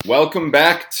Welcome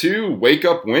back to Wake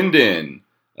Up Windin,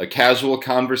 a casual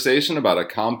conversation about a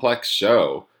complex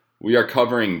show. We are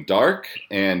covering Dark,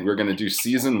 and we're going to do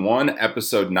Season 1,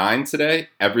 Episode 9 today,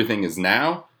 Everything Is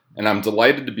Now. And I'm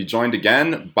delighted to be joined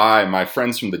again by my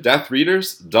friends from the Death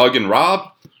Readers, Doug and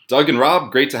Rob. Doug and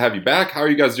Rob, great to have you back. How are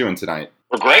you guys doing tonight?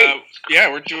 We're great.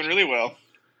 Yeah, we're doing really well.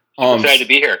 I'm excited to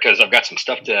be here because I've got some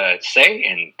stuff to say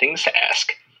and things to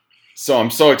ask. So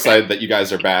I'm so excited that you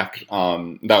guys are back.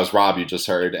 That was Rob you just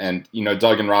heard. And,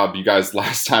 Doug and Rob, you guys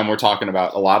last time were talking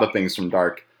about a lot of things from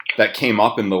Dark that came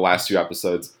up in the last few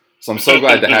episodes. So I'm so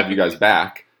glad to have you guys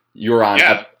back. You were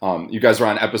on, you guys were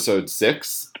on episode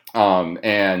 6.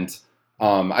 And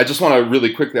I just want to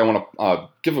really quickly, I want to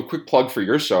give a quick plug for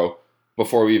your show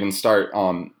before we even start.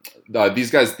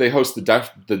 These guys, they host the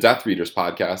Death Readers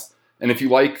podcast. And if you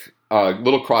like a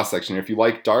little cross-section, if you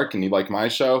like Dark and you like my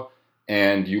show,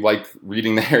 and you like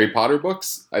reading the Harry Potter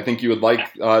books, I think you would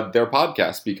like their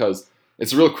podcast because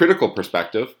it's a real critical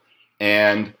perspective,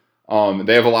 and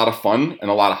they have a lot of fun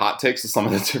and a lot of hot takes of some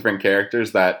of the different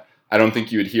characters that I don't think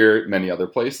you would hear many other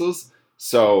places.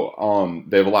 So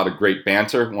they have a lot of great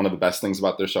banter. One of the best things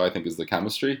about their show, I think, is the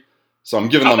chemistry. So I'm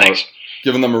giving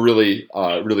them a really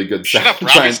good. Shut up,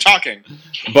 Rob is talking.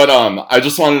 But I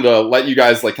just wanted to let you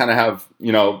guys kind of have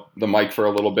the mic for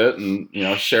a little bit and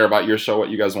share about your show, what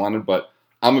you guys wanted. But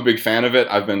I'm a big fan of it.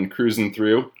 I've been cruising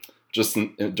through just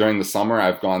during the summer.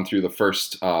 I've gone through the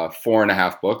first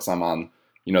 4.5 books. I'm on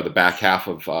the back half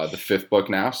of the 5th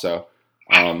book now. So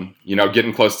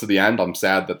getting close to the end. I'm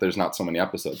sad that there's not so many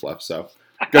episodes left. So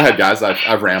go ahead, guys.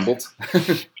 I've rambled.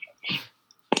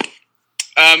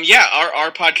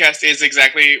 Our podcast is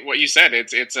exactly what you said.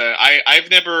 I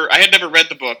had never read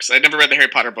the books. I'd never read the Harry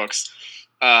Potter books.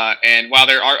 And while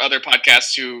there are other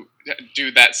podcasts who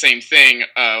do that same thing,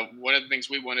 one of the things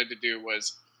we wanted to do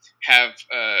was have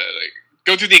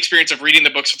go through the experience of reading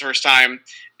the books for the first time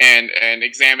and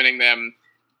examining them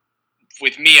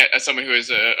with me as someone who is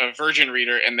a virgin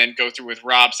reader, and then go through with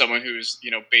Rob, someone who's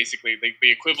basically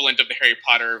the equivalent of the Harry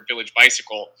Potter Village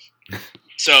Bicycle.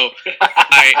 So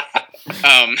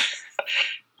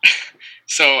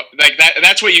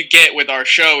that's what you get with our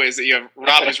show is that you have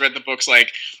Rob who's read the books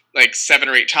like 7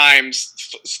 or 8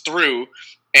 times through,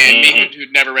 and me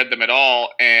who'd never read them at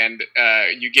all, and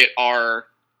you get our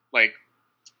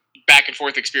back and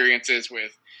forth experiences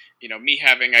with me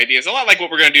having ideas, a lot like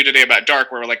what we're going to do today about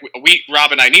Dark, where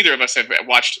Rob and I, neither of us have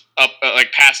watched up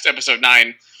past episode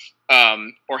 9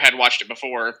 or had watched it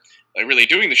before really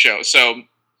doing the show, so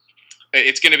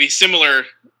it's going to be similar.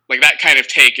 That kind of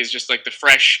take is just the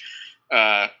fresh,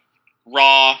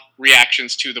 raw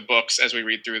reactions to the books as we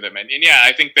read through them. And yeah,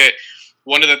 I think that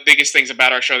one of the biggest things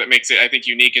about our show that makes it, I think,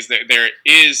 unique is that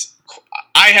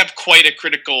I have quite a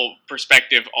critical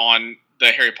perspective on the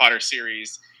Harry Potter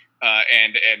series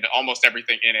and almost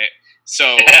everything in it.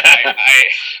 So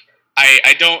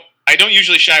I don't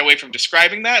usually shy away from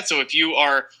describing that. So if you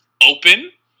are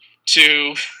open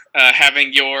to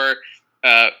having your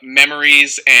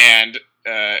memories and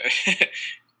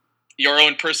your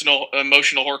own personal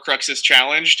emotional Horcruxes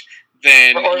challenged,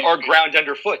 then or ground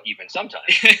underfoot even sometimes.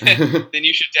 Then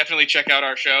you should definitely check out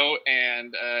our show,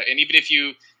 and even if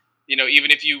you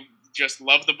just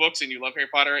love the books and you love Harry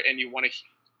Potter and you want to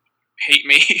hate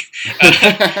me,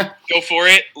 go for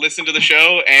it. Listen to the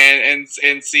show and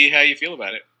see how you feel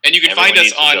about it. And you can find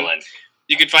us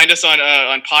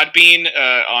on Podbean,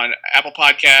 on Apple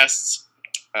Podcasts.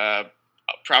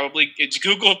 Probably is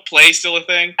Google Play still a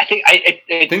thing? I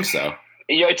think so.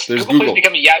 It's Google Play's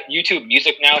becoming YouTube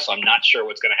Music now, so I'm not sure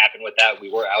what's going to happen with that.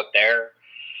 We were out there.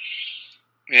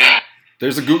 Yeah.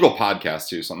 There's a Google Podcast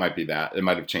too, so it might be that. It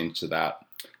might have changed to that.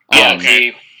 Yeah,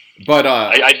 okay. But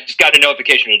I just got a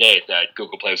notification today that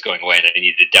Google Play was going away and I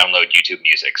needed to download YouTube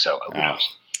Music, so who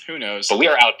knows? Who knows? But we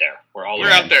are out there. We're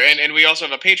out there, and we also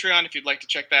have a Patreon if you'd like to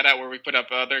check that out, where we put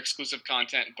up other exclusive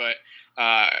content. But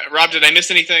Rob, did I miss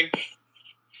anything?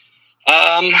 We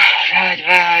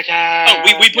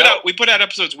put out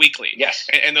episodes weekly. Yes,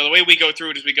 and the way we go through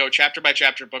it is we go chapter by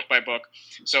chapter, book by book.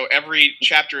 So every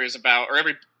chapter is about, or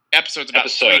every episode's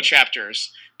about 3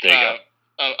 chapters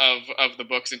of the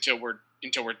books until we're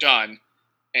done.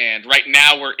 And right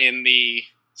now we're in the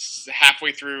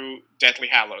halfway through Deathly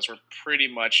Hallows. We're pretty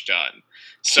much done.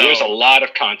 So there's a lot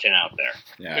of content out there.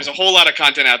 Yeah. There's a whole lot of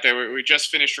content out there. We just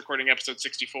finished recording episode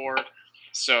 64.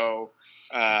 So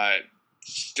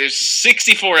there's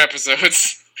 64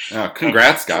 episodes. Oh,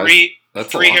 congrats, guys.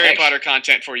 Free Harry Potter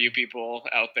content for you people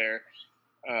out there.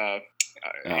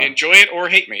 Enjoy it or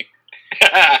hate me.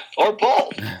 Or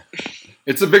both.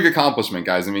 It's a big accomplishment,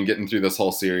 guys. I mean, getting through this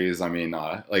whole series. I mean,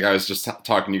 like I was just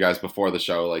talking to you guys before the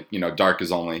show, like, you know, Dark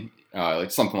is only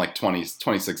like something like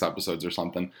 26 episodes or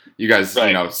something. You guys,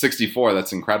 Right. 64.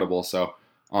 That's incredible. So,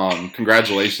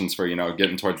 congratulations for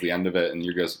getting towards the end of it, and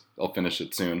you guys will finish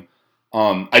it soon.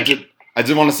 I did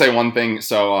want to say one thing.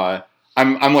 So,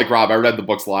 I'm like Rob. I read the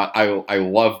books a lot. I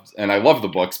love the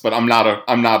books, but I'm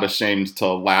not ashamed to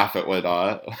laugh at what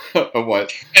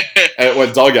at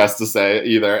what Doug has to say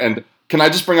either. And can I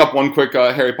just bring up one quick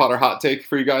Harry Potter hot take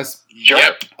for you guys? Sure.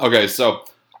 Yep. Okay, so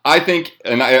I think,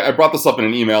 and I brought this up in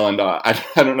an email, and I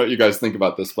don't know what you guys think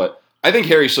about this, but I think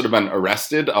Harry should have been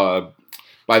arrested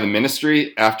by the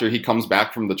Ministry after he comes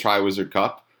back from the Triwizard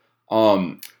Cup.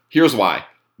 Here's why.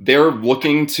 They're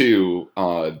looking to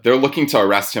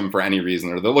arrest him for any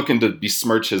reason, or they're looking to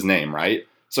besmirch his name, right?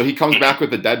 So he comes back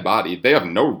with a dead body. They have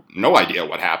no idea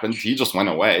what happened. He just went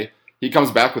away. He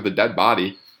comes back with a dead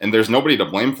body, and there's nobody to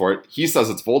blame for it. He says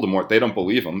it's Voldemort. They don't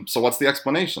believe him. So what's the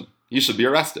explanation? He should be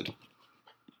arrested.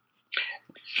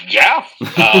 Yeah,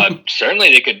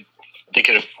 certainly they could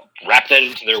have wrapped that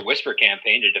into their Whisper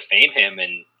campaign to defame him,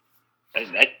 and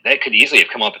that could easily have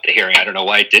come up at the hearing. I don't know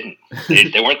why it didn't.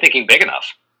 They weren't thinking big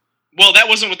enough. Well, that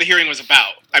wasn't what the hearing was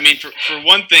about. I mean, for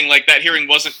one thing, like, that hearing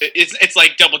wasn't. It's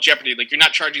like double jeopardy. Like, you're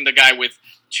not charging the guy with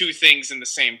two things in the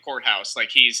same courthouse. Like,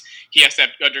 he has to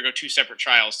undergo two separate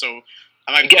trials. So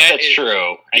I guess that's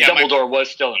true. And Dumbledore was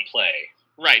still in play.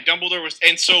 Right, Dumbledore was,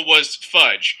 and so was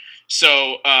Fudge.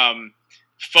 So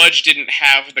Fudge didn't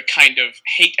have the kind of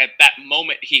hate at that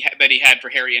moment that he had for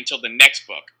Harry until the next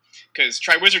book, because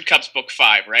Triwizard Cup's book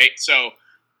 5, right? So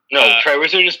no,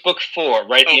 Triwizard is book 4,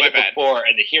 right? The end of book bad. 4,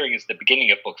 and the hearing is the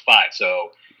beginning of book 5.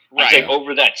 So I think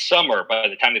over that summer, by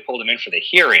the time they pulled him in for the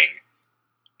hearing,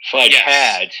 Fudge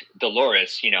had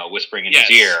Dolores, whispering in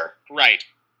his ear. Right.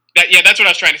 That's what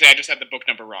I was trying to say. I just had the book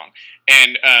number wrong.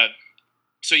 And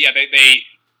so yeah,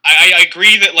 I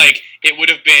agree that, like, it would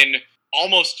have been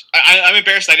almost. I'm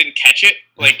embarrassed I didn't catch it,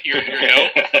 like your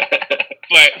note,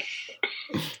 but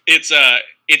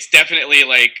it's definitely,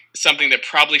 like, something that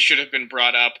probably should have been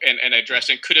brought up and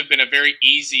addressed, and could have been a very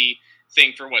easy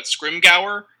thing for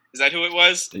Scrimgeour. Is that who it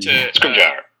was?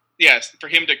 Scrimgeour. Yes, for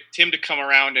him to come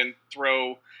around and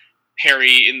throw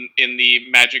Harry in the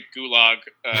magic gulag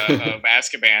of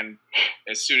Azkaban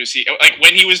as soon as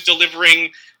when he was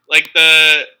delivering, like,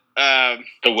 the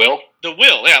will,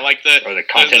 yeah, like or the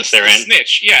contents therein. The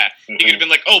snitch, yeah. Mm-hmm. He could have been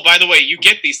like, "Oh, by the way, you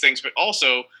get these things, but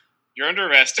also you're under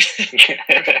arrest."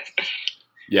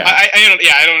 Yeah,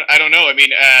 I don't know. I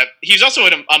mean, he's also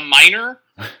a minor,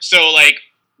 so, like,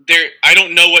 I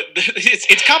don't know what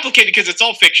it's complicated because it's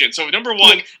all fiction. So, number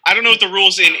one, I don't know what the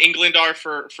rules in England are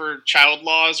for child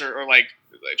laws or like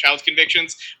child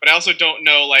convictions, but I also don't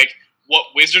know, like, what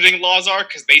wizarding laws are,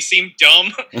 because they seem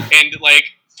dumb and, like,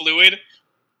 fluid.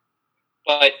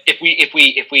 But if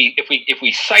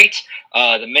we cite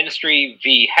the Ministry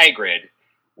v. Hagrid,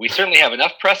 we certainly have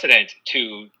enough precedent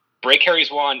to break Harry's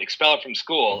wand, expel him from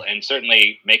school, and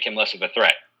certainly make him less of a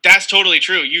threat. That's totally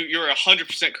true. You're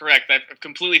 100% correct. I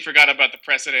completely forgot about the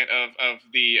precedent of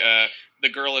the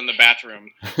girl in the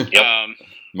bathroom. Yep.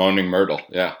 Moaning Myrtle.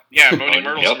 Yeah. Yeah, Moaning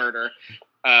Myrtle's murder.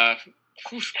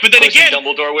 But then again,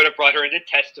 Dumbledore would have brought her in to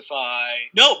testify.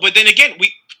 No, but then again,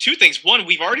 two things. One,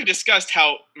 we've already discussed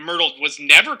how Myrtle was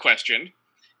never questioned,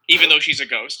 even though she's a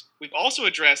ghost. We've also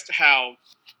addressed how,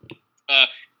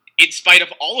 in spite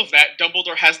of all of that,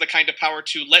 Dumbledore has the kind of power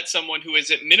to let someone who has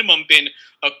at minimum been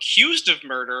accused of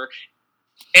murder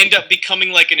end up becoming,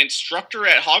 like, an instructor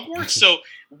at Hogwarts. So,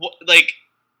 like,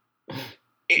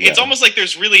 it's almost like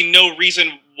there's really no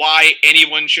reason why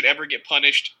anyone should ever get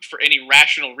punished for any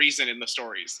rational reason in the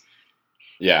stories.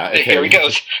 Yeah. Okay. Here he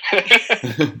goes.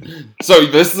 So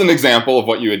this is an example of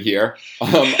what you would hear.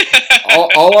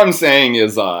 All I'm saying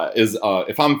is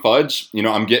if I'm Fudge,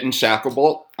 I'm getting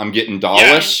Shacklebolt, I'm getting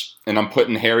Dawlish, and I'm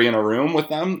putting Harry in a room with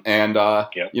them, and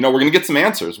we're gonna get some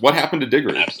answers. What happened to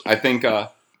Diggory? Absolutely. I think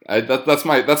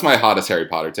that's my hottest Harry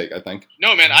Potter take. I think.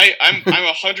 No, man, I'm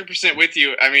 100% with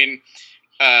you. I mean,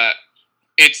 I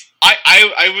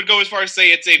would go as far as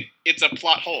say it's a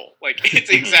plot hole. Like, it's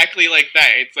exactly like that.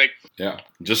 It's like, it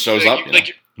just shows up.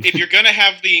 Like, if you're gonna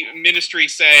have the Ministry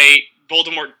say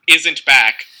Voldemort isn't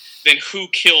back, then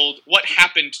what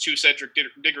happened to Cedric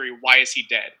Diggory? Why is he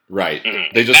dead? Right.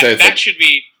 Mm-hmm. They just say that should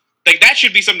be that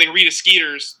should be something Rita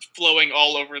Skeeter's flowing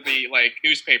all over the, like,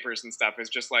 newspapers and stuff. Is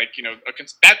just like,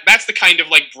 that's the kind of,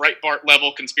 like, Breitbart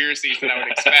level conspiracies that I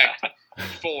would expect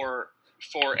for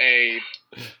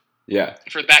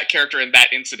that character in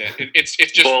that incident. It's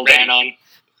just Bull ready.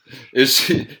 Is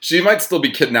she might still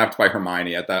be kidnapped by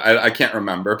Hermione at that. I can't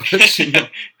remember, but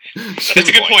That's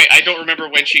a good point. I don't remember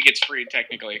when she gets freed,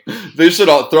 technically. They should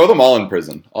all throw them all in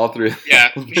prison. All three.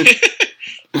 Yeah. Okay.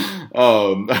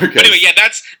 But anyway, yeah,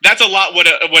 that's a lot what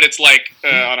it's like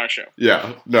on our show.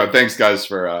 Yeah. No, thanks guys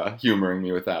for humoring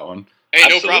me with that one. Hey,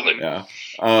 Absolutely. no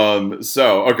problem. Yeah.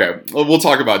 So, okay, we'll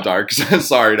talk about Dark.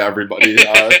 Sorry to everybody.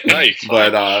 Nice.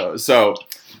 But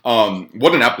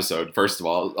what an episode! First of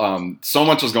all, so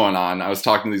much was going on. I was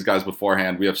talking to these guys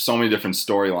beforehand. We have so many different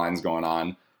storylines going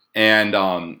on, and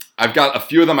I've got a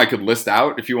few of them I could list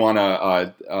out if you want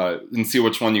to and see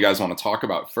which one you guys want to talk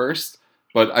about first.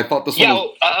 But I thought this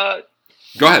one.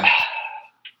 Go ahead.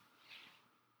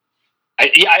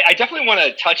 I definitely want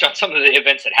to touch on some of the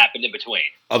events that happened in between.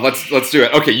 Let's do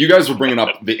it. Okay, you guys were bringing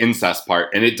up the incest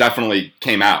part, and it definitely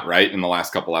came out right in the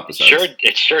last couple episodes.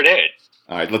 It sure did.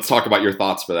 All right, let's talk about your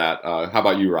thoughts for that. How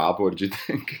about you, Rob? What did you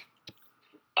think?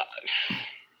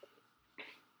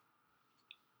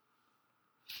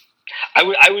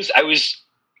 I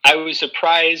was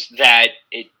surprised that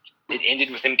it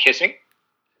ended with him kissing.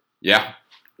 Yeah.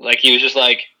 Like he was just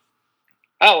like,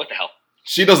 oh, what the hell?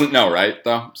 She doesn't know, right?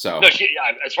 Though, so No,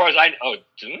 as far as I know,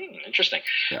 interesting.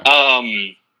 Yeah.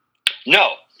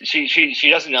 No, she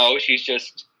doesn't know. She's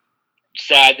just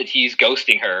sad that he's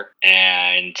ghosting her,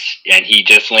 and he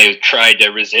just tried to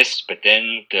resist, but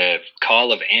then the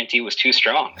call of Auntie was too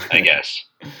strong, I guess.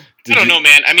 I don't know,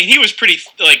 man. I mean, he was pretty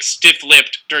like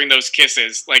stiff-lipped during those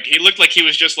kisses. Like he looked like he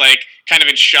was just like kind of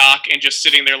in shock and just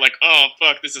sitting there like, "Oh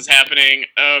fuck, this is happening.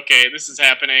 Okay, this is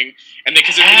happening." And then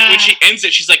because when she ends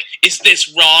it, she's like, "Is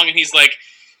this wrong?" And he's like,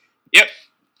 "Yep."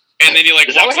 And then he like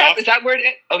walks off. Is that where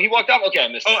it? Oh, he walked off. Okay, I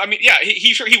missed. Oh, I mean, yeah,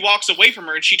 he walks away from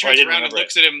her, and she turns around and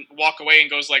looks at him, walk away, and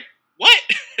goes like, "What?"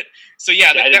 So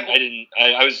yeah,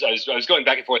 I was going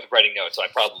back and forth with writing notes, so I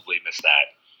probably missed that.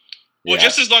 Well,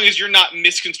 just as long as you're not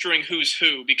misconstruing who's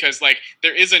who, because like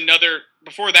there is another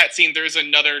before that scene, there is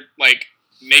another like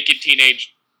naked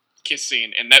teenage kiss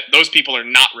scene, and that those people are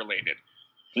not related.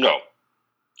 No,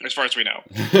 as far as we know.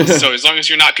 So as long as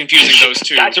you're not confusing those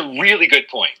two, that's a really good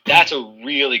point. And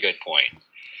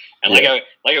like I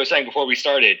was saying before we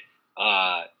started,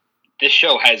 this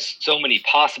show has so many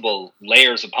possible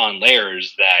layers upon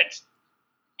layers that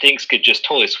things could just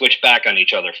totally switch back on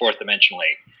each other fourth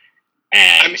dimensionally,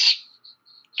 and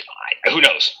who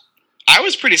knows? I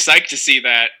was pretty psyched to see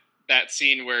that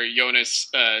scene where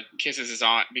Jonas kisses his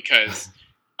aunt because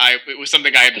it was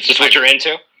something I. Is this what you're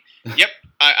into? Yep,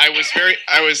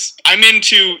 I'm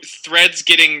into threads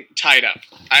getting tied up.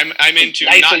 I'm into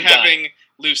not having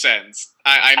loose ends.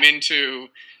 I'm into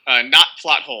not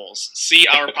plot holes. See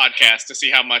our podcast to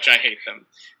see how much I hate them.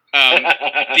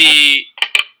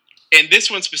 In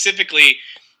this one specifically,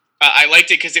 I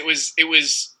liked it because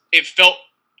it felt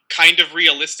kind of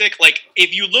realistic. Like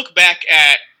if you look back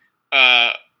at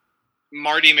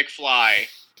Marty McFly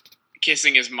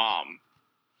kissing his mom,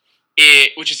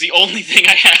 which is the only thing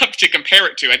I have to compare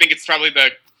it to. I think it's probably the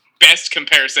best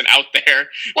comparison out there.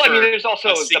 Well, I mean, there's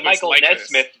also the Michael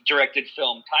Nesmith directed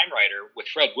film Time Rider with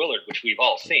Fred Willard, which we've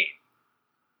all seen.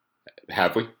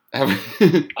 Have we?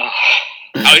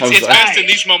 It's best in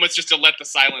these moments just to let the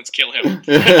silence kill him.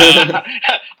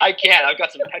 I can't. I've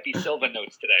got some Pepe Silva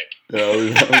notes today.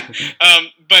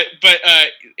 But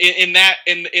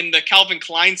in the Calvin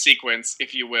Klein sequence,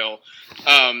 if you will,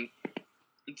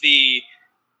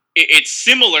 it's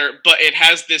similar, but it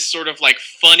has this sort of like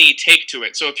funny take to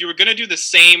it. So if you were going to do the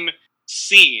same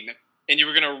scene and you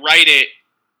were going to write it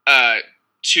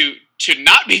to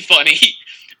not be funny,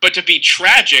 but to be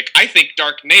tragic, I think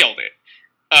Dark nailed it.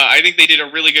 I think they did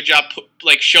a really good job,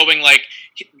 like showing like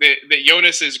that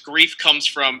Jonas's grief comes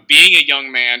from being a young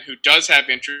man who does have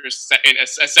interests in a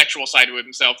sexual side of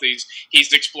himself.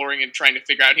 He's exploring and trying to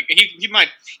figure out.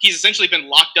 He's essentially been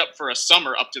locked up for a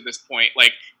summer up to this point,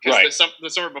 like because the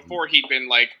summer before he'd been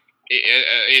like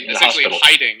essentially in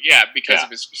hiding, because of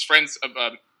his friends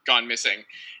gone missing.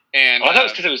 And that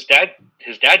was because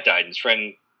his dad died, and his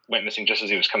friend went missing just as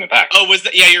he was coming back. Oh, was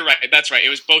that? Yeah, you're right. That's right. It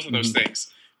was both of those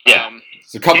things. Yeah,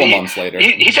 it's a couple months later.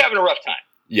 He's having a rough time.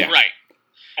 Yeah, right.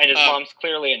 And his mom's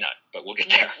clearly a nut, but we'll get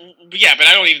there. Yeah, but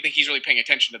I don't even think he's really paying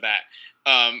attention to that.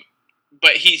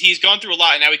 But he's gone through a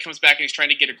lot, and now he comes back and he's trying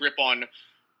to get a grip on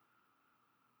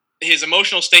his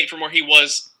emotional state from where he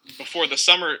was before the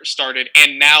summer started,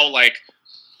 and now like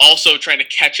also trying to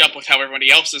catch up with how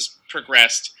everybody else has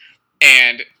progressed,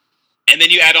 and then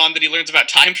you add on that he learns about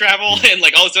time travel and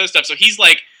like all this other stuff. So he's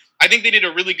like, I think they did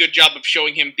a really good job of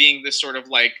showing him being this sort of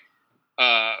like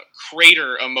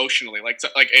crater emotionally.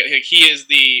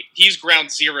 He's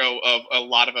ground zero of a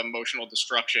lot of emotional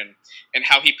destruction, and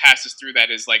how he passes through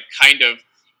that is like kind of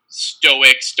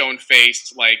stoic,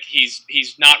 stone-faced. Like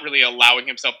he's not really allowing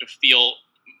himself to feel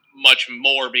much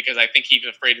more because I think he's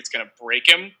afraid it's going to break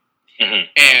him. Mm-hmm.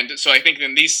 And so I think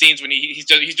in these scenes when he's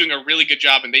doing a really good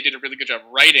job, and they did a really good job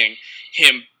writing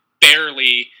him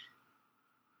barely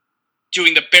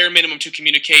doing the bare minimum to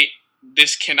communicate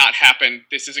this cannot happen,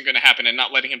 this isn't going to happen, and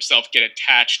not letting himself get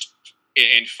attached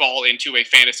and fall into a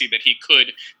fantasy that he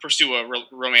could pursue a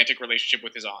romantic relationship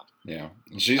with his aunt. Yeah.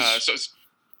 She's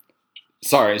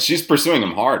pursuing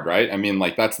him hard, right? I mean,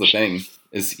 like, that's the thing,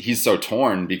 is he's so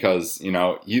torn because, you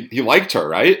know, he liked her,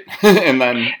 right? and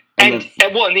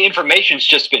the information's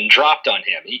just been dropped on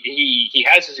him. He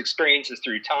has his experiences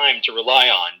through time to rely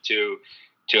on to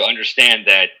understand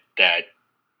that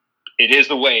it is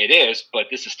the way it is, but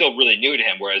this is still really new to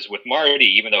him. Whereas with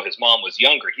Marty, even though his mom was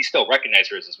younger, he still recognized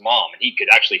her as his mom, and he could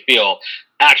actually feel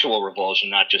actual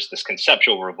revulsion, not just this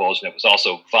conceptual revulsion that was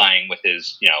also vying with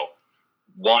his, you know,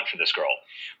 want for this girl.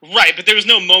 Right, but there was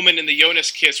no moment in the Jonas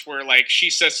kiss where, like,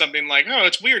 she says something like, "Oh,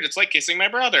 it's weird. It's like kissing my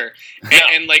brother,"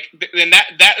 and like, then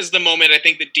that is the moment I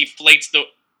think that deflates the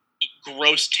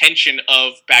gross tension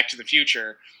of Back to the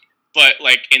Future. But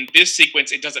like in this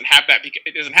sequence, it doesn't have that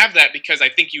because I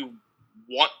think you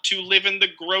want to live in the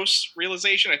gross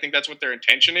realization. I think that's what their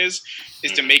intention is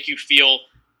to make you feel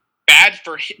bad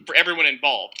for everyone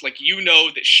involved. Like, you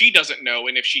know that she doesn't know,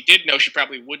 and if she did know, she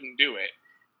probably wouldn't do it.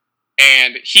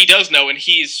 And he does know, and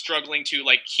he's struggling to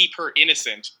like keep her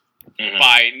innocent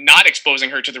by not exposing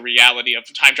her to the reality of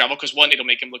time travel. Because one, it'll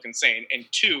make him look insane, and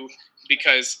two,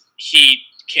 because he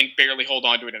can barely hold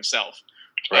on to it himself.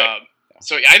 Right.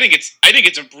 So I think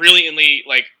it's a brilliantly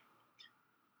like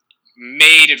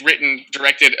made, written,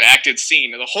 directed, acted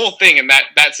scene. The whole thing in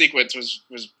that sequence was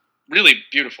really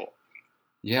beautiful.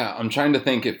 Yeah, I'm trying to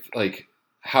think if like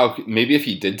how maybe if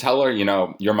he did tell her, you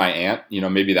know, you're my aunt, you know,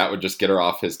 maybe that would just get her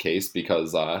off his case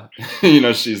because you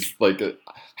know, she's like,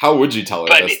 how would you tell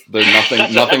her this? There's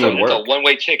nothing would work. It's a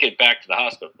one-way ticket back to the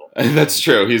hospital. That's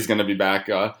true. He's gonna be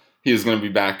back. He's gonna be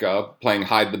back playing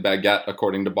hide the baguette,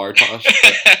 according to Bartosz.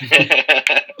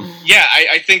 Yeah,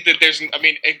 I think that there's. I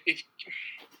mean, if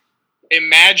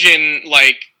imagine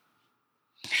like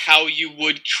how you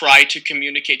would try to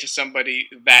communicate to somebody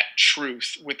that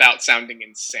truth without sounding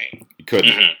insane. You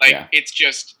couldn't. Like, yeah. It's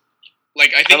just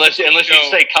like I think unless you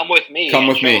say, "Come with me." Come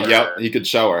with me. Yep, he could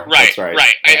show her. Right. That's right.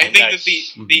 Right. I think that the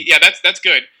that's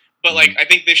good. But like I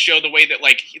think this show, the way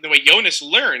Jonas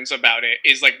learns about it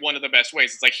is like one of the best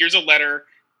ways. It's like, here's a letter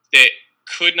that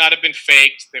could not have been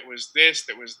faked. That was this.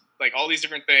 That was like all these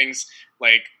different things.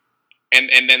 Like,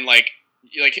 and then like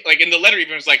in the letter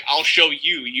even was like, I'll show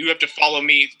you. You have to follow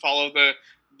me. Follow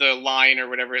the line or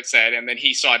whatever it said. And then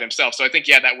he saw it himself. So I think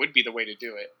that would be the way to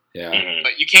do it. Yeah.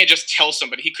 But you can't just tell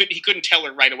somebody. He couldn't tell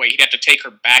her right away. He'd have to take her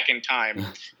back in time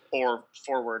or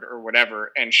forward or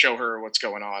whatever and show her what's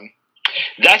going on.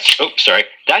 That's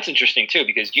interesting too,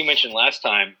 because you mentioned last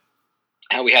time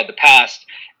how we had the past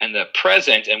and the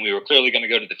present, and we were clearly going to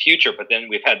go to the future, but then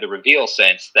we've had the reveal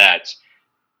sense that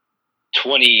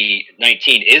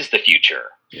 2019 is the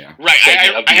future. Yeah, right.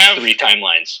 I have 3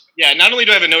 timelines. Yeah, not only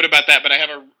do I have a note about that, but I have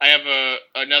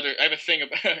a thing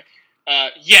about.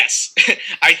 Yes,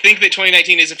 I think that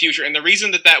 2019 is the future, and the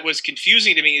reason that was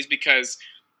confusing to me is because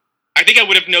I think I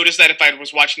would have noticed that if I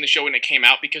was watching the show when it came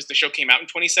out, because the show came out in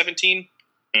 2017.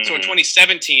 Mm-hmm. So in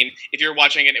 2017, if you're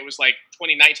watching it, it was like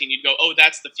 2019. You'd go, "Oh,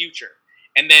 that's the future,"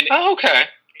 and then okay,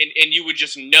 and you would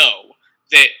just know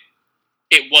that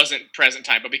it wasn't present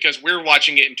time. But because we're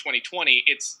watching it in 2020,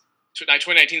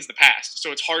 2019 is the past.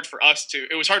 So it's hard for us to.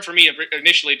 It was hard for me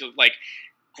initially to like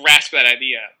grasp that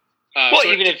idea.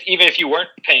 Even if you weren't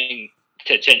paying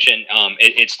attention,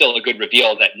 it's still a good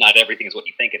reveal that not everything is what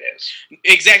you think it is.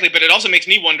 Exactly, but it also makes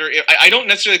me wonder. I don't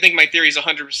necessarily think my theory is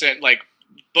 100% like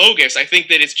bogus. I think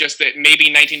that it's just that maybe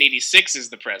 1986 is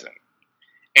the present,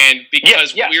 and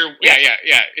because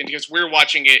and because we're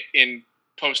watching it in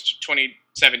post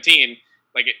 2017,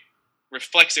 like it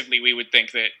reflexively, we would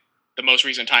think that the most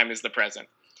recent time is the present.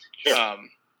 Sure.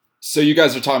 So you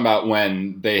guys are talking about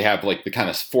when they have like the kind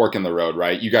of fork in the road,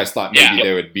 right? You guys thought maybe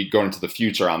they would be going to the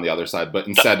future on the other side, but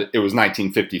instead it was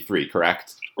 1953,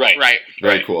 correct? Right.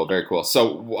 Very cool. Very cool.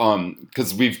 So,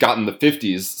 because we've gotten the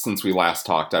 50s since we last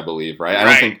talked, I believe, right? I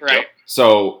don't think. Right.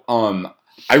 So, I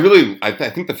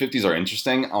think the 50s are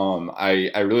interesting.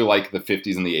 I really like the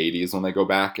 50s and the 80s when they go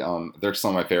back. They're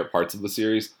some of my favorite parts of the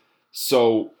series.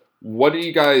 So, what do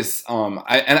you guys?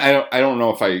 I don't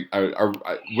know if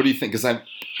what do you think? Because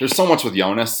there's so much with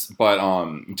Jonas, but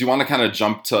do you want to kind of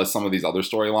jump to some of these other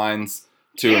storylines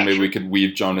too, and maybe we could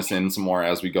weave Jonas in some more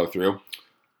as we go through?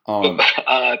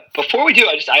 Before we do,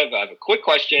 I have a quick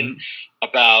question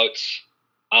about.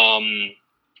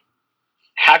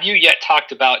 Have you yet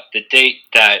talked about the date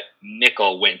that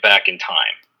Mikkel went back in time?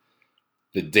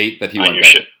 The date that he on went your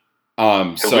back.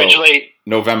 show. So Originally,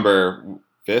 November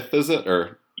 5th, is it?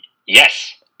 Or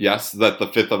yes. yes, that the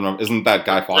 5th of November. Isn't that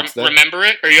Guy Fawkes Day? Remember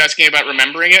it? Are you asking about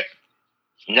remembering it?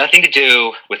 Nothing to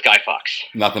do with Guy Fawkes.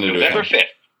 Nothing to do with November him.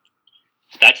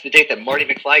 5th. That's the date that Marty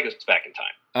McFly goes back in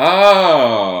time.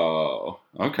 Oh,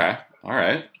 okay. All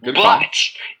right. Good But call.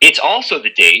 it's also the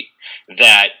date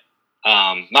that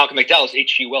Malcolm McDowell's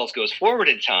H.G. Wells goes forward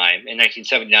in time in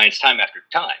 1979's Time After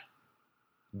Time.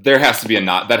 There has to be a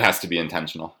nod. That has to be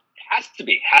intentional. Has to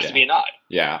be a nod.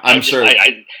 Yeah, I'm sure.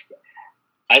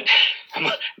 I'm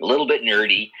a little bit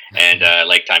nerdy and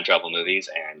like time travel movies,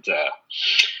 and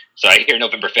so I hear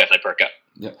November 5th, I perk up.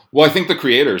 Yeah. Well, I think the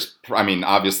creators, I mean,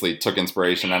 obviously took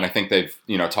inspiration, and I think they've,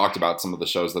 talked about some of the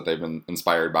shows that they've been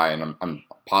inspired by, and I'm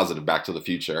positive Back to the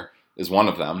Future is one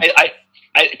of them.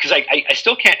 Because I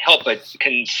still can't help but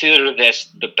consider this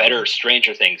the better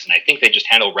Stranger Things, and I think they just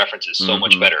handle references so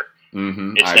much better.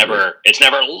 Mm-hmm. It's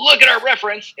never look at our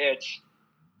reference. It's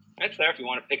there if you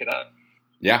want to pick it up.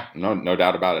 Yeah, no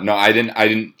doubt about it. No, I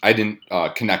didn't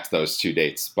connect those two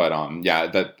dates, but yeah,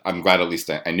 that I'm glad at least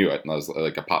I knew it, and I was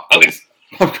like a pop quiz.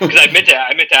 Okay. Because I meant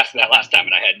to ask that last time,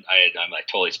 and I'm like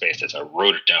totally spaced it, so I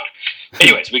wrote it down.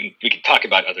 Anyways, we can talk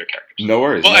about other characters. No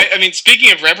worries. Well, I mean,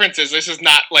 speaking of references, this is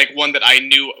not like one that I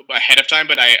knew ahead of time,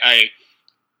 but I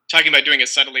talking about doing it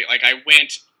subtly. Like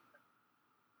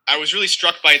I was really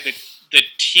struck by the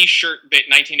T-shirt that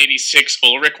 1986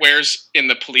 Ulrich wears in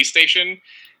the police station,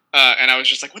 and I was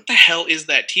just like, what the hell is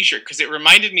that T-shirt? Because it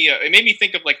reminded me, it made me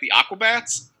think of like the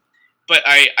Aquabats, but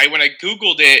when I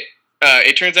Googled it.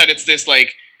 It turns out it's this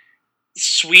like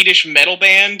Swedish metal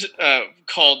band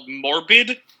called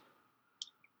Morbid.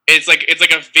 It's like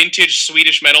a vintage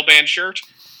Swedish metal band shirt.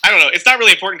 I don't know. It's not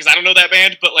really important because I don't know that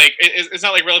band, but like it's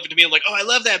not like relevant to me. I'm like, oh, I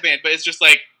love that band, but it's just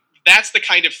like that's the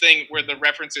kind of thing where the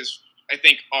references I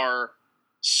think are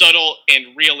subtle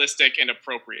and realistic and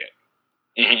appropriate.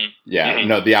 Mm-hmm. Yeah, Mm-hmm.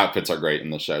 no, the outfits are great in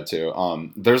the show too.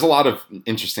 There's a lot of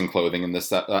interesting clothing in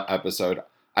this episode.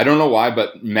 I don't know why,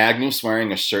 but Magnus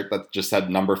wearing a shirt that just had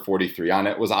number 43 on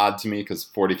it was odd to me because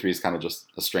 43 is kind of just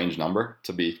a strange number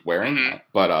to be wearing. Mm-hmm.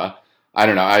 But I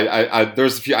don't know. I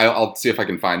there's a few. I'll see if I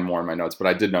can find more in my notes. But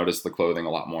I did notice the clothing a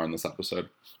lot more in this episode.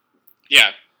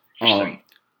 Yeah.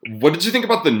 What did you think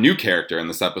about the new character in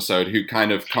this episode who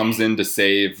kind of comes in to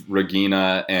save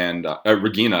Regina and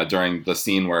Regina during the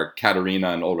scene where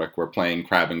Katarina and Ulrich were playing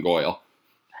Crab and Goyle?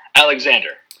 Alexander.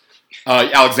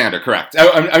 Alexander, correct.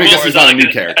 I guess he's not a new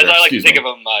character. As I like to think of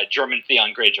him, German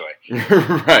Theon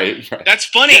Greyjoy. right. That's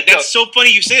funny. That's so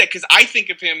funny you say that because I think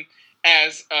of him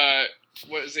as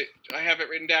what is it? I have it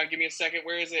written down. Give me a second.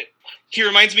 Where is it? He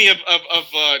reminds me of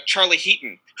Charlie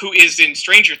Heaton, who is in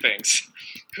Stranger Things.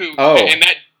 And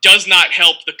that does not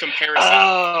help the comparison.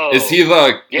 Oh, is he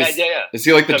the? Yeah. Is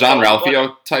he like the John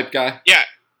Ralphio type guy? Yeah.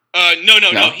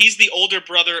 No. He's the older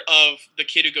brother of the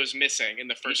kid who goes missing in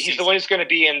the first season. He's the one who's going to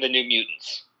be in the New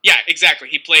Mutants. Yeah, exactly.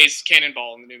 He plays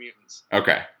Cannonball in the New Mutants.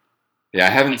 Okay. Yeah, I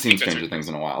haven't seen Stranger Things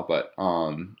in a while, but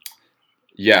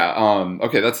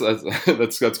okay, that's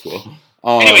cool.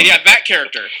 Anyway, yeah, that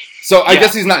character. So I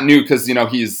guess he's not new because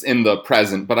he's in the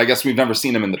present, but I guess we've never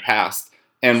seen him in the past.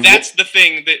 And that's the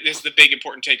thing that is the big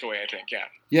important takeaway, I think.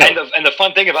 Yeah. And the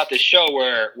fun thing about this show,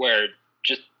 where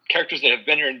just characters that have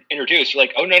been introduced, you're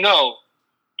like, oh no,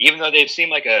 even though they've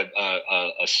seemed like a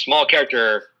small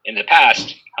character in the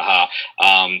past,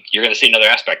 you're going to see another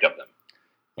aspect of them.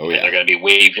 Oh yeah, and they're going to be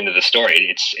waved into the story.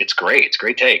 It's great. It's a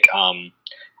great take.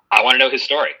 I want to know his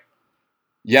story.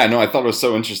 Yeah, no, I thought it was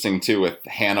so interesting too with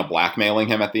Hannah blackmailing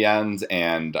him at the end,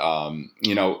 and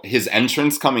his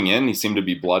entrance coming in. He seemed to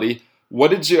be bloody. What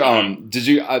did you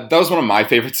that was one of my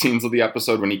favorite scenes of the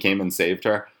episode when he came and saved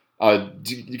her.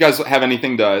 Do you guys have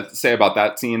anything to say about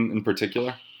that scene in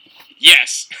particular?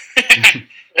 Yes.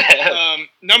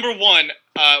 Number one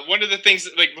of the things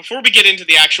like before we get into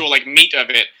the actual like meat of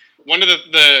it, one of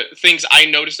the things I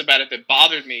noticed about it that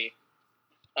bothered me,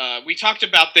 we talked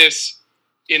about this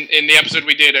in the episode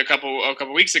we did a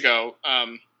couple weeks ago.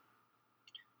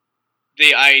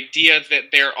 The idea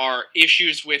that there are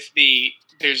issues with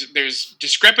there's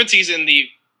discrepancies in the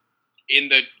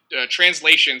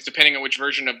translations depending on which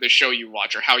version of the show you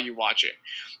watch or how you watch it,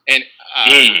 and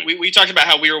we talked about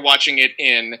how we were watching it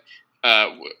in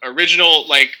original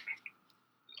like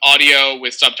audio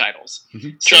with subtitles.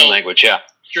 Mm-hmm.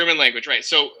 German language, right?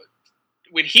 So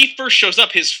when he first shows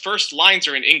up, his first lines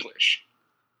are in English.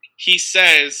 He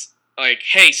says like,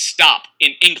 "Hey, stop,"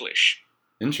 in English.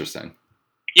 Interesting.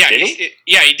 Yeah, he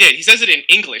did. He says it in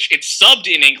English. It's subbed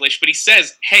in English, but he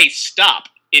says, "Hey, stop,"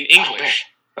 in English.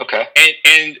 Oh, okay.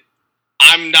 And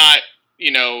I'm not,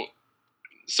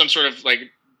 some sort of like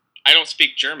I don't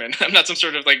speak German. I'm not some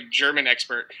sort of like German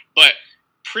expert, but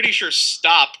pretty sure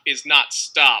stop is not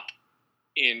stop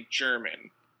in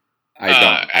German.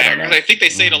 I don't know. I think they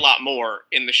say it a lot more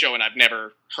in the show, and I've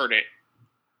never heard it.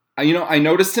 I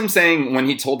noticed him saying when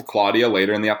he told Claudia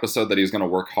later in the episode that he was going to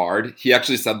work hard, he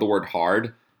actually said the word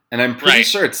hard, and I'm pretty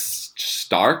sure it's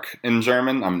stark in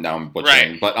German. I'm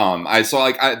butchering, but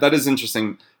that is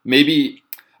interesting. Maybe,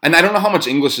 and I don't know how much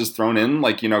English is thrown in.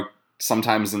 Like,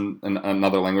 sometimes in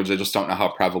another language, I just don't know how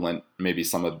prevalent maybe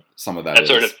some of that is.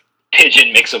 Sort of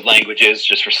pidgin mix of languages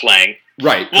just for slang.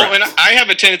 Right. Well, correct. and I have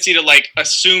a tendency to like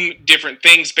assume different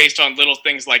things based on little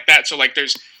things like that. So like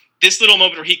there's this little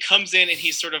moment where he comes in and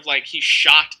he's sort of like he's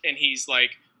shot and he's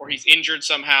like, or he's injured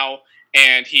somehow,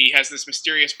 and he has this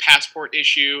mysterious passport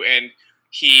issue, and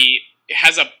he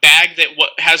has a bag that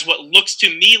has what looks to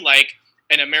me like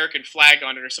an American flag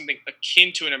on it or something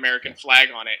akin to an American flag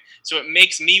on it. So it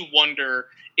makes me wonder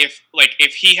if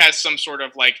he has some sort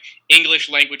of like English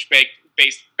language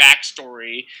based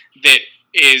backstory that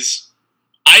is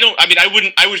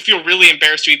I would feel really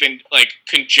embarrassed to even like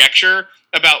conjecture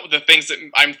about the things that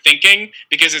I'm thinking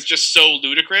because it's just so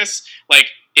ludicrous. Like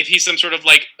if he's some sort of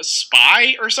like a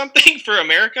spy or something for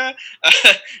America,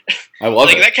 I love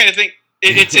like it. that kind of thing.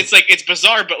 It's like it's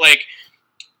bizarre, but like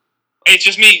it's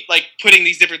just me like putting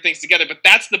these different things together. But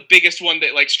that's the biggest one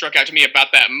that like struck out to me about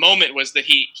that moment was that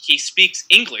he speaks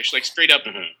English like straight up.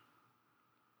 Mm-hmm.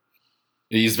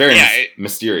 He's very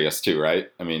mysterious too,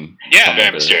 right? I mean,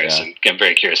 very mysterious, and I'm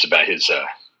very curious about his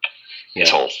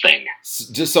whole thing.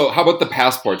 How about the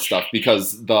passport stuff?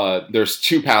 Because there's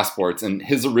 2 passports, and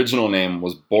his original name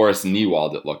was Boris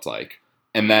Niewald, it looked like,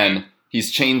 and then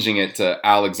he's changing it to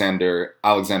Alexander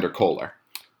Kohler,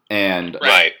 and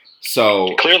right.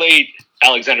 So clearly,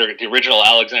 the original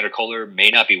Alexander Kohler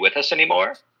may not be with us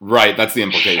anymore. Right, that's the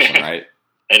implication, right?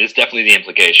 That is definitely the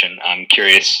implication. I'm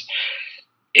curious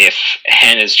if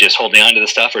Hannah's just holding on to the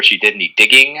stuff, or if she did any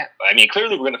digging. I mean,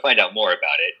 clearly we're going to find out more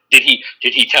about it.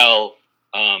 Did he tell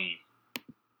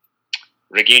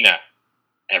Regina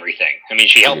everything? I mean,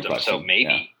 she helped him, so maybe.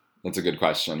 Yeah, that's a good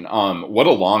question. What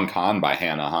a long con by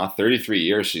Hannah, huh? 33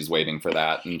 years she's waiting for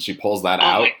that, and she pulls that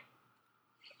out.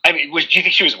 I mean, do you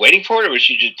think she was waiting for it, or does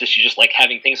she just like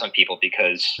having things on people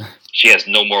because she has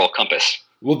no moral compass?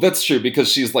 Well, that's true,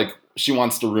 because she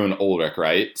wants to ruin Ulrich,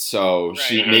 right? So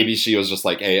maybe she was just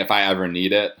like, hey, if I ever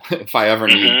need it, if I ever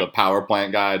need the power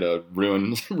plant guy to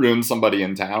ruin somebody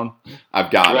in town,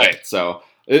 I've got it. So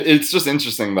it's just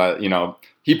interesting that,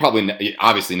 he probably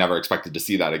obviously never expected to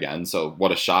see that again. So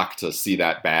what a shock to see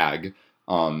that bag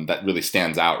that really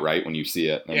stands out, right, when you see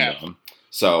it. And,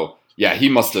 he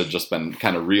must have just been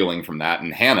kind of reeling from that.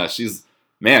 And Hannah,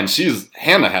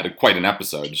 Hannah had quite an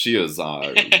episode. She is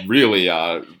really,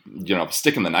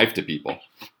 sticking the knife to people.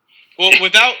 Well,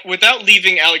 without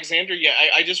leaving Alexander yet,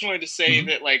 I just wanted to say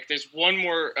that like there's one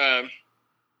more.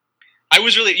 I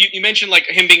was really you mentioned like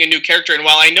him being a new character, and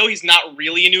while I know he's not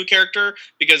really a new character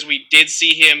because we did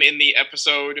see him in the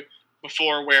episode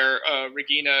before where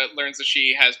Regina learns that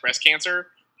she has breast cancer.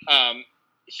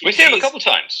 We've seen him a couple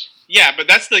times. Yeah, but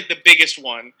that's like the biggest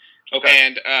one.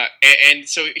 Okay, and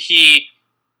so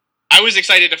I was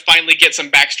excited to finally get some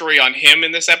backstory on him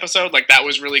in this episode. Like that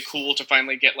was really cool to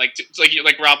finally get like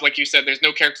Rob, like you said, there's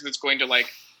no character that's going to like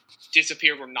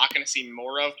disappear. We're not going to see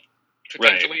more of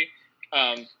potentially.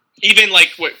 Right. Even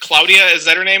like what Claudia, is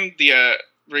that her name? The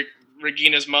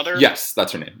Regina's mother. Yes,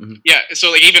 that's her name. Mm-hmm. Yeah.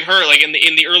 So like even her, like in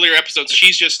the earlier episodes,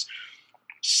 she's just.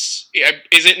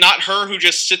 Is it not her who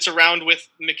just sits around with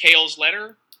Mikhail's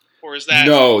letter, or is that?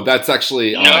 No, that's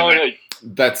actually no.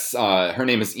 That's her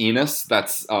name is Enos.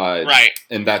 That's right,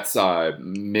 and that's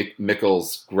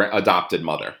Mikkel's adopted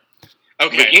mother.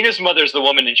 Okay, Regina's mother is the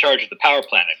woman in charge of the power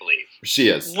plant, I believe. She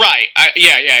is. Right.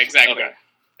 Yeah, exactly. Okay.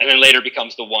 And then later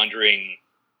becomes the wandering,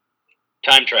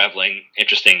 time traveling,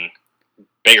 interesting,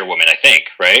 bigger woman, I think.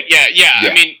 Right? Yeah.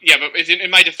 I mean, but in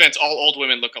my defense, all old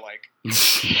women look alike.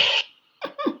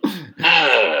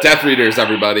 Death Readers,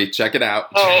 everybody, check it out.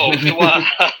 Oh,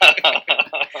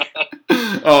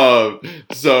 wow.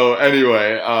 So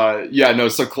anyway,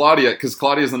 so Claudia, because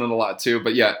Claudia's in it a lot too,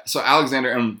 but so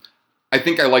Alexander, and I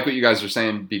think I like what you guys are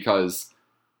saying because,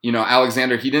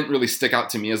 Alexander, he didn't really stick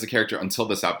out to me as a character until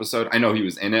this episode. I know he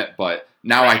was in it, but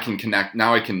now I can connect,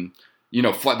 now I can,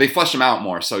 they flesh him out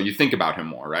more, so you think about him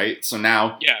more, right? So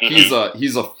now he's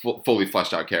a fully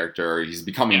fleshed out character. He's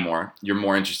becoming more. You're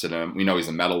more interested in him. We know he's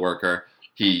a metal worker.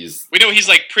 We know he's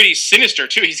like pretty sinister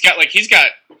too. He's got.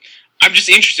 I'm just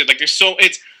interested. Like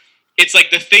it's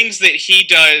like the things that he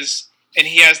does, and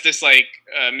he has this like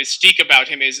mystique about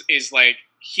him is like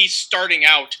he's starting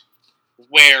out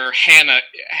where Hannah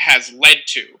has led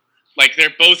to. Like they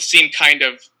both seem kind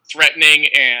of threatening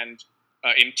and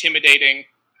intimidating,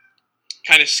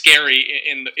 kind of scary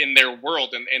in their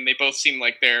world, and they both seem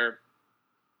like they're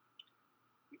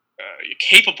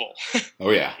capable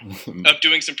Oh yeah. of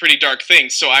doing some pretty dark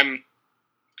things. So I'm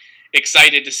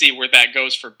excited to see where that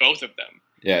goes for both of them.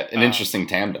 Yeah, an interesting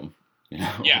tandem,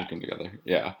 working together.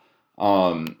 Yeah.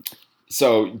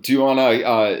 So do you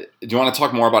wanna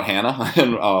talk more about Hannah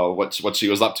and what she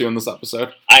was up to in this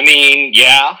episode? I mean,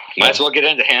 yeah, might as well get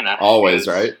into Hannah. Always,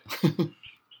 right?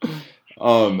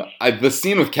 The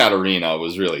scene with Katerina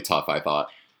was really tough, I thought.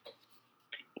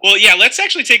 Well, yeah, let's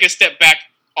actually take a step back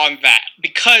on that,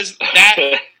 because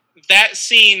that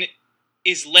scene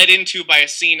is led into by a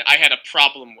scene I had a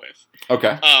problem with.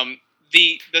 Okay.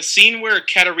 The scene where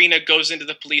Katerina goes into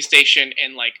the police station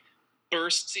and like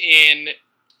bursts in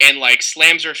and like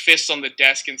slams her fists on the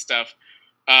desk and stuff.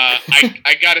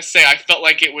 I gotta say, I felt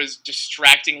like it was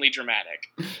distractingly dramatic.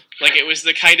 Like it was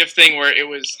the kind of thing where it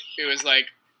was like,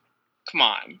 come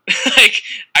on, like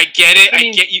I get it,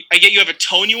 I get you have a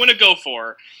tone you want to go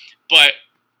for, but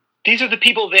these are the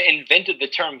people that invented the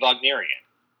term Wagnerian.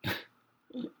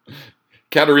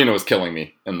 Katerina was killing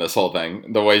me in this whole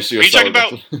thing. The way she was.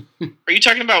 Are you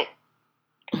talking about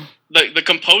the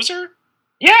composer?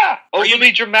 Yeah,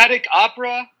 overly dramatic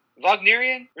opera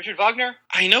Wagnerian, Richard Wagner.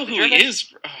 I know who he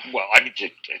is. Well, I mean,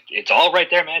 it's all right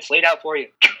there, man. It's laid out for you.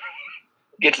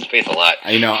 Gets his face a lot.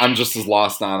 I'm just as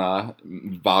lost on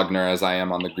Wagner as I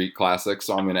am on the Greek classics,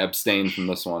 so I'm going to abstain from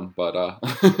this one. But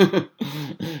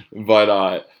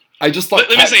I just thought.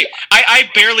 Let me say, I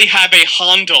barely have a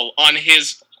Handel on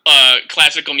his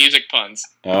classical music puns.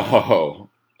 Oh,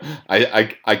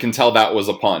 I can tell that was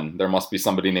a pun. There must be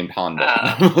somebody named Handel.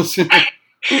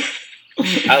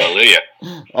 Hallelujah.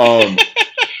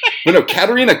 But no,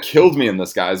 Katerina killed me in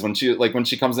this, guys. When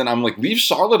she comes in, I'm like, leave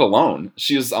Charlotte alone.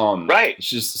 She's right.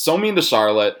 She's so mean to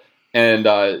Charlotte, and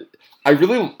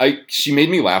she made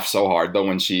me laugh so hard though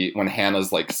when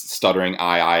Hannah's like stuttering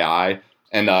I,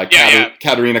 and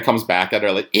Katerina comes back at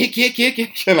her like ick, ick, ick,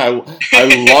 ick, and I loved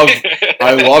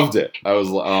it. That was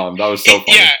so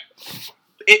funny. Yeah.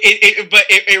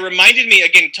 It reminded me,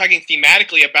 again, talking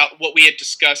thematically about what we had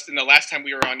discussed in the last time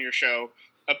we were on your show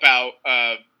about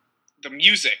the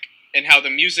music and how the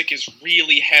music is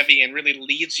really heavy and really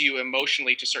leads you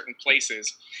emotionally to certain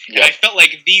places. Yep. And I felt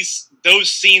like those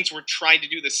scenes were trying to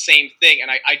do the same thing,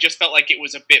 and I just felt like it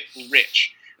was a bit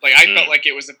rich. Like I felt like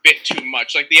it was a bit too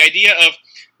much. Like the idea of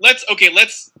let's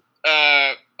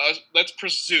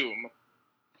presume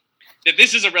that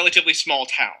this is a relatively small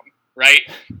town. Right?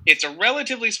 It's a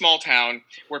relatively small town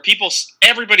where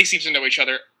everybody seems to know each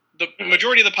other. The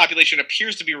majority of the population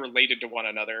appears to be related to one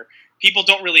another. People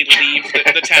don't really leave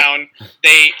the town.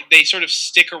 They sort of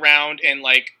stick around and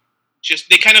like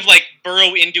they kind of like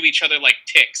burrow into each other like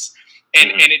ticks.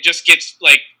 And it just gets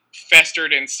like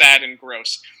festered and sad and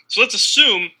gross. So let's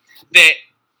assume that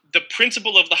the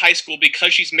principal of the high school,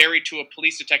 because she's married to a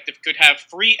police detective, could have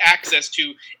free access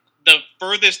to the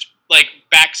furthest like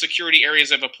back security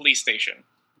areas of a police station.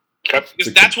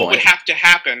 Because that's what would have to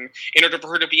happen in order for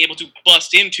her to be able to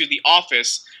bust into the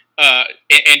office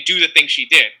and do the thing she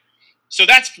did. So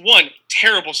that's one,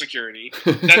 terrible security.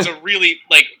 That's a really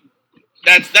like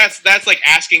that's like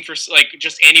asking for like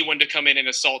just anyone to come in and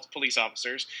assault police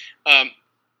officers.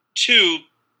 Two,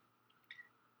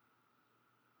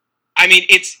 I mean,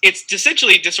 it's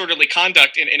essentially disorderly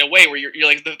conduct in a way where you're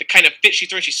like the kind of fit she's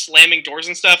throwing, she's slamming doors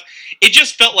and stuff. It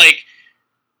just felt like,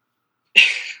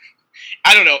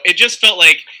 I don't know. It just felt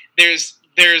like there's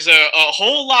a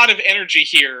whole lot of energy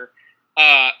here,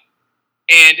 and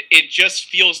it just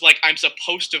feels like I'm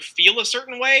supposed to feel a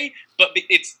certain way, but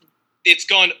it's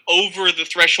gone over the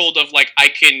threshold of like I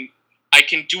can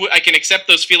do it. I can accept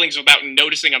those feelings without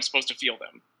noticing I'm supposed to feel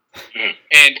them,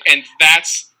 and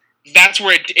that's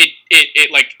where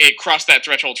it crossed that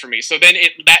threshold for me. So then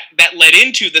that led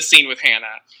into the scene with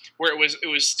Hannah, where it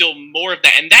was still more of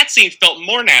that, and that scene felt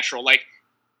more natural. Like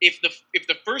if the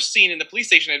first scene in the police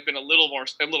station had been a little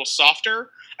softer,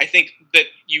 I think that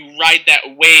you ride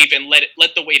that wave and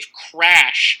let the wave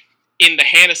crash in the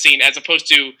Hannah scene, as opposed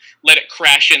to let it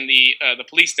crash in the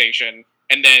police station,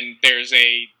 and then there's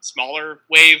a smaller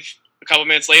wave a couple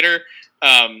minutes later.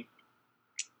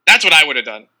 That's what I would have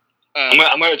done.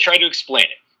 I'm going to try to explain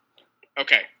it.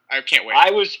 Okay, I can't wait.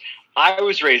 I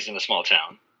was raised in a small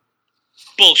town.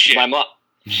 Bullshit. My mom,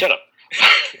 shut up.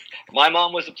 My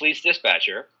mom was a police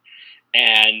dispatcher,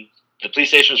 and the police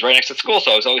station was right next to the school,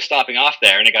 so I was always stopping off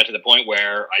there. And it got to the point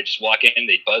where I just walk in,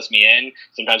 they'd buzz me in.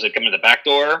 Sometimes I'd come in the back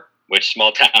door, which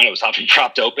small town, it was often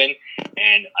propped open,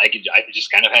 and I just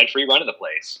kind of had free run of the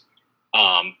place.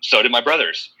 So did my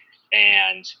brothers,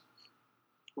 and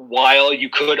while you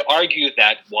could argue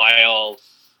that while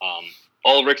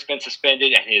Ulrich's been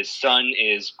suspended and his son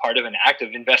is part of an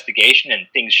active investigation and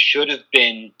things should have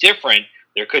been different,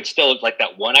 there could still, like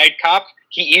that one-eyed cop,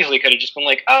 he easily could have just been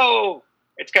like, oh,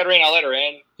 it's Katerina, I'll let her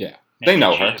in. Yeah, they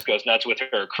know her. She just goes nuts with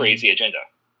her crazy agenda,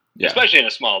 Yeah. especially in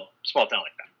a small town like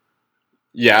that.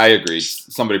 Yeah, I agree.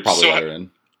 Somebody probably So- let her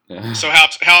in. Yeah. So how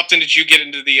often did you get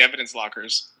into the evidence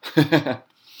lockers?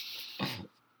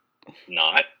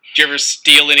 Not. Did you ever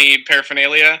steal any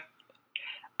paraphernalia?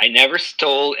 I never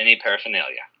stole any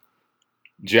paraphernalia.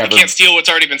 Did you You ever? can't steal what's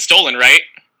already been stolen, right?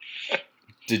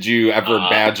 Did you ever Uh,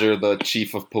 badger the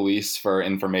chief of police for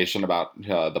information about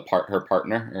her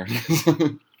partner?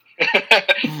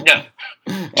 No.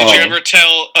 Did you ever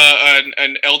tell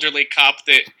an elderly cop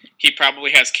that he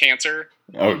probably has cancer?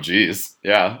 Oh, geez,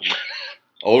 yeah.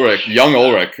 Young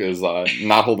Ulrich is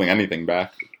not holding anything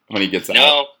back when he gets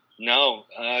out. No.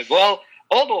 Well,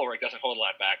 old Ulrich doesn't hold a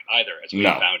lot back either, as we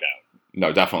No. found out.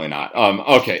 No, definitely not.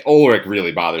 Okay, Ulrich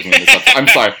really bothers me in this episode. I'm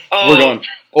sorry. Oh, We're going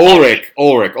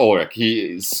Ulrich. He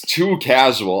is too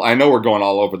casual. I know we're going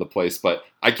all over the place, but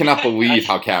I cannot believe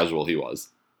how casual he was.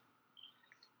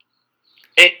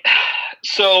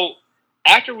 So,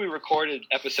 after we recorded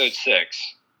episode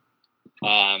 6,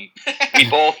 we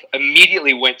both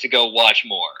immediately went to go watch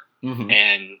more. Mhm.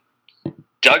 And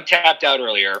Doug tapped out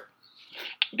earlier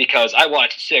because I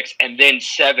watched 6 and then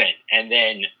 7, and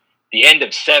then the end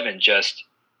of 7 just...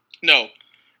 No.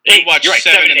 You 8, watched you're right,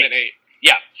 7 and 8. then 8.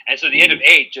 Yeah, and so the end of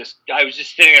 8, I was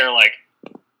just sitting there like,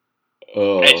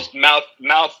 Oh. just mouth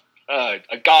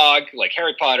agog, like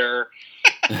Harry Potter,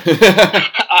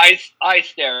 eyes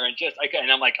staring,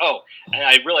 and I'm like, oh, and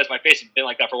I realized my face had been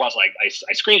like that for a while, so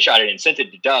I screenshotted it and sent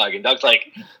it to Doug, and Doug's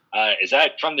like, is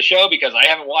that from the show? Because I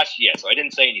haven't watched it yet, so I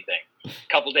didn't say anything. A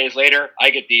couple days later, I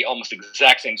get the almost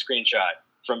exact same screenshot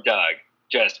from Doug,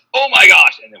 just, oh my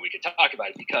gosh, and then we could talk about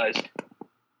it, because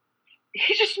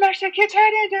he just smashed that kid's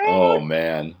head in, dude! Oh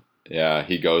man, yeah,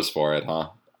 he goes for it, huh?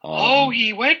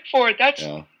 He went for it, that's,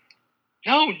 Yeah.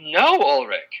 no,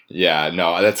 Ulrich. Yeah,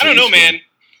 no, that's. I don't know, man.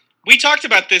 We talked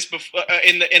about this before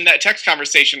in that text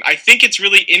conversation. I think it's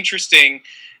really interesting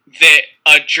that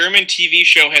a German TV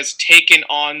show has taken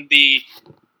on the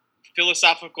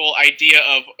philosophical idea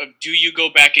of do you go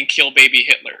back and kill baby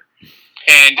Hitler?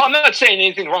 And I'm not saying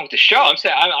anything wrong with the show. I'm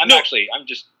saying I'm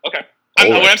just okay.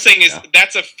 what I'm saying is Yeah.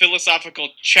 that's a philosophical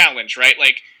challenge, right?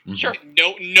 Like, Mhm. Sure.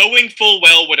 knowing full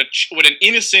well what an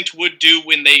innocent would do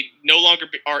when they no longer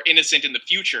are innocent in the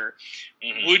future,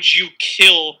 Mhm. would you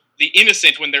kill the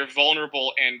innocent when they're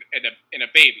vulnerable and a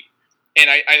baby? And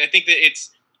I think that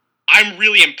I'm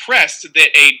really impressed that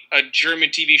a German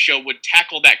TV show would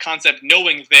tackle that concept,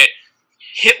 knowing that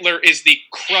Hitler is the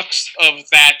crux of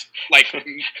that, like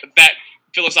that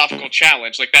philosophical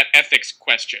challenge, like that ethics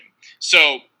question.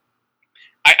 So,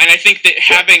 I think that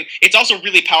it's also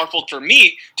really powerful for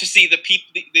me to see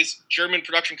this German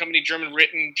production company, German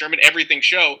written, German everything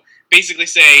show basically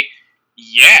say,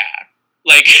 yeah,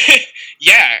 like,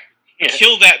 yeah,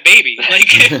 kill that baby,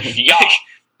 like, Yeah.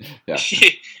 Yeah.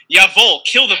 jawohl,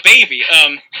 kill the baby,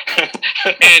 and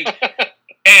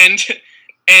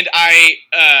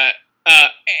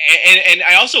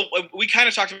I also, we kind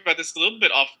of talked about this a little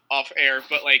bit off air,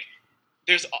 but like,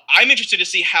 I'm interested to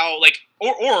see how, like,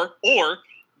 or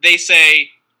they say,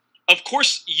 of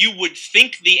course you would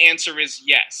think the answer is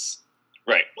yes,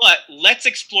 Right. but let's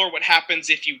explore what happens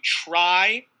if you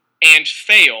try and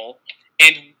fail,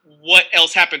 and what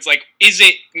else happens. Like, is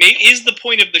the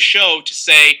point of the show to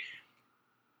say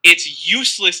it's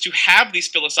useless to have these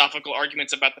philosophical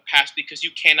arguments about the past because you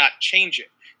cannot change it?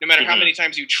 No matter how Mhm. many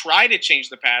times you try to change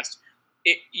the past,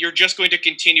 you're just going to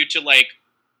continue to, like,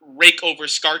 rake over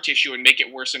scar tissue and make it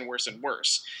worse and worse and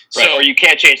worse. Right. So, Or you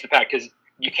can't change the past because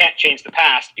you can't change the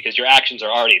past because your actions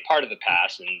are already part of the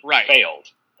past and Right. failed.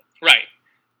 right.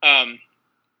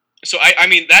 So I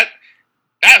mean that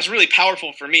is really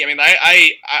powerful for me. I mean,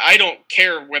 I don't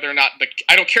care whether or not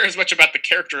I don't care as much about the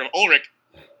character of Ulrich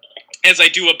as I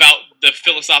do about the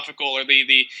philosophical or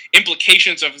the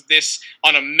implications of this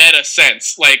on a meta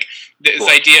sense. Like this Cool.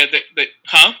 idea that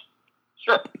huh?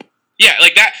 Sure. Yeah,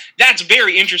 like that's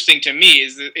very interesting to me,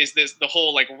 is this the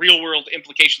whole, like, real world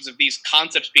implications of these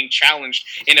concepts being challenged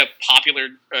in a popular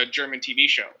German TV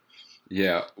show.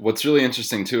 Yeah, what's really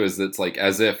interesting too is it's like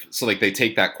as if they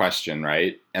take that question,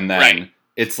 right? And then Right.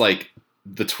 it's like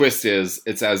the twist is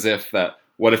it's as if that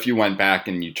what if you went back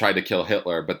and you tried to kill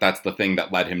Hitler, but that's the thing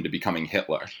that led him to becoming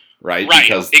Hitler, right? Right,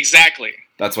 Because exactly.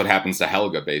 that's what happens to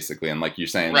Helga basically, and like you're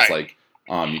saying, Right. it's like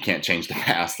you can't change the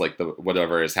past, like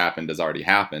whatever has happened has already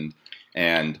happened.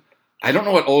 And I don't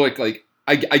know what Ulrich, like,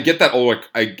 I get that Ulrich,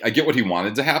 I get what he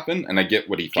wanted to happen, and I get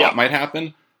what he thought might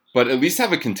happen, but at least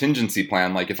have a contingency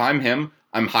plan. Like, if I'm him,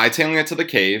 I'm hightailing it to the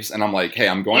caves, and I'm like, hey,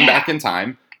 I'm going back in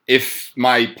time. If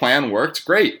my plan worked,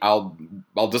 great, I'll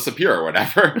disappear or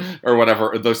whatever,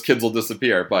 or those kids will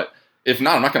disappear. But if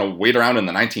not, I'm not going to wait around in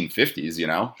the 1950s, you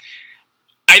know?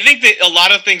 I think that a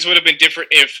lot of things would have been different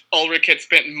if Ulrich had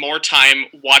spent more time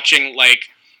watching, like,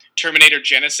 Terminator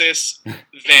Genesis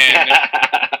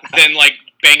than like,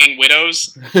 banging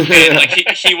widows. And, like,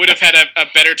 he would have had a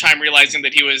better time realizing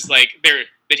that he was, like, there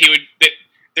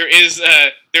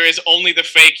is only the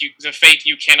fate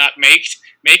you cannot make.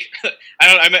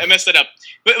 I messed it up.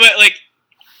 But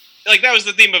like that was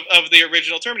the theme of the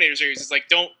original Terminator series. It's like,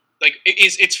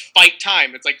 it's fight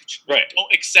time. It's like,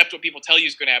 don't accept what people tell you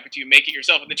is going to happen to you. Make it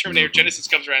yourself. And the Terminator Genesis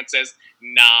comes around and says,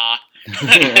 nah,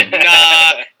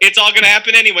 it's all going to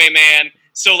happen anyway, man.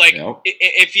 So, like,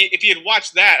 if he had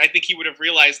watched that, I think he would have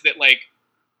realized that, like,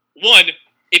 one,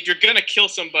 if you're going to kill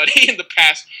somebody in the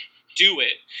past, do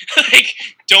it. Like,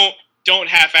 don't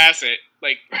half-ass it.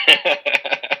 Like,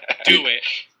 do it.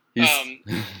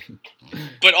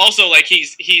 But also, like,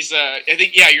 he's I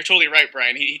think, yeah, you're totally right,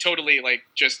 Brian. He totally, like,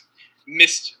 just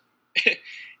missed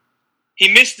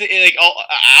he missed like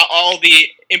all the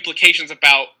implications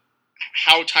about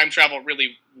how time travel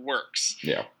really works.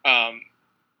 Yeah.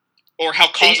 Or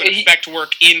how cause and effect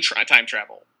work in time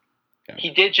travel. Yeah. He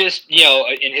did just,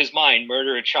 in his mind,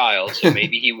 murder a child, so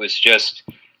maybe he was just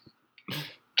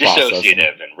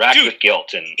dissociative and racked with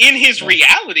guilt. And in his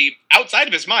reality, outside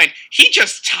of his mind, he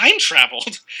just time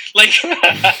traveled. Like, so,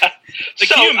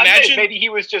 can you imagine? Maybe he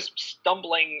was just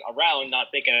stumbling around, not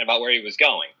thinking about where he was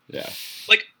going. Yeah.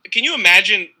 Like, can you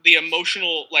imagine the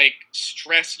emotional, like,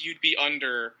 stress you'd be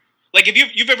under? Like, if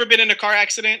you've ever been in a car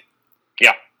accident?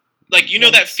 Yeah. Like,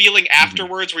 know that feeling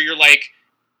afterwards where you're like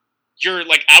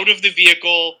out of the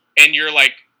vehicle and you're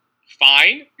like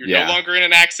fine. You're no longer in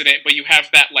an accident, but you have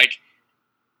that, like,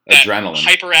 that adrenaline,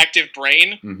 hyperactive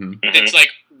brain that's like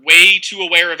way too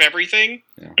aware of everything.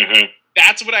 Yeah.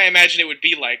 That's what I imagine it would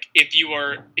be like if you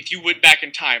went back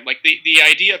in time. Like, the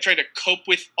idea of trying to cope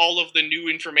with all of the new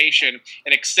information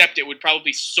and accept it would probably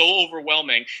be so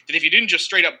overwhelming that if you didn't just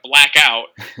straight up black out,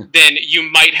 then you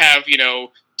might have,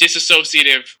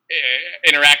 disassociative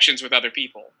interactions with other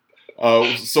people.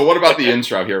 So what about the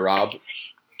intro here, Rob?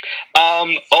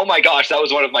 Oh my gosh, that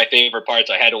was one of my favorite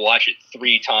parts. I had to watch it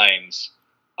 3 times.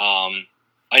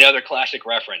 Another classic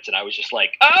reference, and I was just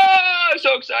like, I'm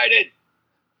so excited.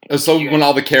 So when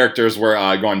all the characters were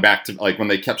going back to, like, when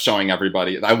they kept showing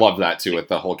everybody, I love that too with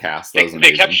the whole cast. That was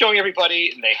amazing. They kept showing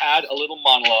everybody, and they had a little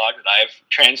monologue that I've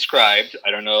transcribed. I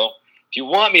don't know if you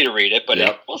want me to read it, but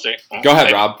we'll see. Go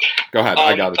ahead, Rob. Go ahead.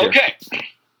 I got it here. Okay.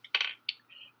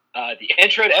 The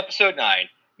intro to episode 9.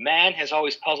 Man has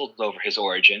always puzzled over his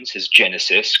origins, his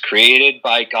genesis, created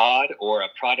by God or a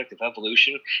product of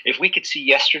evolution. If we could see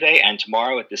yesterday and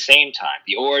tomorrow at the same time,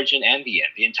 the origin and the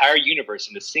end, the entire universe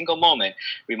in a single moment,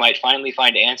 we might finally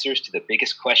find answers to the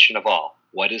biggest question of all.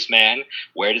 What is man?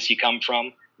 Where does he come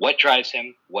from? What drives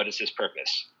him? What is his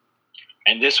purpose?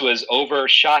 And this was over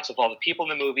shots of all the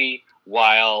people in the movie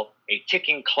while a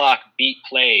ticking clock beat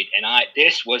played. And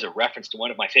this was a reference to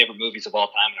one of my favorite movies of all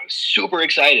time, and I was super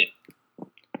excited.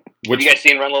 Have you guys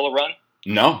seen Run, Lola, Run?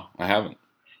 No, I haven't.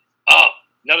 Oh,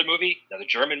 another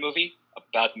German movie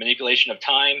about manipulation of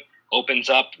time,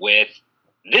 opens up with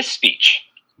this speech.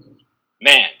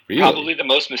 Man, probably the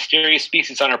most mysterious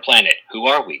species on our planet. Who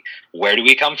are we? Where do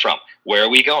we come from? Where are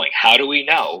we going? How do we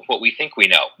know what we think we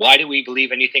know? Why do we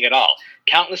believe anything at all?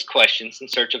 Countless questions in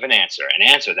search of an answer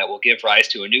that will give rise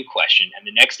to a new question, and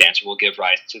the next answer will give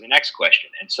rise to the next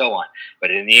question, and so on. But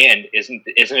in the end, isn't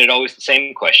it always the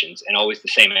same questions and always the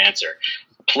same answer,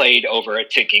 played over a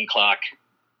ticking clock,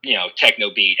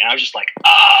 techno beat? And I was just like,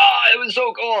 it was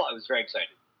so cool. I was very excited.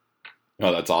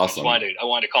 Oh, that's awesome. I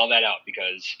wanted to call that out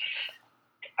because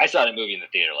I saw the movie in the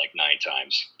theater like 9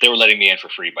 times. They were letting me in for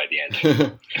free by the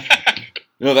end.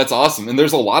 No, that's awesome. And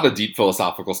there's a lot of deep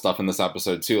philosophical stuff in this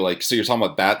episode too. Like, so you're talking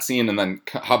about that scene, and then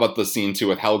how about the scene too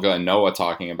with Helga and Noah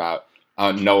talking about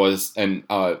Noah's, and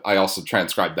I also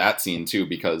transcribed that scene too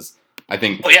because I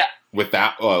think with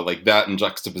that, like that in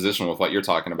juxtaposition with what you're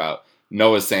talking about,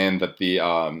 Noah's saying that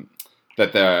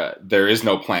there is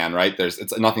no plan, right?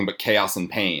 It's nothing but chaos and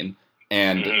pain.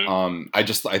 And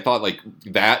I thought like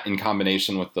that in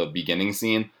combination with the beginning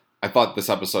scene, I thought this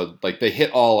episode, like, they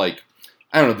hit all, like,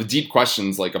 I don't know, the deep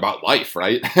questions, like, about life,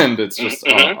 right? And it's just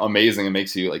amazing. It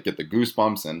makes you, like, get the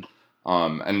goosebumps, and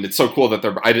it's so cool that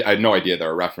I had no idea they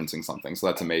were referencing something, so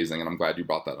that's amazing, and I'm glad you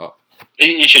brought that up.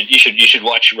 You should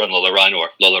watch Run, Lola, Run, or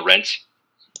Lola Rents.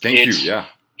 Thank you, yeah.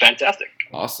 Fantastic.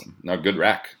 Awesome. No, good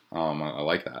rec. I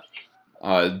like that.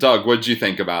 Doug, what did you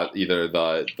think about either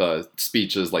the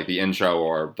speeches, like the intro,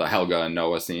 or the Helga and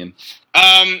Noah scene?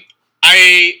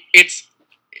 It's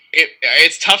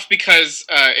tough because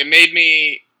it made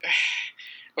me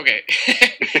okay.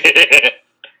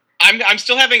 I'm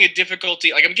still having a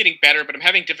difficulty. Like, I'm getting better, but I'm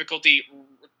having difficulty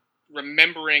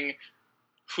remembering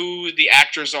who the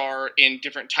actors are in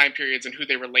different time periods and who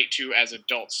they relate to as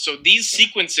adults. So these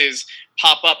sequences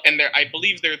pop up, and I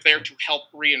believe they're there to help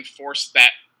reinforce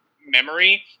that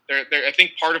memory. I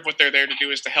think part of what they're there to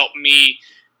do is to help me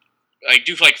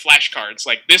do flashcards.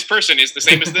 Like, this person is the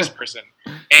same as this person,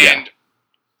 and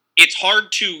it's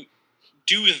hard to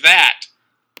do that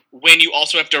when you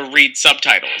also have to read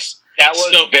subtitles. That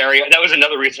was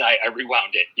another reason I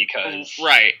rewound it, because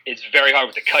it's very hard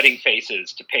with the cutting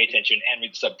faces to pay attention and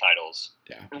read the subtitles.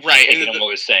 Yeah. Right. And what I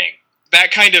was saying. That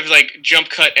kind of jump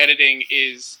cut editing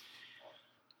is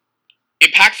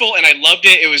impactful, and I loved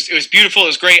it. It was beautiful. It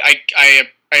was great.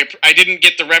 I didn't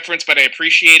get the reference, but I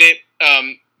appreciate it.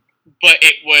 But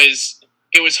it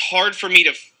was hard for me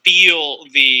to feel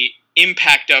the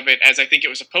impact of it as I think it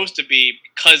was supposed to be,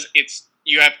 because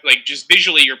you have just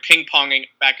visually you're ping-ponging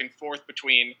back and forth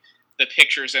between the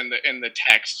pictures and the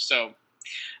text. So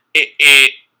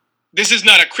this is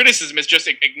not a criticism, it's just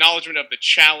an acknowledgement of the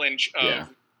challenge of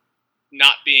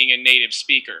not being a native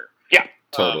speaker. Yeah,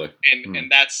 totally.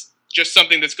 And that's just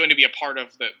something that's going to be a part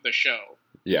of the show.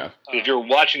 Yeah. If you're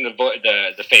watching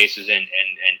the faces and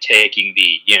taking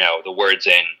the words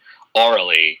in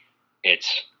orally, it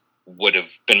would have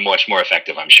been much more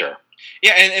effective, I'm sure.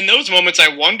 Yeah, and in those moments,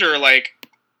 I wonder,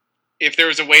 if there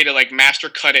was a way to, master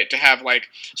cut it to have,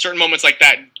 certain moments like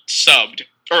that subbed,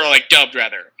 or, dubbed,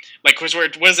 rather. What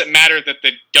does it matter that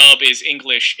the dub is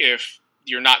English if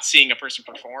you're not seeing a person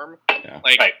perform? Yeah.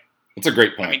 That's a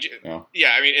great point. I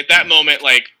mean, at that moment,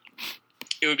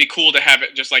 it would be cool to have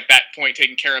it just, that point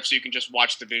taken care of so you can just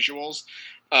watch the visuals.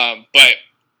 But,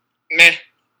 meh.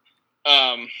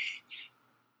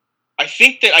 I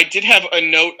think that I did have a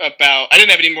note about. I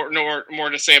didn't have any more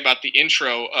to say about the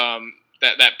intro.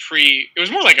 It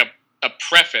was more like a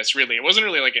preface, really. It wasn't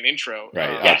really like an intro.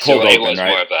 Right. So it was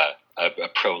more of a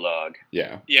prologue.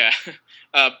 Yeah. Yeah.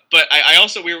 But I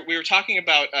also we were talking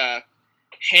about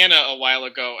Hannah a while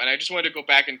ago, and I just wanted to go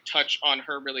back and touch on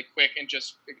her really quick and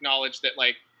just acknowledge that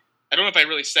I don't know if I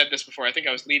really said this before. I think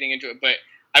I was leading into it, but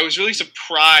I was really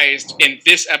surprised in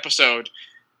this episode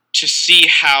to see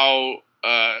how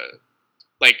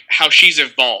she's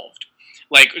evolved.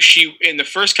 She, in the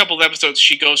first couple of episodes,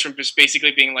 she goes from just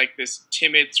basically being this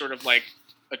timid sort of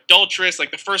adulteress.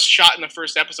 The first shot in the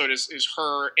first episode is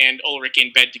her and Ulrich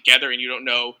in bed together, and you don't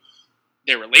know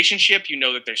their relationship. You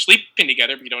know that they're sleeping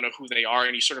together, but you don't know who they are,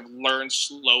 and you sort of learn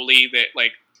slowly that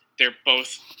they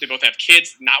both have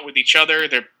kids, not with each other,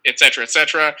 they're et cetera, et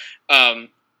cetera.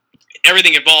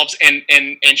 Everything evolves, and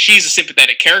she's a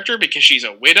sympathetic character because she's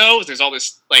a widow. There's all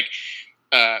this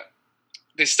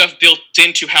this stuff built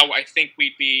into how I think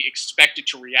we'd be expected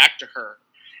to react to her.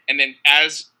 And then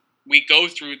as we go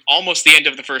through almost the end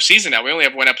of the first season now, we only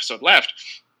have one episode left,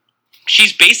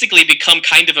 she's basically become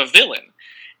kind of a villain.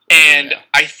 And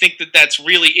I think that that's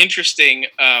really interesting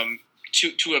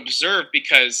to observe,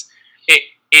 because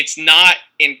it's not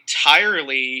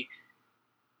entirely...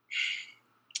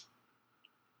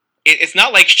 It's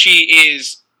not like she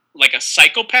is a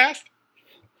psychopath.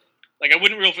 I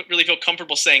wouldn't really feel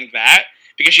comfortable saying that,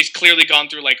 because she's clearly gone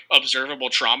through observable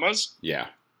traumas. Yeah.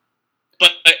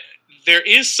 But there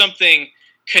is something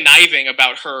conniving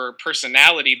about her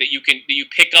personality that you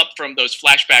pick up from those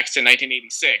flashbacks to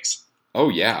 1986. Oh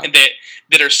yeah. And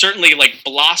that are certainly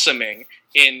blossoming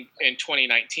in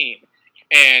 2019.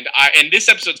 And in this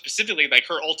episode specifically,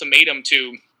 her ultimatum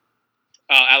to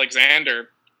Alexander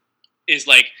is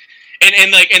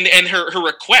and her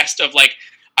request of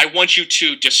I want you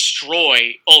to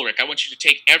destroy Ulrich. I want you to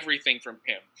take everything from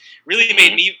him. Really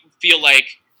made me feel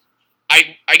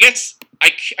I guess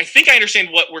I think I understand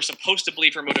what we're supposed to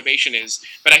believe her motivation is,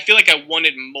 but I feel I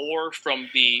wanted more from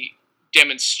the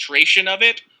demonstration of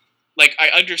it. I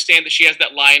understand that she has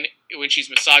that line when she's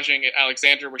massaging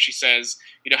Alexander where she says,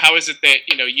 how is it that,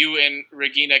 you and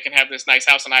Regina can have this nice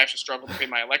house and I have to struggle to pay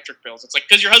my electric bills? It's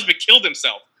because your husband killed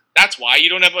himself. That's why you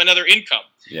don't have another income.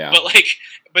 Yeah.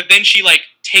 But then she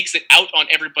takes it out on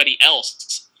everybody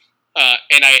else.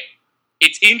 And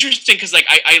it's interesting because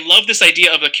I love this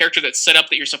idea of a character that's set up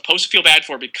that you're supposed to feel bad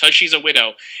for because she's a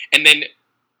widow, and then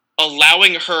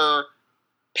allowing her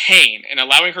pain and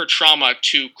allowing her trauma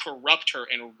to corrupt her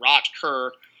and rot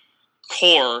her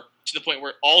core to the point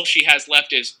where all she has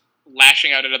left is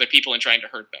lashing out at other people and trying to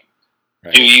hurt them.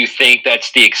 Right. Do you think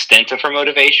that's the extent of her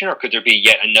motivation, or could there be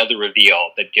yet another reveal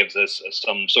that gives us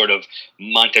some sort of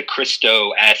Monte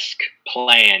Cristo-esque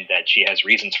plan that she has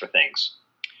reasons for things?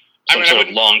 Some sort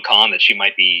of long con that she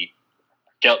might be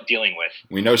dealing with.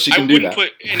 We know she can do that. I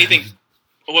wouldn't put anything...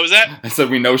 What was that? I said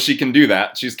we know she can do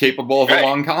that. She's capable of a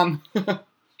long con.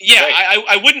 Yeah, right.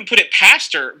 I wouldn't put it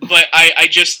past her, but I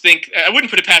just think... I wouldn't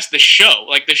put it past the show.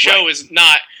 Like, the show is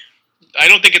not... I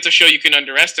don't think it's a show you can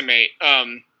underestimate.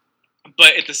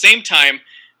 But at the same time,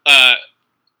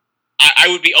 I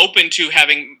would be open to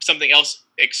having something else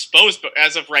exposed. But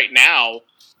as of right now,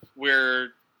 we're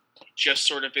just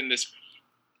sort of in this.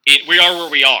 We are where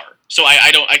we are. So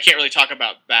I can't really talk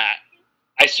about that.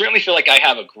 I certainly feel like I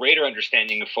have a greater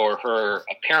understanding for her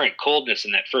apparent coldness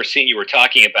in that first scene you were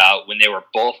talking about when they were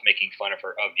both making fun of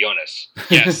Jonas.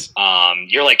 Yes.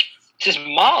 You're like, it's his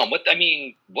mom. What? I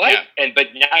mean, what? Yeah. But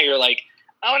now you're like,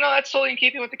 oh no, that's totally in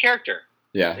keeping with the character.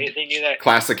 Yeah. They knew that.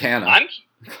 Classic Hannah.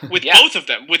 With both of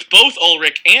them, with both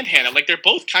Ulrich and Hannah, like they're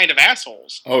both kind of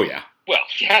assholes. Oh yeah. Well,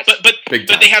 yes. But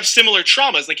they have similar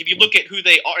traumas. Like if you look at who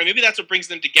they are, and maybe that's what brings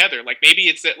them together. Like maybe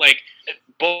it's that like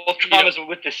both traumas are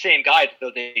with the same guy,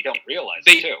 though they don't realize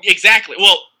it too. Exactly.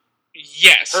 Well,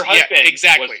 yes. Her husband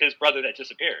exactly. was his brother that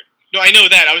disappeared. No, I know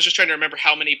that. I was just trying to remember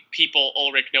how many people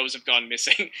Ulrich knows have gone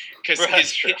missing.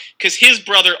 Because his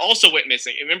brother also went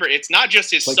missing. Remember, it's not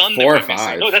just his son that went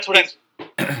missing. No, that's what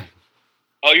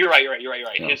Oh, you're right.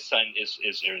 Yeah. His son is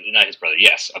not his brother.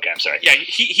 Yes. Okay, I'm sorry. Yeah,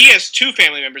 he has two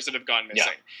family members that have gone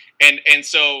missing. Yeah. And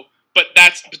so, but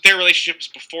their relationship was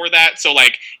before that. So,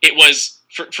 like, it was,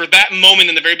 for that moment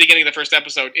in the very beginning of the first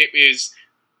episode, it is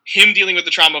him dealing with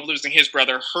the trauma of losing his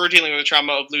brother, her dealing with the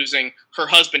trauma of losing her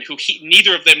husband, who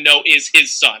neither of them know is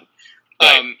his son.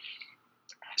 Right.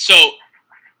 So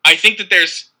I think that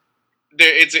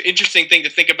it's an interesting thing to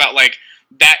think about. Like,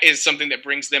 that is something that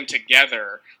brings them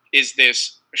together, is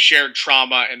this shared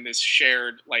trauma and this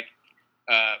shared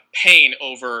pain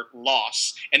over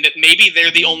loss, and that maybe they're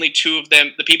the only two of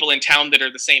them, the people in town that are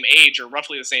the same age or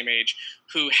roughly the same age,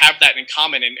 who have that in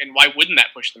common, and why wouldn't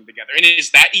that push them together? And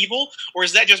is that evil, or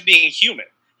is that just being human?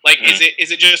 Like, is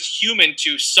it just human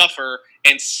to suffer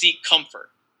and seek comfort?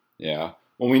 Yeah.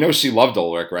 Well, we know she loved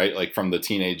Ulrich, right? Like, from the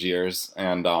teenage years,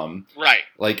 and right.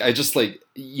 Like, I just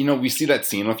we see that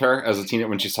scene with her as a teenager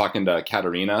when she's talking to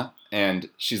Katerina, and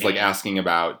she's like asking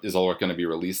about, is Ulrich going to be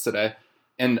released today?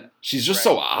 And she's just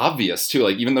so obvious, too.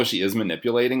 Like, even though she is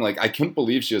manipulating, like, I couldn't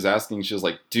believe she was asking. She was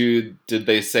like, dude, did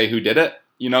they say who did it?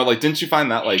 You know, like, didn't you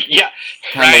find that, like,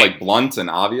 kind of, like, blunt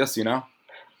and obvious, you know?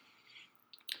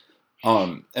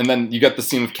 And then you get the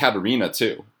scene with Katerina,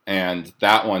 too. And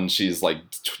that one, she's, like,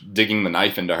 digging the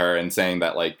knife into her and saying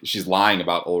that, like, she's lying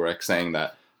about Ulrich, saying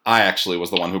that I actually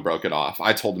was the one who broke it off.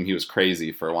 I told him he was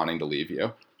crazy for wanting to leave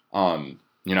you.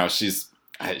 You know, she's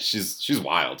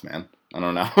wild, man. I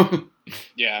don't know.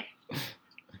 Yeah.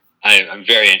 I'm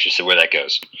very interested where that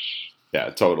goes. Yeah,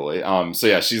 totally. So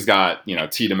yeah, she's got,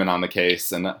 Tiedemann on the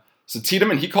case. And so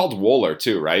Tiedemann, he called Wöhler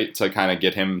too, right? To kind of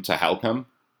get him to help him.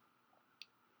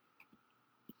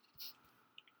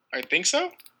 I think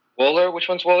so. Wöhler? Which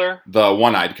one's Wöhler? The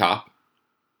one-eyed cop.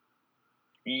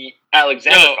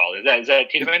 Alexander called. Is that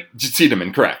Tiedemann?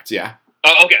 Tiedemann, correct, yeah.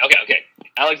 Oh, okay.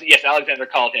 Yes, Alexander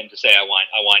called him to say, I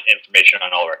want information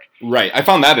on Ulrich. Right. I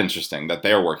found that interesting that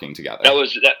they're working together. I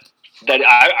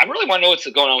really want to know what's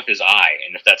going on with his eye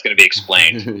and if that's going to be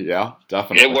explained. Yeah,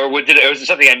 definitely. Was there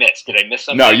something I missed? Did I miss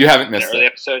something? No, you haven't missed it.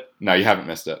 Episode? No, you haven't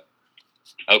missed it.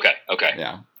 Okay.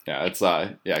 Yeah. It's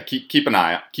keep an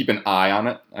eye on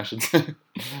it, I should say.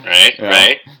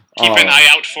 Right. Keep an eye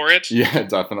out for it. Yeah,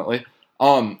 definitely.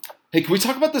 Hey, can we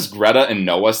talk about this Greta and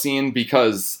Noah scene?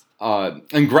 Because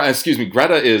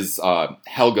Greta is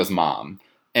Helga's mom,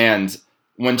 and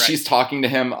when she's talking to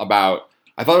him about,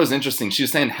 I thought it was interesting. She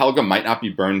was saying Helga might not be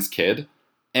Bern's kid,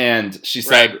 and she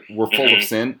said we're full of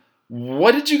sin.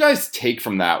 What did you guys take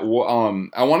from that?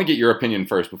 I want to get your opinion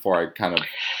first before I kind of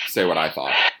say what I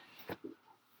thought.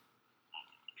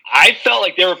 I felt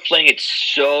like they were playing it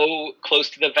so close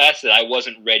to the vest that I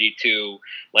wasn't ready to,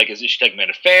 like, is she talking about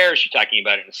an affair? Is she talking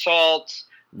about an assault?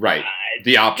 Right.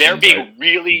 The options. They're being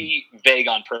really vague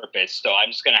on purpose, so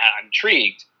I'm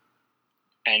intrigued,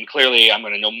 and clearly I'm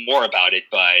going to know more about it,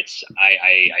 but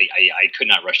I could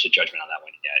not rush to judgment on that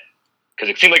one yet. Because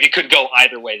it seemed like it could go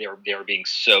either way. They were being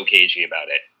so cagey about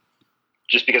it.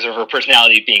 Just because of her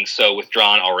personality being so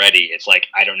withdrawn already, it's like,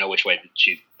 I don't know which way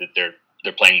that they're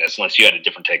playing this, unless you had a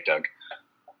different take, Doug.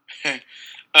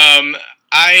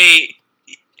 I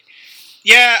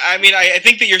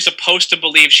think that you're supposed to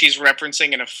believe she's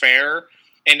referencing an affair,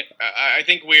 and I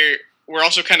think we're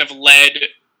also kind of led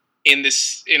in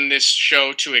this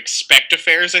show to expect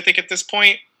affairs. I think at this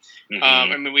point, Mhm.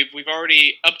 I mean, we've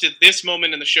already up to this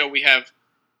moment in the show we have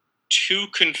 2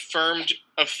 confirmed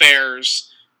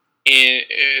affairs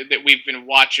that we've been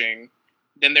watching.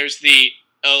 Then there's the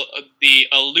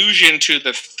allusion to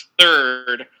the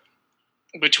third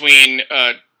between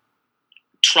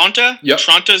Tronta, Yep.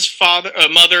 Tronta's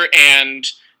mother, and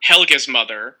Helga's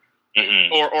mother,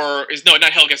 Mhm. or is no,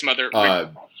 not Helga's mother.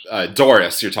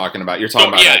 Doris, you're talking about. You're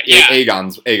talking about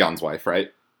Aegon's wife,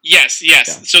 right? Yes. Yeah.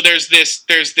 So there's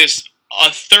this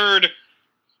a third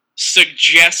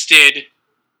suggested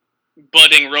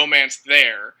budding romance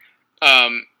there,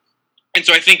 and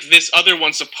so I think this other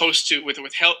one's supposed to with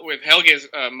Helga's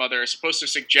mother is supposed to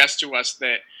suggest to us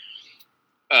that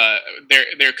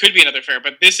there could be another affair,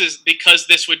 but this is because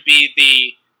this would be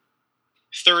the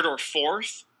third or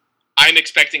fourth. I'm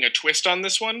expecting a twist on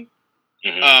this one.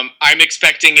 Mhm. I'm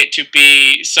expecting it to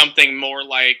be something more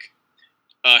like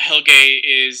Helge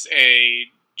is a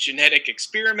genetic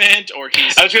experiment, or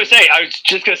he's. I was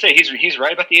just gonna say he's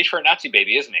right about the age for a Nazi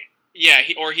baby, isn't he? Yeah,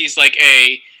 he's like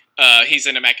he's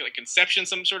an immaculate conception,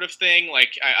 some sort of thing.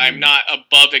 Like I'm not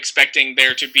above expecting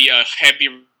there to be a heavy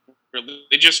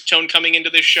religious tone coming into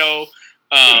this show.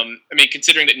 I mean,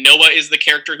 considering that Noah is the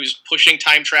character who's pushing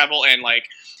time travel, and like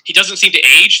he doesn't seem to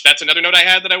age. That's another note I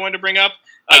had that I wanted to bring up.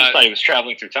 I just thought he was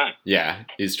traveling through time. Yeah,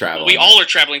 he's traveling. We all are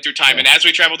traveling through time, Yeah. and as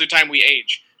we travel through time, we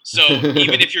age. So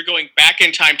even if you're going back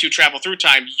in time to travel through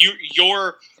time,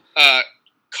 your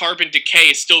carbon decay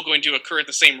is still going to occur at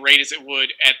the same rate as it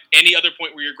would at any other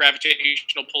point where your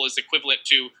gravitational pull is equivalent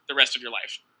to the rest of your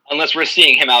life. Unless we're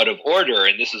seeing him out of order,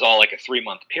 and this is all like a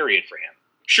 3-month period for him.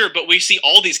 Sure, but we see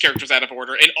all these characters out of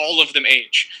order, and all of them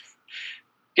age.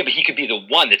 Yeah, but he could be the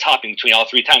one that's hopping between all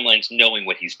 3 timelines, knowing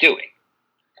what he's doing.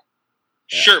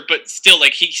 Yeah. Sure, but still,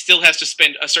 like he still has to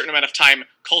spend a certain amount of time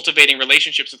cultivating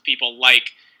relationships with people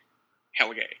like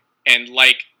Helge and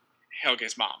like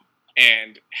Helge's mom,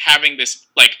 and having this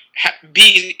like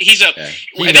he's a. Yeah.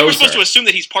 I think we're supposed to assume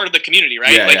that he's part of the community,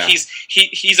 right? Yeah, like yeah.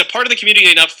 he's a part of the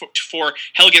community enough for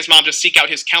Helge's mom to seek out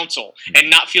his counsel and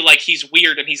not feel like he's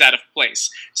weird and he's out of place.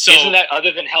 So Isn't that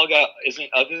other than Helga? Isn't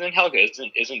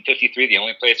 53 the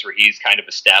only place where he's kind of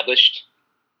established?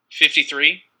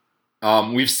 53.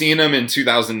 We've seen him in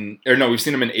 86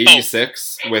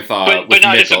 with But with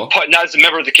not as Mikkel. not as a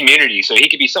member of the community. So he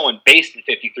could be someone based in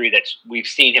 53 that we've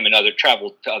seen him in other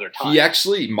travel to other times. He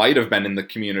actually might have been in the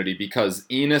community because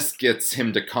Enos gets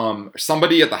him to come.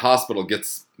 Somebody at the hospital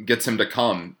gets him to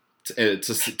come to That's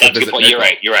a visit good point.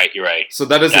 Mikkel. You're right. So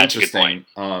that is That's a good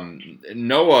interesting.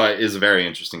 Noah is a very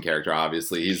interesting character.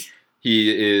 Obviously,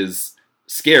 he is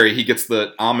scary. He gets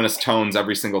the ominous tones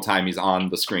every single time he's on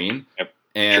the screen, Yep,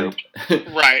 and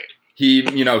Right. he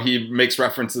makes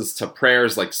references to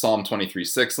prayers like Psalm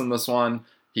 23:6 in this one.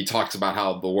 He talks about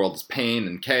how the world is pain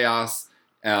and chaos,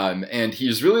 and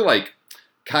he's really like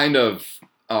kind of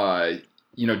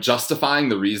justifying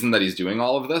the reason that he's doing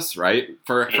all of this, right?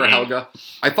 For Mhm. Helga.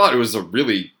 I thought it was a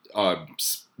really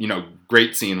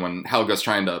great scene when Helga's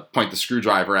trying to point the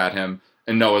screwdriver at him,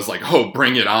 and Noah's like, "Oh,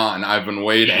 bring it on! I've been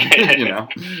waiting,"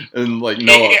 and like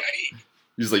Noah,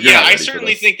 he's like, "You're not I ready for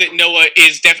certainly this." think that Noah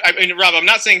is I mean, Rob, I'm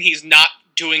not saying he's not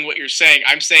doing what you're saying.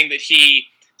 I'm saying that he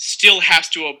still has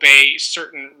to obey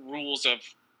certain rules of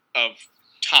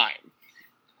time,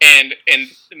 and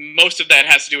most of that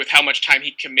has to do with how much time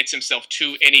he commits himself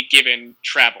to any given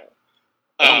travel.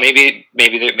 Well, maybe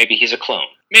he's a clone.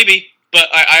 Maybe, but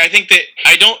I think that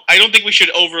I don't think we should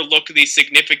overlook the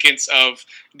significance of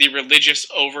the religious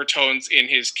overtones in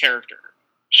his character.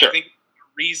 Sure. I think the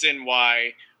reason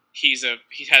why he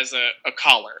has a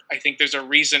collar. I think there's a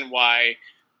reason why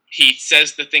he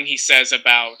says the thing he says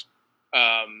about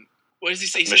what does he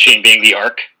say? He says, Machine being the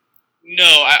Ark.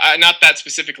 no, I not that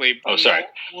specifically. Oh, sorry.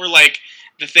 More like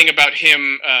the thing about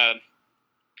him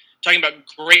talking about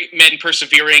great men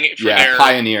persevering for their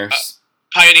pioneers.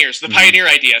 pioneers, the pioneer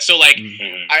idea. So like,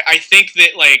 Mhm. I think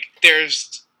that like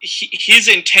there's his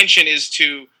intention is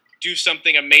to do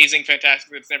something amazing,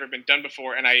 fantastic that's never been done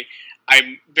before, and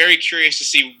I'm very curious to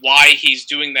see why he's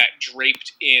doing that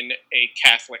draped in a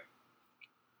Catholic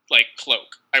like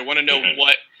cloak. I want to know Mhm.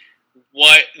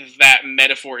 what that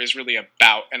metaphor is really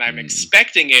about, and I'm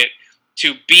expecting it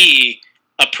to be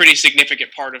a pretty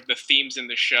significant part of the themes in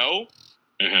the show.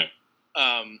 Mhm.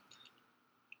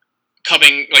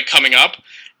 Coming up,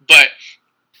 but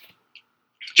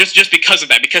just because of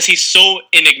that, because he's so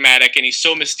enigmatic and he's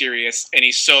so mysterious and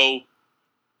he's so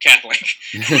Catholic,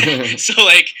 so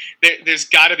like there's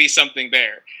got to be something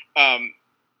there.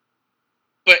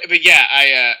 But yeah,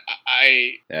 I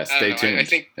Yeah, I stay don't know, tuned. I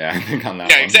think I think on that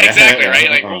yeah, one. exactly right.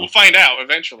 Like we'll find out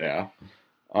eventually. Yeah.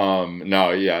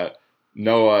 No, yeah,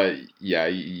 Noah, yeah,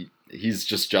 he's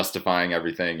just justifying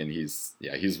everything, and he's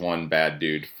one bad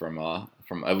dude from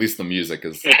at least the music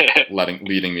is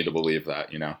leading me to believe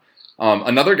that, you know.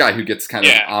 Another guy who gets kind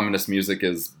of ominous music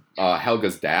is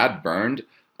Helga's dad, Bernd.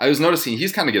 I was noticing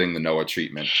he's kind of getting the Noah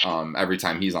treatment every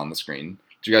time he's on the screen.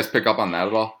 Did you guys pick up on that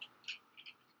at all?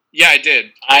 Yeah, I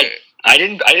did. I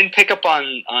didn't pick up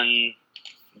on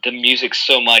the music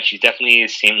so much. He definitely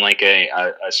seemed like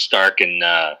a stark and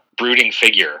brooding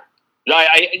figure. No,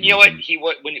 you know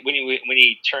what when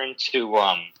he turned to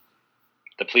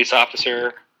the police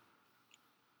officer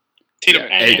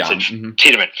Tiedemann,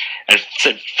 Tiedemann, and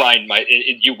said,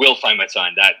 you will find my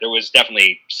son. That there was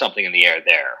definitely something in the air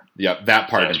there. Yep, that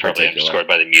part in particular. Scored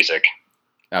by the music.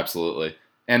 Absolutely.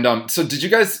 And so did you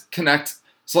guys connect?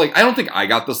 So like, I don't think I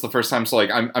got this the first time. So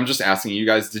like, I'm just asking you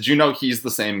guys. Did you know he's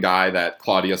the same guy that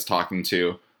Claudia's talking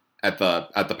to at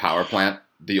the power plant?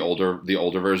 The older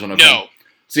version of him. No.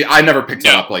 See, I never picked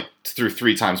it up like through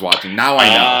 3 times watching. Now I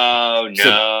know.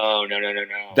 Oh no,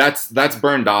 no. That's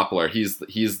Bernd Doppler. He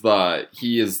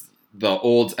is the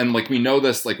old, and like we know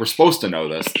this, like we're supposed to know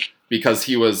this because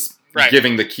he was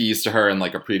giving the keys to her in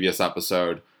like a previous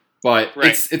episode. But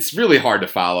it's really hard to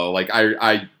follow. Like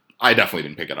I definitely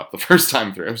didn't pick it up the first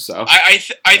time through. So I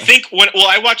think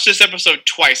I watched this episode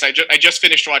twice. I just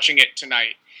finished watching it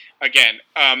tonight again,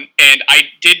 and I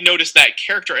did notice that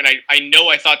character, and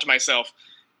I thought to myself,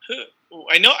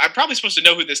 I know I'm probably supposed to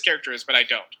know who this character is, but I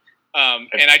don't.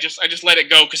 And I just let it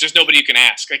go because there's nobody you can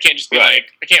ask. I can't just be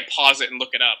like, I can't pause it and look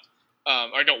it up,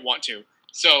 or I don't want to.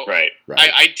 So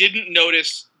I didn't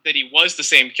notice that he was the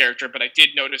same character, but I did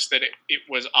notice that it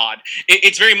was odd.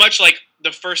 It's very much like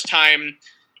the first time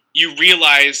you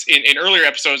realize in earlier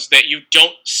episodes that you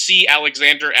don't see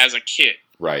Alexander as a kid.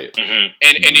 Right. Mm-hmm.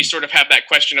 And you sort of have that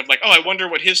question of like, oh, I wonder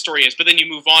what his story is, but then you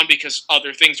move on because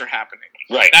other things are happening.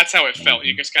 Right. That's how it felt.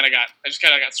 I just kind of got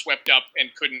swept up and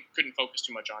couldn't focus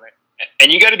too much on it.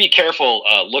 And you got to be careful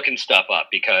looking stuff up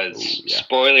because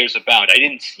spoilers abound. I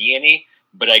didn't see any,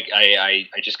 but I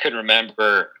just couldn't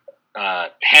remember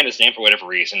Hannah's name for whatever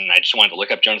reason. I just wanted to look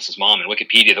up Jonas's mom, and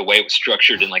Wikipedia, the way it was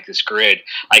structured in like this grid,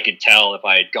 I could tell if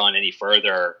I had gone any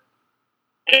further,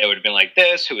 it would have been like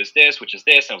this, who is this, which is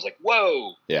this, and I was like,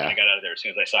 whoa. Yeah. And I got out of there as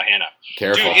soon as I saw Hannah.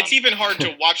 Careful. Dude, it's even hard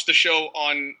to watch the show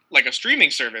on like a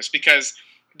streaming service because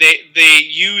they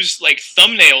use like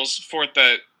thumbnails for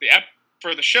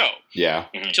the show. Yeah.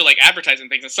 To like advertise and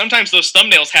things. And sometimes those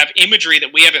thumbnails have imagery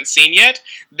that we haven't seen yet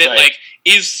that like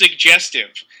is suggestive.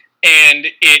 And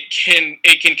it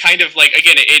can kind of like,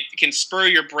 again, it can spur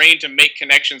your brain to make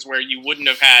connections where you wouldn't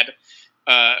have had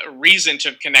reason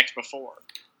to connect before.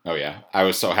 Oh yeah, I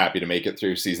was so happy to make it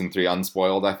through season 3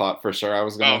 unspoiled. I thought for sure I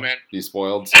was gonna be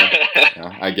spoiled. So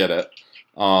yeah, I get it.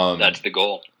 That's the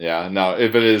goal. Yeah, no,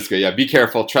 but it is good. Yeah, be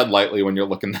careful, tread lightly when you're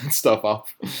looking that stuff up.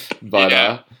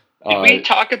 But did we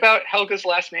talk about Helga's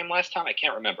last name last time? I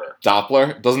can't remember.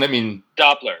 Doppler, doesn't it mean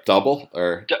Doppler? Double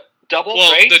or double?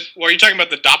 Well, right? Are you talking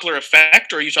about the Doppler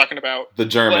effect, or are you talking about the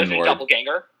German word?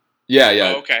 Doppelganger.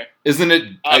 Yeah. Oh, okay. Isn't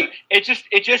it? It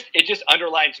just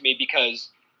underlined to me because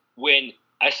when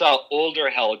I saw older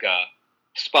Helga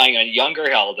spying on younger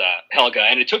Helga,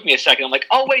 and it took me a second. I'm like,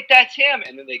 oh wait, that's him.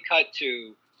 And then they cut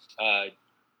to, I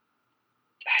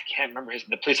can't remember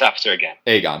the police officer again.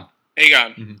 Aegon.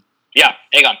 Mm-hmm. Yeah,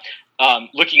 Aegon.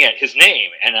 Looking at his name,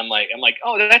 and I'm like,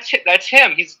 oh, that's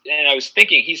him. And I was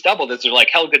thinking he's doubled. They're like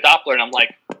Helga Doppler, and I'm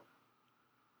like,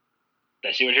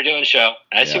 I see what you're doing, show.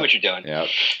 I see what you're doing. Yeah.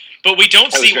 But we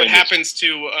don't see what happens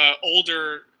to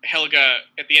older Helga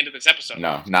at the end of this episode.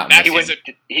 No, not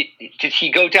did he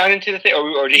go down into the thing,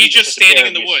 or did he's just standing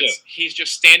in the woods? He's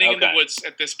just standing in the woods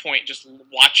at this point, just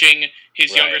watching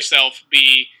his younger self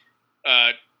be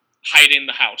hiding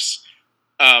the house.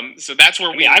 So that's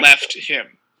where we left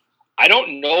him. I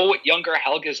don't know what younger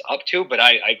Helga's up to, but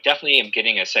I definitely am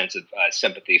getting a sense of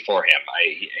sympathy for him.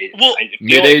 I feel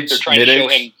like they're trying to show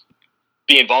him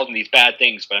be involved in these bad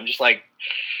things, but I'm just like,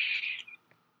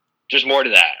 there's more to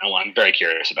that. I'm very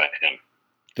curious about him.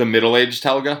 The middle-aged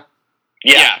Helga?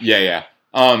 Yeah.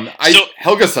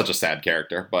 Helga's such a sad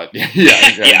character, but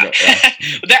yeah.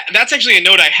 That's actually a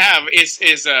note I have is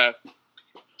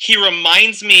he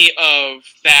reminds me of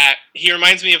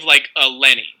like a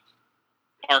Lenny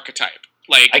archetype.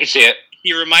 Like I can see it.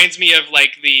 He reminds me of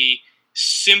like the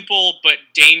simple but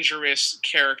dangerous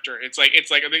character. It's like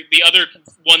the other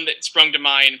one that sprung to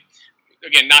mind.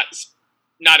 Again,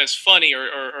 not as funny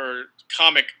or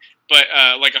comic, but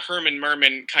like a Herman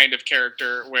Merman kind of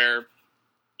character where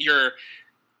you're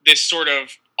this sort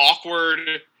of awkward,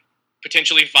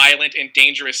 potentially violent and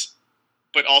dangerous,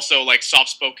 but also like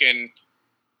soft-spoken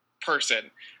person.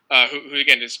 who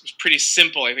again is pretty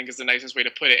simple, I think is the nicest way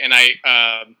to put it. And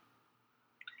I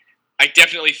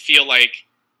definitely feel like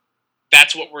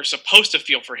that's what we're supposed to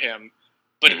feel for him,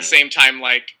 but at the same time,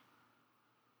 like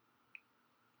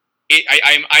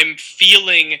I'm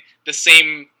feeling the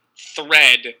same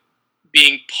thread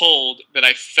being pulled that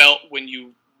I felt when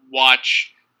you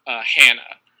watch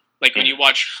Hannah. Like when you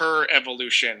watch her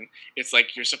evolution, it's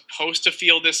like you're supposed to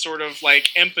feel this sort of like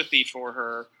empathy for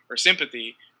her or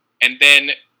sympathy, and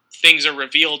then things are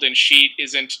revealed and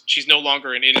she's no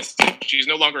longer an innocent, she's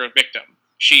no longer a victim.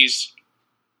 She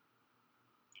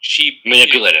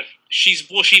manipulative. She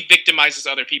victimizes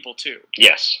other people too.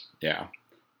 Yes. Yeah.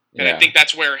 And I think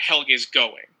that's where Helge is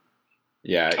going.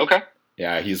 Yeah. Okay.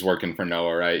 Yeah, he's working for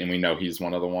Noah, right? And we know he's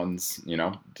one of the ones,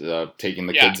 taking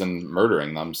the kids and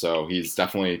murdering them. So he's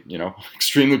definitely,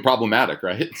 extremely problematic,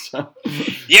 right? So,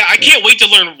 yeah, I can't wait to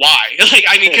learn why.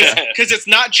 Because it's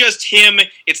not just him,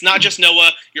 it's not just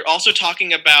Noah. You're also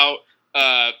talking about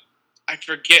I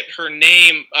forget her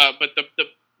name, but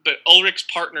Ulrich's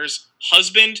partner's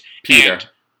husband, Peter.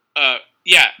 And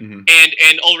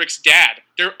and Ulrich's dad.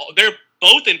 They're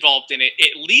both involved in it,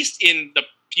 at least in the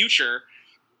future.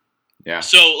 Yeah.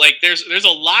 So like there's a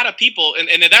lot of people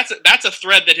and that's a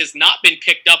thread that has not been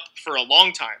picked up for a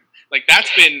long time. Like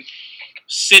that's been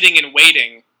sitting and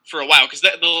waiting for a while because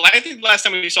I think the last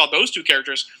time we saw those two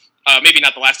characters, maybe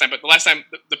not the last time, but the last time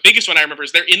the biggest one I remember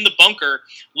is they're in the bunker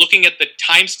looking at the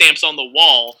timestamps on the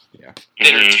wall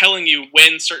that are telling you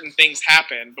when certain things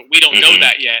happen, but we don't know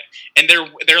that yet. And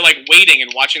they're like waiting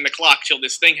and watching the clock till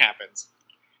this thing happens.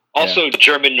 Also,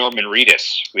 German Norman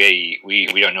Reedus. We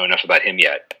don't know enough about him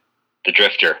yet. The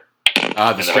Drifter.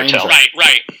 The Stranger. Hotel.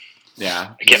 Right.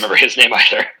 Yeah. I can't remember his name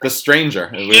either. The Stranger.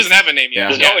 He doesn't have a name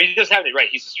yet. Yeah. Oh, he doesn't have it. Right,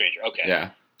 he's the Stranger. Okay.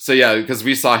 Yeah. So, yeah, because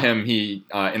we saw him, he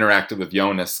interacted with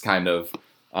Jonas kind of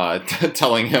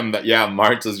telling him that,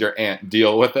 Marta's your aunt,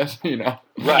 deal with it,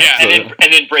 Right, yeah.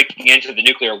 and then breaking into the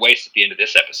nuclear waste at the end of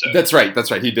this episode. That's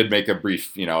right. He did make a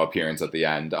brief, appearance at the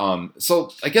end.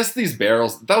 So I guess these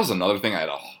barrels, that was another thing I had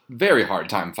a very hard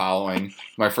time following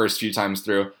my first few times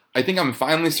through. I think I'm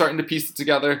finally starting to piece it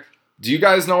together. Do you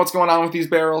guys know what's going on with these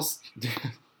barrels?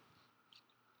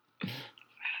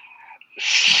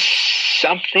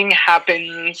 Something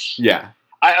happens. Yeah.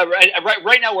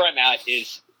 Right now where I'm at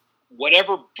is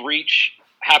whatever breach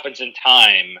happens in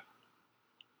time,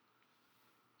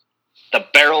 the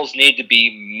barrels need to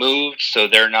be moved so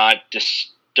they're not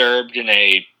disturbed in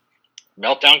a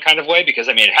meltdown kind of way, because,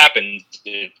 it happens.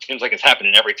 It seems like it's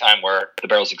happening every time where the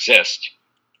barrels exist.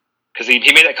 Because he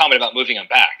made that comment about moving them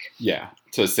back. Yeah,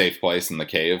 to a safe place in the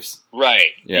caves.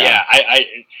 Right. Yeah.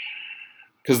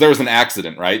 Because there was an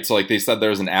accident, right? So, they said there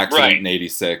was an accident in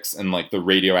 86, and, the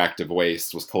radioactive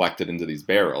waste was collected into these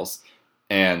barrels.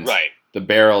 And the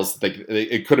barrels,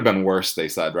 it could have been worse, they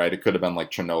said, right? It could have been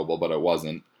like Chernobyl, but it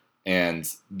wasn't. And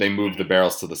they moved the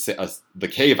barrels to the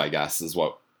cave, I guess, is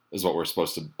what we're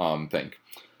supposed to think.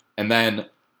 And then,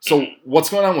 so what's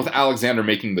going on with Alexander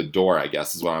making the door, I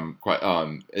guess, is what I'm quite...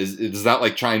 Is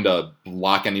that, trying to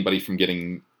block anybody from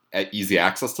getting easy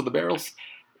access to the barrels?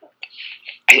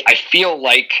 I feel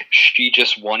like she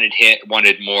just wanted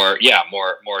more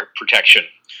protection.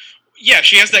 Yeah,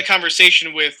 she has that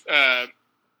conversation with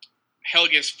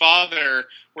Helge's father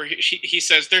where he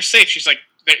says they're safe. She's like,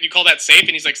 you call that safe?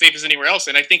 And he's like, safe as anywhere else.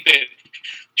 And I think that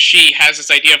she has this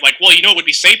idea of what would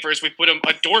be safer is we put a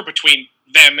door between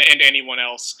them and anyone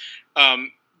else.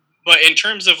 But in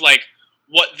terms of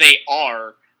what they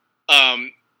are,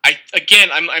 I'm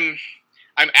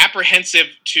apprehensive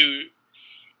to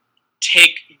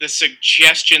take the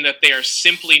suggestion that they are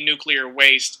simply nuclear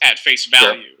waste at face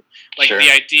value. Sure.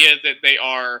 The idea that they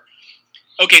are...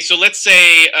 Okay, so let's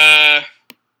say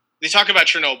they talk about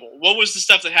Chernobyl. What was the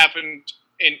stuff that happened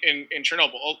in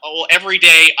Chernobyl? Well,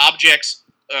 everyday objects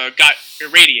got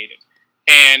irradiated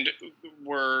and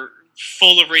were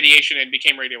full of radiation and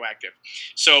became radioactive.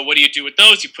 So what do you do with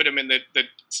those? You put them in the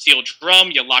steel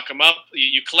drum, you lock them up,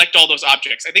 you collect all those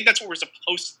objects. I think that's what we're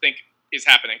supposed to think is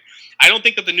happening. I don't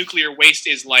think that the nuclear waste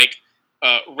is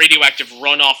radioactive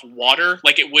runoff water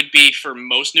like it would be for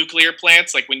most nuclear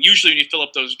plants. Usually when you fill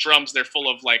up those drums, they're full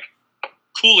of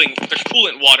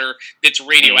coolant water that's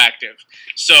radioactive.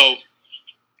 So,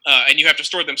 and you have to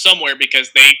store them somewhere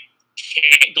because they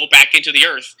can't go back into the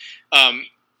earth.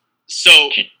 So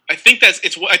I think I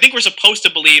think we're supposed to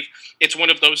believe it's one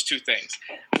of those two things.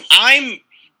 I'm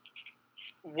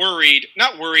worried,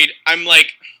 not worried. I'm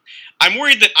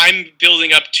worried that I'm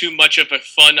building up too much of a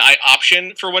fun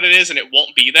option for what it is, and it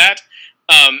won't be that.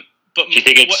 But do you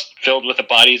think it's filled with the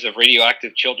bodies of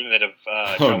radioactive children that have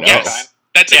yes, time?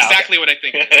 That's exactly what I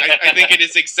think. I think it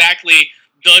is exactly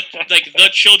the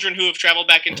children who have traveled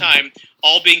back in time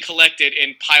all being collected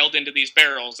and piled into these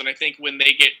barrels. And I think when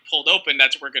they get pulled open,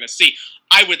 that's what we're going to see.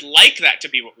 I would like that to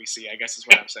be what we see, I guess is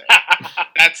what I'm saying.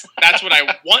 That's what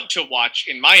I want to watch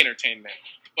in my entertainment.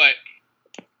 But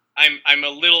I'm a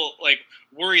little like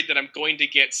worried that I'm going to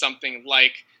get something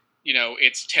like,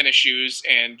 it's tennis shoes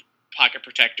and pocket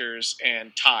protectors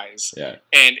and ties. Yeah.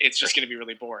 And it's just going to be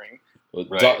really boring. Well,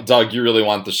 Right. Doug, you really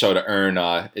want the show to earn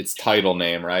its title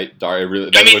name, right? That's really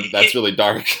dark. That's really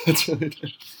dark.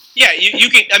 Yeah, you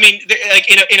can. I mean, like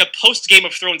in a post Game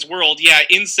of Thrones world, yeah,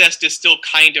 incest is still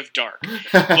kind of dark,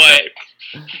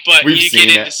 but We've you seen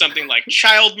get into it. something like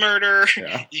child murder.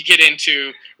 Yeah. You get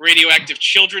into radioactive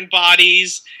children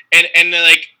bodies, and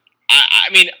like, I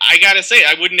mean, I gotta say,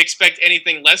 I wouldn't expect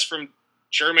anything less from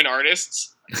German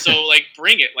artists. So like,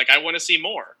 bring it. Like, I want to see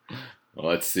more. Well,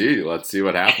 let's see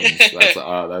what happens.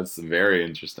 That's very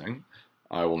interesting.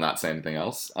 I will not say anything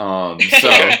else. Yeah,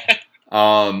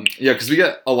 because we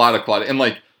get a lot of Claudia, and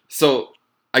like, so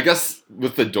I guess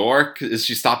with the door, is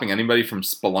she stopping anybody from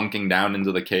spelunking down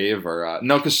into the cave, or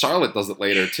no? Because Charlotte does it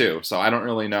later too, so I don't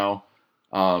really know.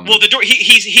 Well, the door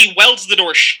he welds the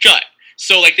door shut.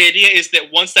 So like, the idea is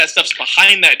that once that stuff's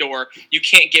behind that door, you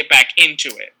can't get back into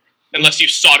it unless you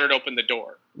soldered open the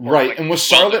door. Or, Right, like, and was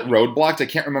Charlotte roadblocked? I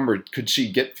can't remember. Could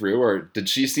she get through, or did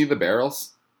she see the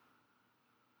barrels?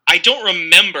 I don't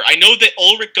remember. I know that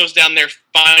Ulrich goes down there,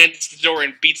 finds the door,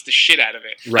 and beats the shit out of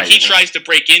it. Right. Like, he tries to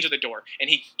break into the door, and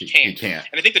he can't. He can't.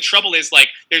 And I think the trouble is, like,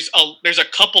 there's a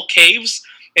couple caves,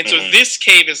 and so Mhm. this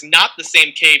cave is not the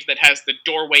same cave that has the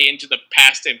doorway into the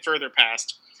past and further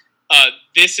past.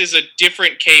 This is a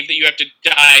different cave that you have to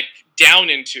dive down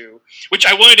into, which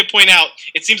I wanted to point out.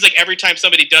 It seems like every time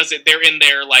somebody does it, they're in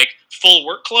their like full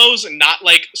work clothes and not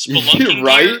like spelunking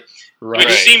Right? gear, Right.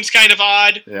 which seems kind of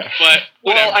odd. Yeah. But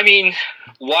whatever. Well, I mean,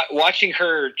 watching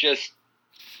her just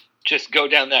go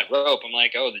down that rope, I'm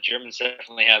like, oh, the Germans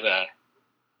definitely have a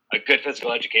good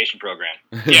physical education program.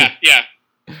 yeah.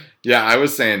 Yeah, I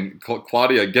was saying,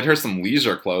 Claudia, get her some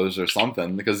leisure clothes or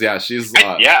something, because yeah, she's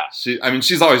Yeah.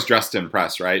 she's always dressed to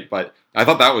impress, right? But I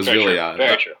thought that was Very really true.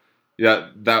 Very true. yeah,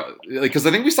 that because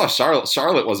I think we saw Charlotte.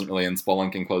 Charlotte wasn't really in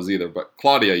spelunking clothes either, but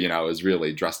Claudia, is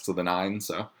really dressed to the nines.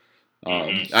 So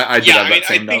Mhm. I did Yeah, have I that mean, I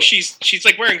same think note. she's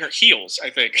like wearing her heels,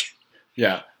 I think.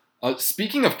 Yeah.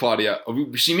 Speaking of Claudia,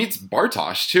 she meets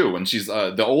Bartosz too when she's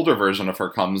the older version of her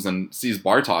comes and sees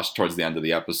Bartosz towards the end of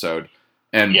the episode.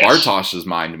 And Yes. Bartosz's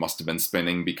mind must have been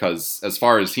spinning because, as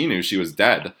far as he knew, she was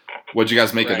dead. What'd you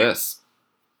guys make of Right. this?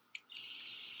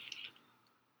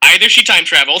 Either she time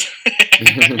traveled.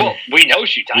 Well, we know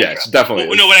she time Yeah, traveled. she definitely.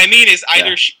 Well, is. no, what I mean is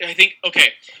either Yeah. I think,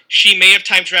 okay, she may have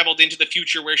time traveled into the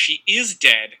future where she is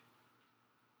dead.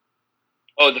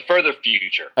 Oh, the further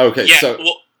future. Okay, Yeah, so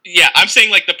well, yeah, I'm saying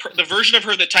like the version of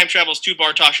her that time travels to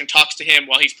Bartosz and talks to him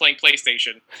while he's playing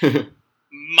PlayStation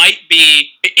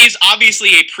is obviously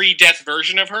a pre-death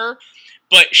version of her,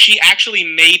 but she actually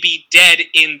may be dead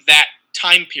in that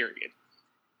time period.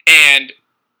 And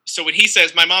so when he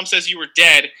says, "My mom says you were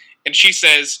dead," and she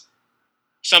says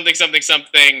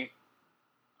something,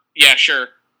 yeah, sure.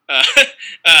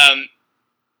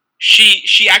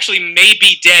 She actually may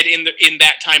be dead in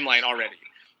that timeline already.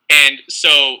 And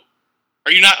so,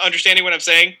 are you not understanding what I'm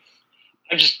saying?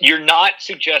 You're not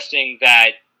suggesting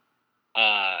that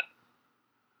the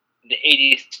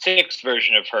 86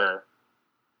 version of her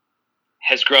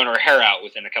has grown her hair out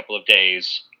within a couple of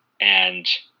days, and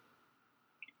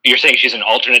you're saying she's an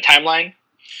alternate timeline?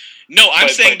 No, I'm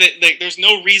But- saying that there's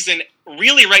no reason,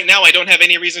 really right now, I don't have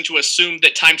any reason to assume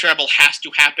that time travel has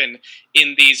to happen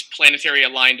in these planetary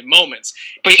aligned moments.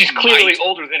 But It she's clearly might-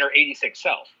 older than her 86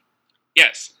 self.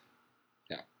 Yes.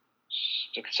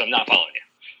 So I'm not following you.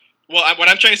 Well, what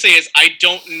I'm trying to say is I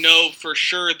don't know for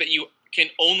sure that you can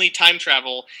only time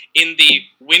travel in the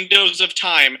windows of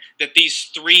time that these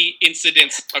three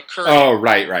incidents occur. oh,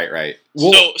 right.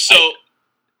 Well, So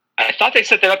I thought they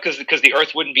set that up because the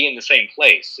Earth wouldn't be in the same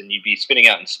place, and you'd be spinning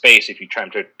out in space if you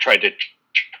tried to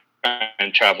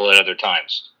travel at other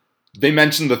times. they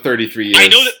mentioned the 33 years. I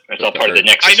know that- That's all part of the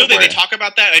Nexus. I know that they of talk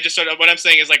about that. I just sort of what I'm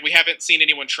saying is like we haven't seen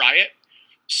anyone try it.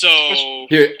 So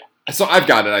Here, so I've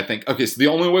got it. I think. Okay, so the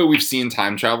only way we've seen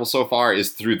time travel so far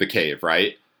is through the cave,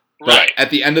 right? But right. at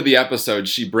the end of the episode,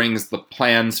 she brings the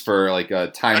plans for like a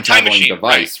time time traveling machine,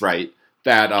 device, right?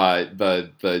 That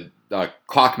the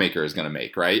clockmaker is going to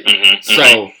make, right? Mhm,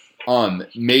 So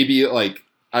maybe like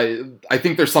I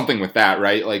think there's something with that,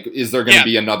 right? Like, is there going to Yeah.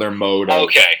 be another mode of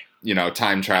okay.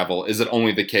 Time travel? Is it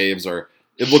only the caves, or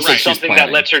it looks Right. like she's Something planning?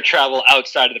 that lets her travel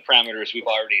outside of the parameters we've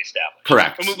already established.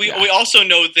 Correct. And we Yeah. also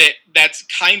know that that's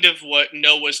kind of what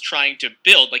Noah's trying to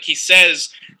build. Like he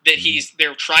says that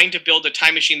they're trying to build a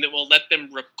time machine that will let them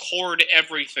record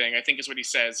everything, I think is what he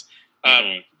says,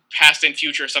 past and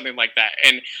future or something like that.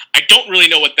 And I don't really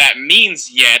know what that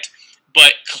means yet,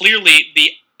 but clearly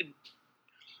we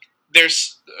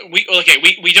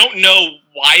don't know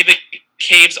why the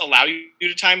caves allow you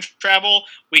to time travel.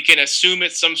 We can assume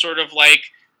it's some sort of like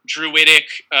druidic,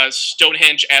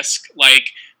 Stonehenge-esque like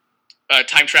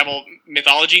time travel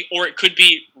mythology, or it could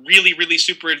be really, really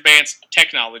super advanced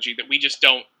technology that we just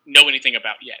don't know anything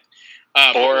about yet.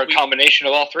 Or a combination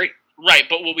of all three. Right,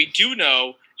 but what we do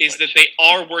know is that they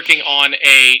are working on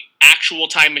a actual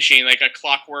time machine, like a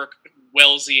clockwork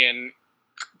Wellesian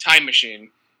time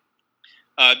machine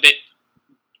that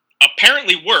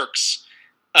apparently works,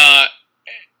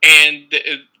 and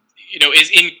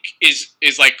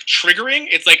is like triggering.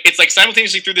 It's like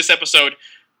simultaneously through this episode,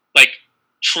 like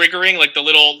triggering, like the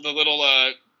little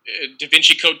Da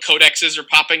Vinci Code codexes are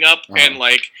popping up, and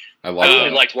like I really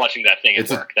liked watching that thing at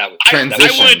work. I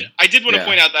did want to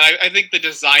point out that I think the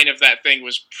design of that thing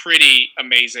was pretty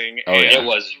amazing. Oh, yeah. It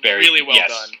was really well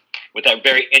done. With that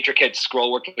very intricate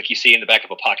scroll work like you see in the back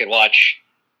of a pocket watch.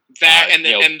 That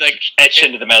and like etched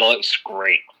into the metal, it was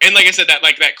great. And like I said, that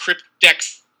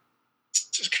cryptex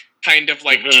kind of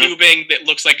like tubing that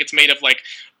looks like it's made of like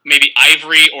maybe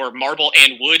ivory or marble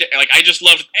and wood. Like I just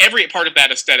loved every part of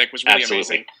that aesthetic. Was really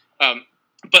amazing.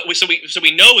 But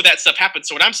we know that stuff happens.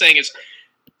 So what I'm saying is,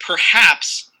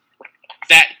 perhaps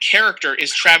that character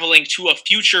is traveling to a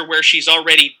future where she's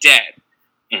already dead,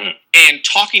 and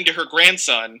talking to her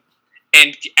grandson,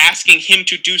 and asking him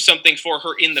to do something for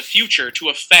her in the future to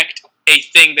affect a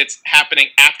thing that's happening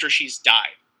after she's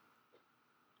died.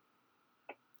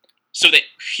 So that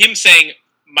him saying,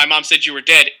 "My mom said you were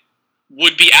dead,"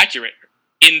 would be accurate.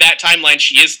 In that timeline,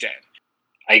 she is dead.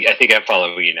 I think I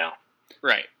follow you now.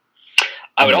 Right.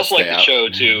 I would also like the show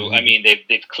to, I mean,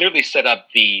 they've clearly set up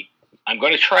I'm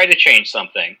going to try to change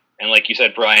something. And like you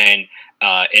said, Brian,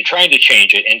 in trying to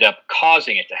change it, end up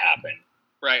causing it to happen.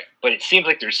 Right. But it seems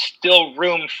like there's still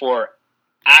room for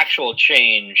actual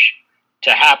change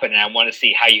to happen. And I want to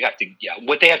see how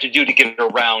what they have to do to get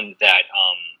around that.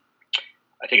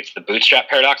 I think it's the bootstrap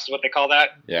paradox is what they call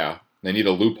that. Yeah. They need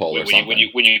a loophole or something.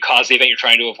 When you cause the event you're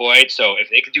trying to avoid. So if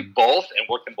they could do both and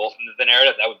work them both into the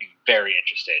narrative, that would be very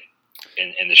interesting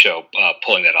in the show,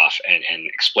 pulling that off and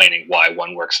explaining why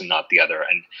one works and not the other,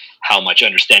 and how much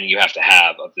understanding you have to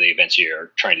have of the events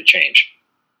you're trying to change.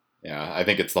 Yeah, I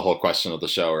think it's the whole question of the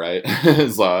show, right?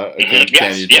 Yes,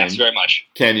 very much.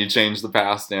 Can you change the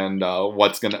past, and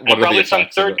what are the probably effects some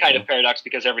third of it? kind of paradox,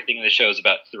 because everything in the show is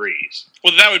about threes.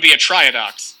 Well, that would be a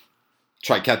triadox.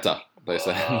 Triqueta, they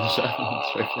say.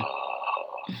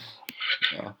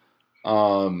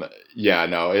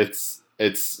 No,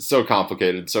 it's so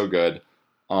complicated, so good.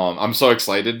 I'm so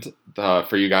excited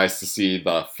for you guys to see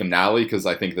the finale, because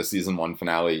I think the season 1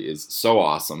 finale is so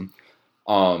awesome.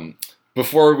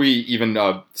 Before we even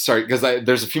start, because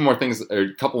there's a few more things,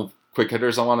 a couple quick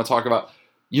hitters I want to talk about.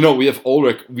 We have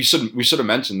Ulrich. We should have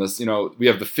mentioned this. We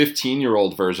have the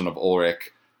 15-year-old version of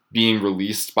Ulrich being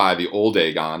released by the old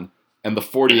Aegon, and the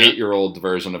 48-year-old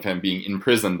version of him being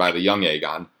imprisoned by the young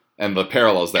Aegon. And the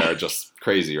parallels there are just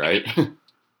crazy, right?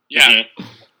 Yeah.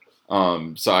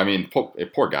 So I mean,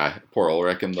 poor guy, poor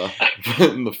Ulrich in the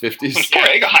 50s. Poor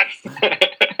Aegon.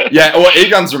 Yeah, well,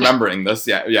 Aegon's remembering this.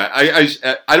 Yeah.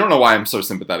 I don't know why I'm so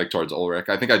sympathetic towards Ulrich.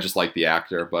 I think I just like the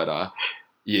actor, but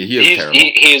he is terrible.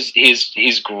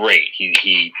 He's great.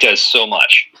 He does so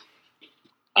much.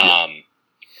 And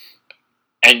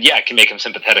yeah, it can make him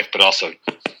sympathetic, but also,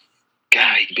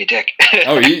 God, he can be a dick.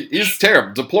 Oh, he's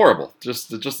terrible, deplorable,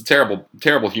 just a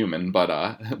terrible human.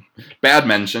 But bad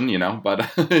mention,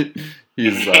 But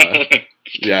he's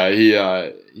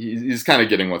he's kind of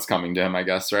getting what's coming to him, I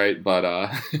guess, right?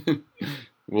 But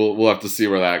we'll have to see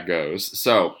where that goes.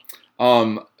 So,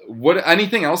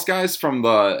 anything else, guys? From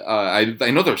the I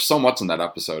know there's so much in that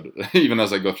episode, even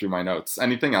as I go through my notes.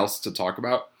 Anything else to talk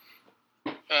about?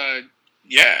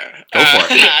 Yeah. Go for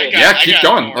it. Keep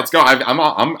going. More. Let's go.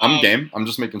 I'm game. I'm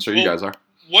just making sure you guys are.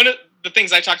 One of the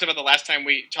things I talked about the last time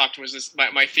we talked was this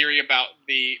my theory about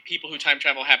the people who time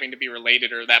travel having to be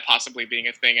related, or that possibly being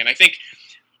a thing. And I think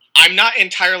I'm not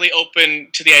entirely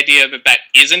open to the idea that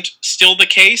isn't still the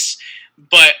case,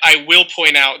 but I will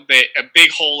point out that a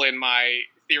big hole in my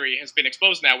theory has been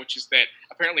exposed now, which is that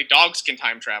apparently dogs can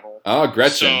time travel. Oh,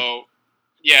 Gretchen. So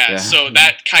so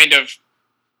that kind of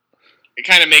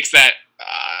makes that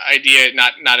idea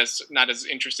not as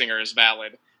interesting or as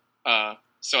valid.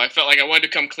 So I felt like I wanted to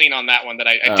come clean on that one. That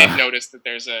I did notice that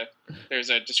there's a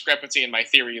discrepancy in my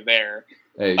theory there.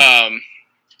 Hey,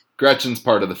 Gretchen's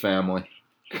part of the family.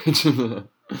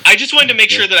 I just wanted to make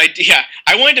sure that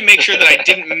I wanted to make sure that I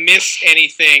didn't miss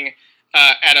anything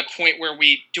at a point where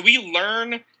we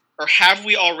learn, or have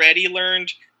we already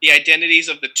learned, the identities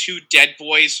of the two dead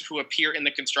boys who appear in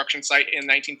the construction site in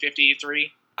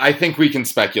 1953? I think we can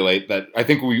speculate that. I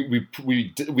think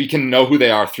we can know who they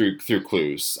are through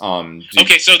clues.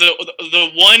 Okay, so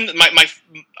the one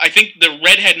I think the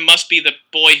redhead must be the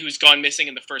boy who's gone missing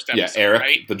in the first episode. Yeah, Eric,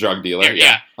 right? The drug dealer. Eric,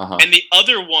 yeah. Uh-huh. And the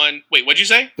other one, wait, what'd you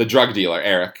say? The drug dealer,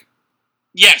 Eric.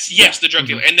 Yes, the drug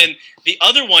dealer. And then the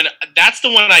other one, that's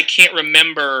the one I can't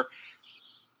remember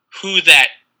who that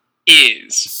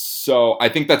is. So I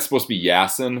think that's supposed to be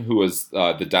Yasin, who was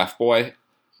the deaf boy.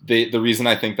 The reason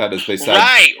I think that is they said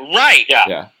right,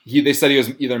 yeah. They said he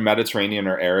was either Mediterranean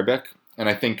or Arabic, and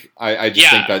I think I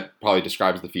just think that probably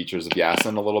describes the features of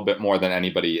Yasin a little bit more than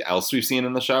anybody else we've seen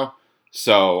in the show.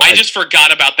 So I just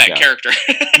forgot about that character.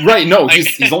 Right? No,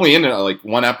 he's only in like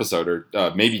one episode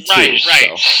or maybe two.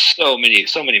 Right. So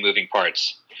many moving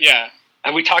parts. Yeah.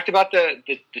 Have we talked about the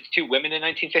two women in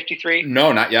 1953?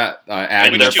 No, not yet.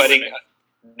 Agnes.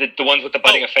 The ones with the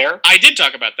budding affair? I did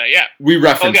talk about that, yeah. We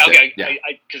referenced it. Yeah.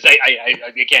 Because I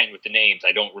again, with the names,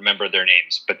 I don't remember their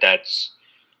names, but that's...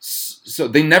 So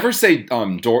they never say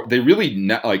they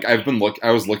really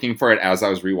I was looking for it as I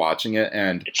was rewatching it,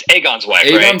 and it's Aegon's wife.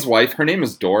 Aegon's wife. Her name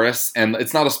is Doris, and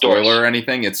it's not a spoiler or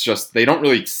anything. It's just they don't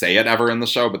really say it ever in the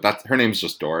show, but her name's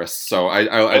just Doris. So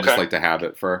I just like to have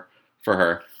it for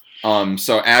her.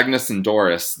 So Agnes and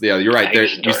Doris. Yeah, you're right.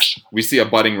 We see a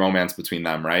budding romance between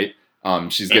them, right?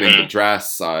 She's getting the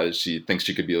dress. She thinks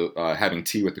she could be having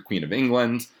tea with the Queen of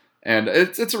England, and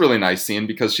it's a really nice scene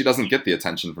because she doesn't get the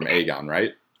attention from Aegon,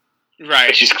 right? Right.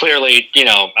 But she's clearly,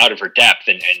 out of her depth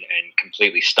and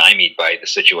completely stymied by the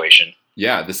situation.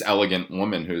 Yeah, this elegant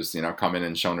woman who's, come in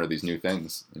and shown her these new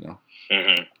things,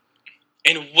 Mm-hmm.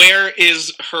 And where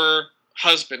is her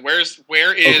husband? Where is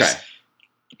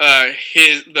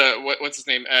what's his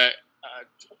name?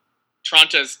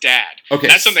 Tranta's dad. Okay.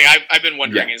 That's something I've been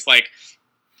wondering is like,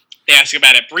 they ask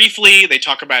about it briefly, they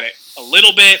talk about it a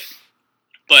little bit,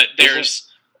 but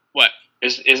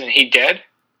isn't he dead?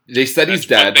 They said he's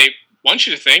dead. They want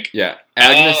you to think. Yeah.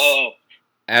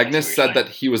 Agnes said that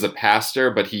he was a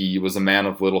pastor, but he was a man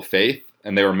of little faith,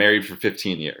 and they were married for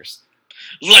 15 years.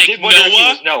 Like Noah? If he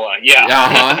was Noah, yeah.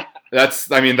 Uh-huh. That's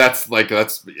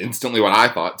instantly what I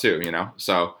thought too,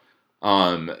 So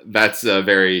that's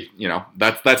very,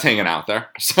 that's hanging out there.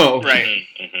 So right.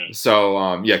 Mm-hmm.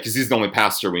 So because he's the only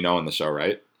pastor we know in the show,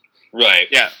 right? Right.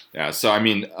 Yeah. Yeah. So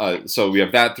so we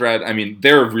have that thread.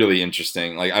 They're really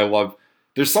interesting. Like I love.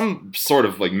 There's some sort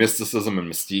of like mysticism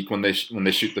and mystique when they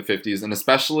shoot the 50s, and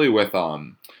especially with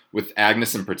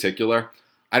Agnes in particular.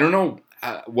 I don't know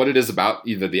what it is about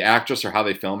either the actress or how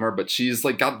they film her, but she's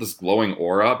like got this glowing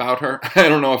aura about her. I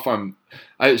don't know if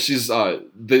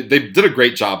they did a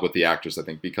great job with the actress, I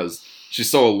think, because she's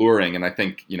so alluring, and I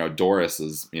think Doris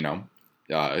is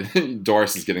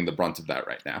Doris is getting the brunt of that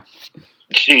right now.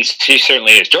 She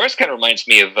certainly is. Doris kind of reminds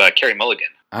me of Carey Mulligan.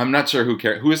 I'm not sure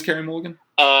who is Carey Mulligan.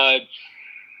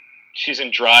 She's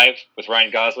in Drive with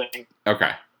Ryan Gosling.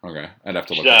 Okay. I'd have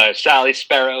to look at Sally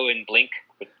Sparrow in Blink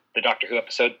with the Doctor Who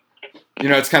episode.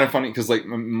 It's kind of funny because like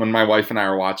when my wife and I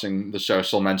are watching the show,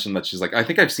 she'll mention that she's like, I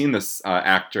think I've seen this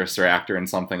actress or actor in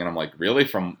something, and I'm like, really?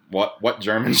 From what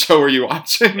German show are you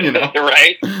watching?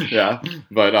 Right? Yeah,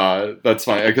 but that's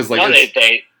funny because like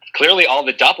they clearly all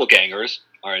the doppelgangers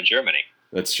are in Germany.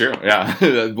 That's true.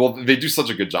 Yeah, well, they do such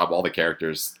a good job. All the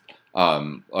characters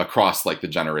across like the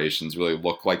generations really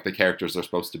look like the characters they're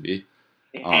supposed to be.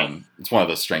 Mm-hmm. It's one of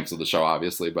the strengths of the show,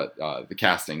 obviously, but the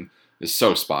casting is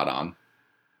so spot on.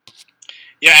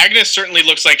 Yeah, Agnes certainly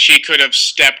looks like she could have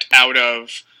stepped out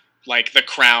of like The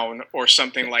Crown or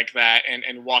something like that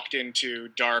and walked into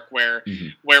Dark, where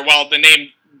while the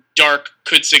name Dark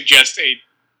could suggest a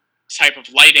type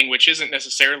of lighting, which isn't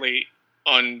necessarily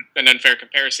an unfair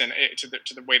comparison to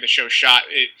the way the show's shot,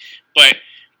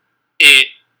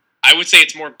 I would say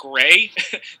it's more gray.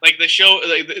 Like the show,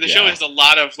 the show has a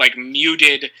lot of like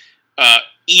muted,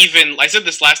 even. I said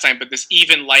this last time, but this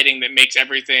even lighting that makes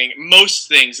most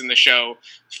things in the show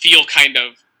feel kind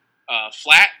of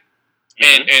flat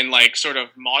and like sort of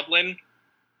maudlin.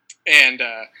 And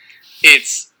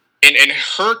and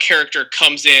her character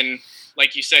comes in,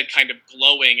 like you said, kind of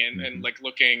glowing and like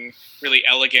looking really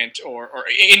elegant or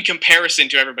in comparison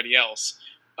to everybody else.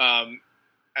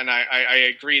 And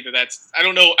I agree that's I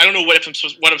don't know what I'm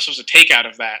supposed to take out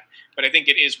of that, but I think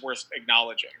it is worth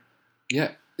acknowledging.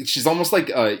 Yeah, she's almost like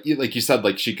you said,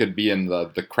 like she could be in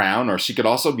the Crown, or she could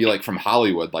also be like from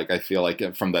Hollywood. Like I feel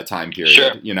like from that time period,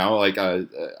 sure. Like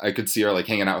I could see her like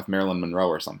hanging out with Marilyn Monroe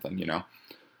or something,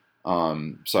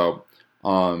 So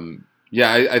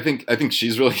Yeah, I think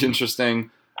she's really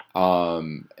interesting.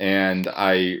 And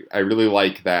I really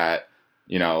like that,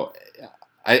 you know,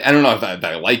 I don't know if that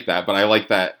I like that, but I like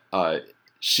that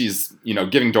she's, you know,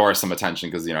 giving Doris some attention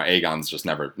because, you know, Aegon's just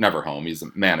never home. He's a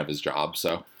man of his job.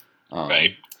 So,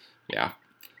 Right. Yeah.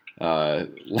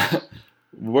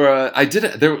 Where I did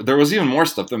it, there was even more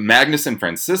stuff. The Magnus and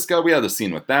Francisca, we had a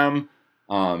scene with them.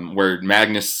 Where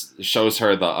Magnus shows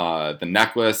her the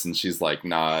necklace, and she's like,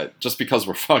 "Nah, just because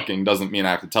we're fucking doesn't mean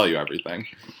I have to tell you everything,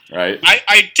 right?"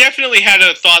 I definitely had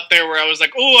a thought there where I was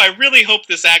like, "Oh, I really hope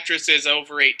this actress is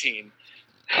over 18."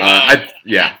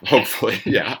 Yeah, hopefully,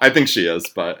 yeah, I think she is,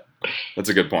 but that's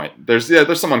a good point. There's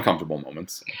some uncomfortable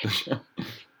moments.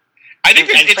 I think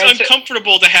it's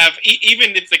uncomfortable to have,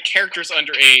 even if the character's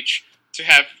underage, to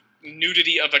have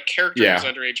nudity of a character who's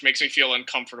underage makes me feel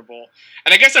uncomfortable.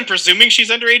 And I guess I'm presuming she's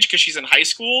underage because she's in high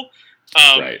school.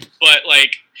 Right. But,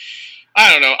 like,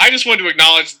 I don't know. I just wanted to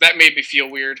acknowledge that made me feel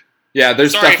weird. Yeah,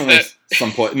 there's definitely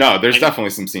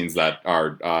definitely some scenes that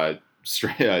are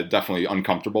definitely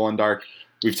uncomfortable and dark.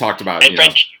 We've talked about, and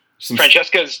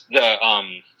Francesca's the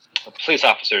police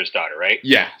officer's daughter, right?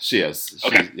 Yeah, she is.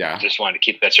 Okay. Yeah. Just wanted to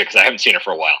keep that straight because I haven't seen her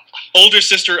for a while. Older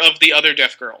sister of the other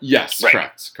deaf girl. Yes, right.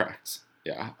 Correct.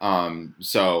 Yeah. And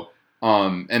they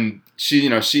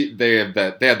had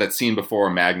that scene before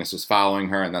Magnus was following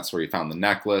her, and that's where he found the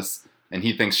necklace, and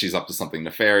he thinks she's up to something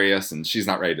nefarious, and she's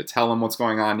not ready to tell him what's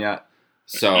going on yet.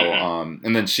 So,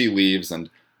 and then she leaves, and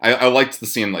I liked the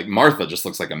scene. Like, Martha just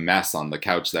looks like a mess on the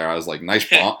couch there. I was like, nice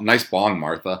bong,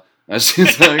 Martha. As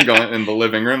she's going in the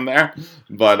living room there.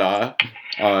 But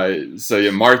so yeah,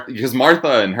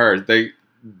 Martha and her,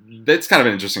 it's kind of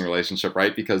an interesting relationship,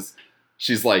 right? Because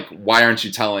she's like, why aren't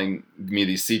you telling me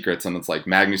these secrets? And it's like,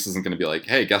 Magnus isn't going to be like,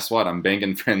 hey, guess what? I'm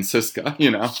banging Francisca,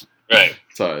 you know? Right.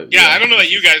 So, yeah, I don't know about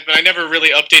you guys, but I never really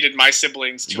updated my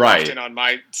siblings too often on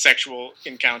my sexual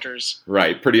encounters.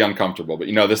 Right. Pretty uncomfortable. But,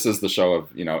 you know, this is the show of,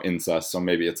 you know, incest, so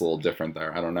maybe it's a little different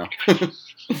there. I don't know. Good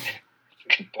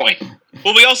point.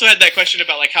 Well, we also had that question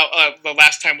about, like, how the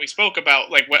last time we spoke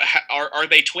about, like, what are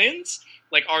they twins?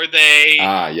 Like, are they?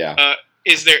 Yeah.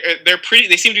 They're pretty?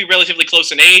 They seem to be relatively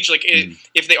close in age. Like,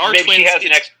 if they are maybe twins, she has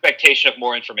an expectation of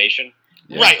more information.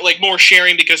 Yeah. Right, like more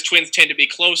sharing because twins tend to be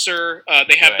closer.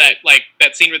 They have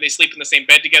that scene where they sleep in the same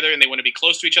bed together and they want to be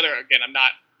close to each other. Again,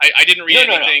 I didn't read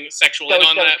anything sexual on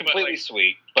that. That was completely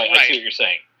sweet, but I see what you're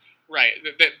saying. Right,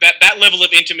 that level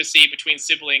of intimacy between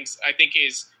siblings, I think,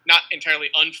 is not entirely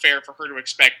unfair for her to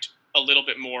expect a little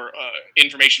bit more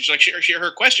information.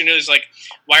 Her question is like,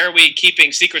 why are we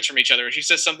keeping secrets from each other? And she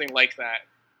says something like that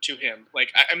to him.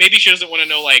 Like, maybe she doesn't want to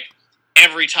know like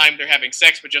every time they're having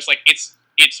sex, but just like it's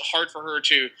hard for her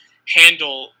to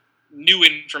handle new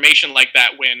information like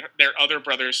that when their other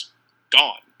brother's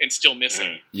gone and still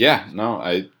missing. Yeah, no,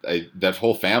 I that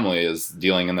whole family is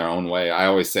dealing in their own way. I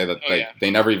always say that they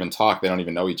never even talk. They don't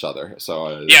even know each other.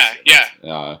 So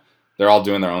they're all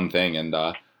doing their own thing. And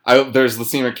there's the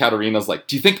scene where Katarina's like,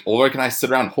 "Do you think Ulrich and I sit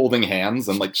around holding hands?"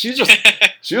 And like, she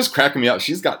was cracking me up.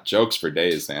 She's got jokes for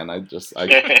days, man. I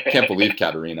can't believe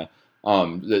Katarina.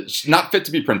 She's not fit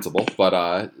to be principal,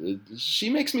 but she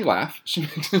makes me laugh.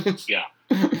 Yeah.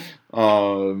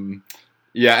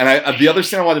 Yeah, and the other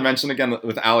scene I wanted to mention again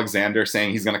with Alexander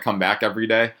saying he's going to come back every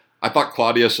day. I thought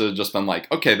Claudia should have just been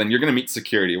like, okay, then you're going to meet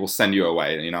security. We'll send you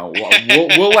away. You know,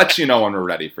 we'll let you know when we're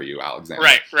ready for you, Alexander.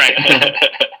 Right.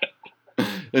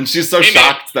 And she's so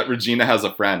shocked that Regina has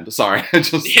a friend. Sorry,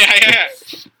 yeah.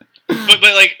 But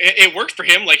like it worked for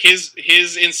him. Like his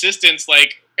insistence.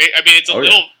 Like I mean, it's a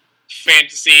little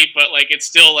fantasy, but like it's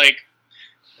still like,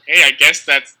 hey, I guess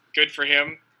that's good for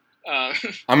him.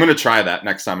 I'm gonna try that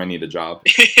next time I need a job.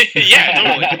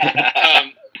 Yeah,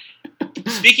 totally.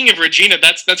 Speaking of Regina,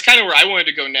 that's kind of where I wanted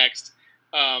to go next.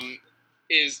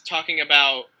 Is talking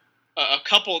about a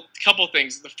couple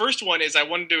things. The first one is I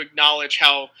wanted to acknowledge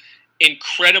how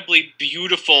incredibly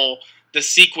beautiful the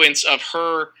sequence of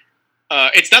her.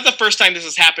 It's not the first time this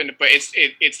has happened, but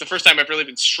it's the first time I've really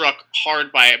been struck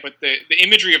hard by it. But the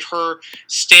imagery of her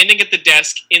standing at the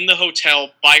desk in the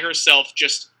hotel by herself,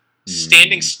 just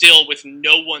standing still with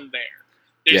no one there.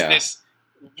 There's this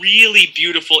really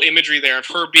beautiful imagery there of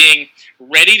her being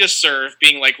ready to serve,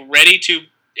 being like ready to,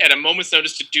 at a moment's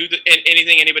notice, to do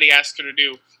anything anybody asks her to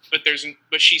do. But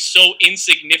she's so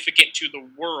insignificant to the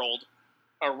world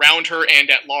around her and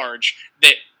at large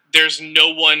that there's no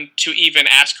one to even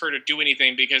ask her to do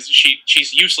anything because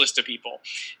she's useless to people.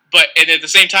 And at the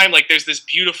same time, like there's this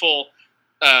beautiful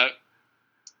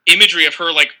imagery of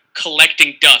her like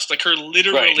collecting dust, like her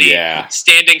literally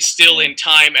standing still in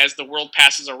time as the world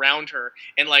passes around her.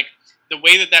 And like the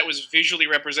way that was visually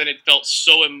represented felt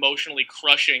so emotionally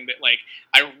crushing that like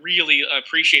I really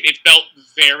appreciate it. It felt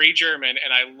very German,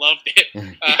 and I loved it.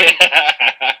 And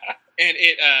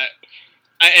it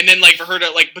and then like for her to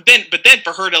like, but then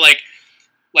for her to like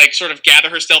sort of gather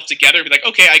herself together and be like,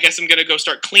 okay, I guess I'm gonna go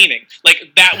start cleaning.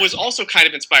 Like that was also kind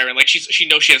of inspiring. Like she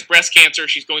knows she has breast cancer.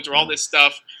 She's going through all this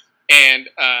stuff, and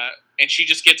she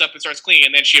just gets up and starts cleaning.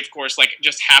 And then she, of course, like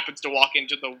just happens to walk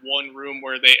into the one room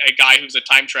where a guy who's a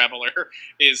time traveler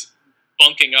is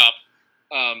bunking up.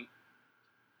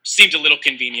 Seemed a little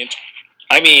convenient.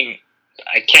 I mean,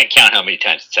 I can't count how many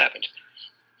times it's happened.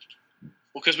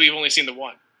 Well, because we've only seen the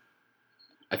one.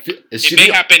 It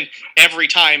may happen every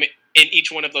time in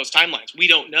each one of those timelines. We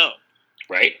don't know.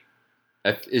 Right?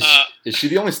 Is she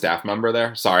the only staff member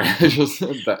there? Sorry. I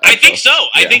think so.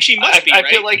 I think she must be, right? I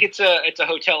feel like it's a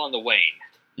hotel on the Wane.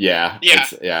 Yeah.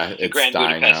 Yeah. It's Grand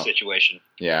dying Budapest out. situation.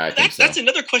 Yeah, I think so. That's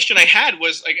another question I had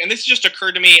was, like, and this just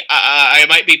occurred to me, I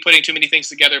might be putting too many things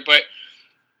together, but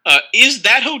is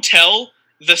that hotel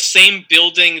the same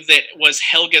building that was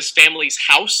Helga's family's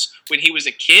house when he was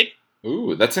a kid?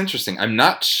 Ooh, that's interesting. I'm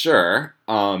not sure,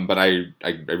 but I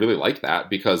really like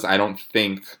that because I don't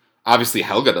think, obviously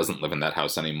Helga doesn't live in that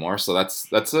house anymore, so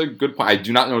that's a good point. I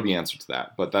do not know the answer to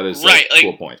that, but that is a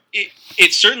cool point.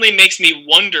 It certainly makes me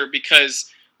wonder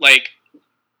because, like,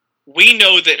 we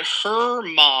know that her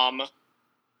mom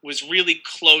was really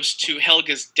close to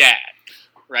Helga's dad,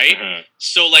 right? Mm-hmm.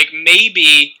 So, like,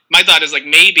 maybe, my thought is, like,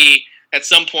 maybe at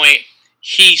some point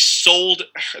he sold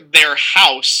their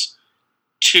house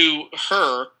to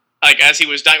her, like, as he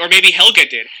was dying, or maybe Helga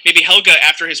did. Maybe Helga,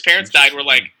 after his parents died, were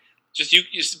like, you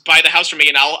just buy the house for me,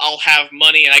 and I'll have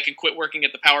money, and I can quit working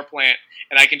at the power plant,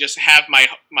 and I can just have my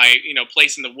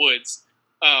place in the woods.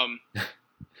 And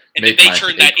then they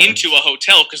turned that into a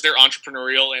hotel because they're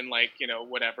entrepreneurial and like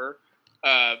whatever.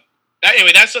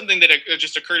 Anyway, that's something that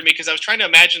just occurred to me because I was trying to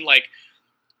imagine like,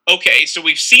 okay, so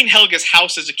we've seen Helga's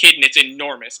house as a kid, and it's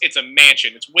enormous. It's a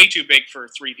mansion. It's way too big for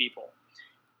 3 people.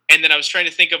 And then I was trying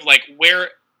to think of like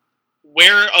where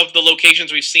of the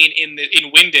locations we've seen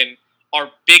in Winden are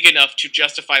big enough to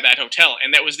justify that hotel,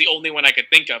 and that was the only one I could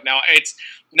think of. Now, it's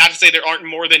not to say there aren't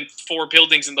more than 4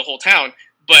 buildings in the whole town,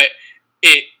 but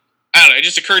I don't know. It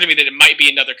just occurred to me that it might be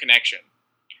another connection.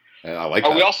 I like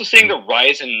that. Are we also seeing the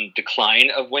rise and decline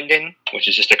of Winden, which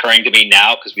is just occurring to me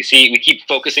now because we keep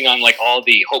focusing on like all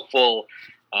the hopeful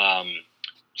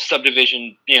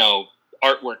subdivision,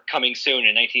 artwork coming soon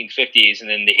in 1950s, and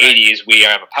then the 80s we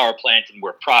have a power plant and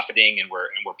we're profiting and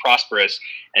we're prosperous,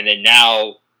 and then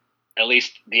now at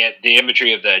least the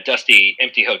imagery of the dusty,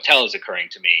 empty hotel is occurring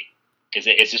to me.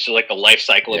 Is this like the life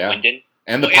cycle of Winden?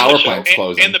 And the power plant's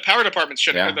closing. And the power department's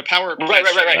shutting. Yeah. The power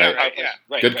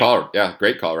Right. Good call. Yeah,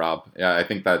 great call, Rob. Yeah, I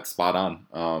think that's spot on.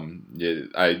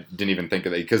 I didn't even think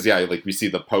of that because like we see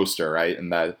the poster, right,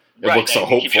 and that it looks so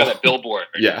hopeful. You that billboard.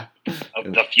 Yeah. Of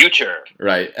the future.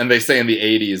 Right, and they say in the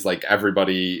 80s, like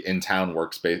everybody in town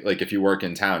works. Like if you work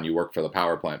in town, you work for the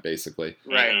power plant, basically.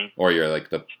 Right. Mm-hmm. Or you're like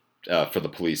for the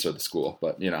police or the school,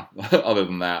 but other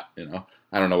than that,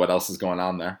 I don't know what else is going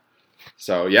on there.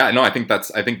 So yeah, no, I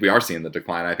think we are seeing the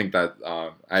decline. I think that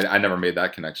I never made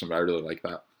that connection, but I really like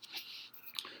that.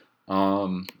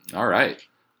 All right.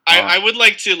 I would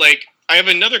like to I have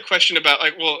another question about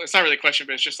well, it's not really a question,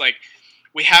 but it's just like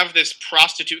we have this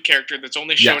prostitute character that's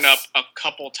only shown up a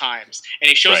couple times, and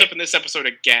he shows up in this episode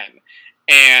again,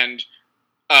 and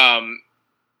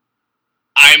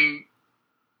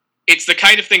it's the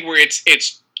kind of thing where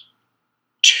it's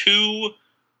too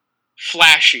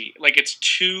flashy, like it's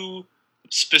too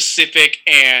specific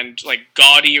and like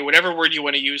gaudy or whatever word you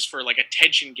want to use for like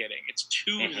attention getting. It's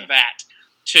too that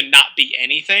to not be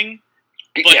anything,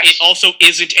 but it also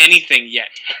isn't anything yet.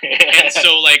 And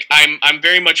so like I'm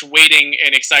very much waiting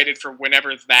and excited for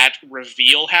whenever that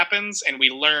reveal happens and we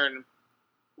learn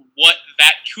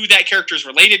who that character is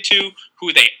related to,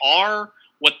 who they are,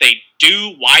 what they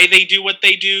do, why they do what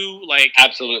they do, like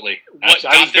absolutely.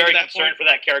 I was very concerned for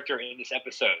that character in this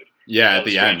episode. Yeah, at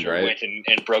the end, right? Went and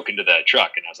broke into the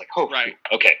truck, and I was like, "Oh, right,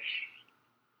 okay."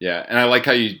 Yeah, and I like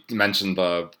how you mentioned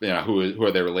the who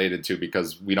are they related to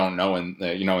because we don't know in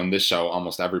this show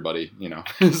almost everybody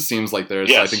seems like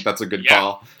there's. I think that's a good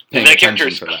call. And that character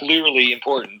is clearly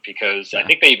important because I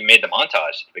think they even made the montage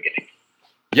at the beginning.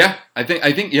 Yeah, I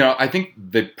think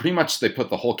they pretty much they put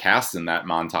the whole cast in that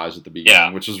montage at the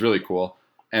beginning, which was really cool.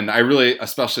 And I really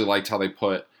especially liked how they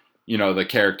put, the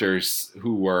characters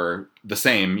who were the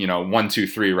same, 1, 2,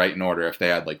 3 right in order if they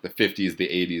had like the 50s, the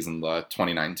 80s, and the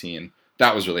 2019.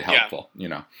 That was really helpful,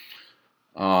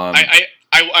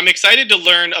 I'm excited to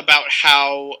learn about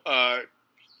how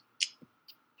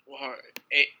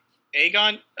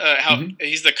Aegon, how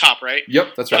he's the cop, right?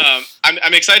 Yep, that's right.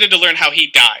 I'm excited to learn how he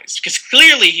dies because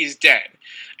clearly he's dead,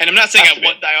 and I'm not saying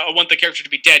I want the character to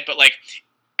be dead, but like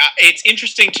it's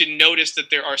interesting to notice that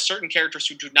there are certain characters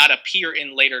who do not appear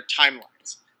in later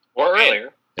timelines or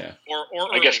earlier. Yeah.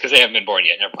 Or I guess because they haven't been born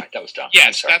yet. Never mind. That was dumb.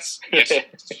 Yes,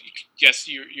 yes.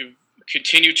 You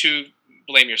continue to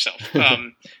blame yourself.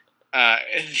 But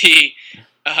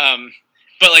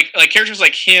like characters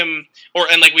like him,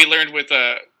 and like we learned with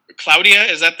Claudia,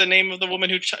 is that the name of the woman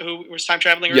who was time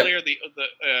traveling earlier? The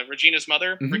Regina's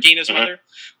mother, Regina's mother.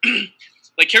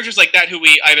 Like characters like that who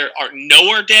we either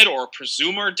know are dead or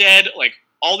presume are dead. Like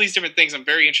all these different things. I'm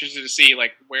very interested to see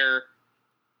like where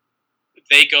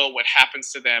they go, what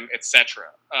happens to them, etc.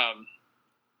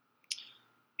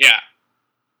 Yeah.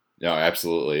 No,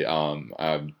 absolutely.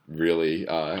 I'm really,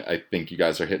 I think you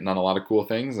guys are hitting on a lot of cool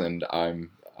things, and I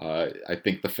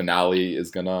think the finale is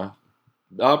gonna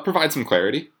provide some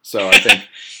clarity. So I think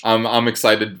I'm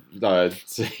excited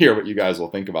to hear what you guys will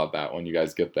think about that when you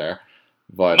guys get there.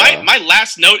 But my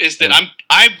last note is that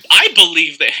I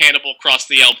believe that Hannibal crossed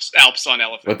the Alps on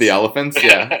elephants. With the elephants,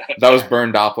 yeah, that was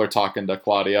Bern Doppler talking to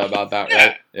Claudia about that,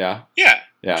 right? Yeah.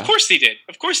 Of course he did,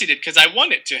 because I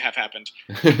want it to have happened.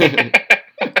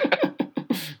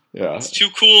 Yeah, it's too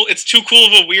cool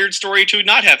of a weird story to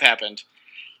not have happened.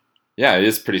 Yeah, it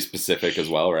is pretty specific as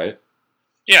well, right?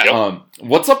 Yeah.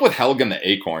 What's up with Helg and the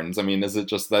acorns? I mean, is it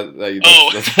just that?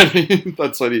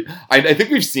 That's what he. I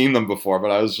think we've seen them before,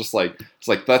 but I was just like, it's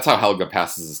like that's how Helga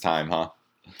passes his time, huh?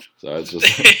 So it's just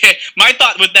my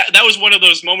thought with that was one of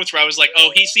those moments where I was like,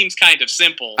 oh, he seems kind of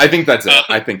simple. I think that's it.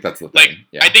 I think that's the thing. Like,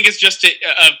 yeah. I think it's just a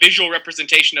visual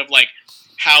representation of like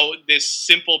how this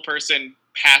simple person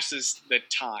passes the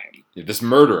time. This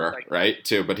murderer, right?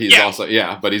 Too, but he's also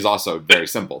very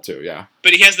simple too. Yeah.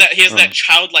 But he has that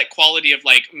childlike quality of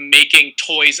like making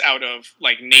toys out of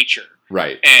like nature.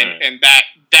 Right. And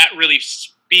that really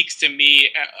speaks to me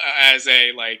as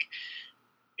a like,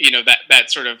 you know, that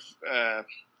sort of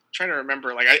trying to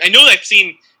remember. Like I know I've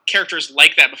seen characters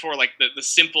like that before, like the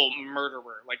simple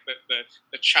murderer, like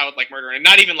the childlike murderer, and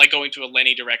not even like going to a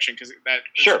Lenny direction because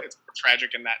it's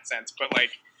tragic in that sense, but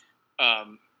like.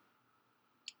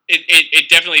 It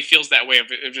definitely feels that way of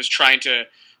just trying to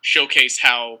showcase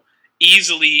how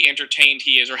easily entertained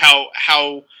he is, or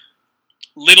how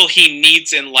little he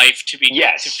needs in life to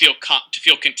feel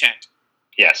content.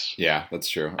 Yes. Yeah, that's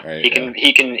true. Right.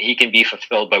 He can be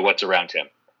fulfilled by what's around him.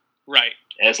 Right.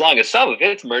 As long as some of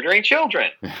it's murdering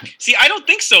children. See, I don't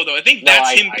think so, though. I think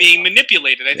that's him being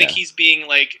manipulated. I think he's being,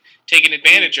 like, taken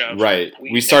advantage of. Right.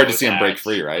 We started to see him break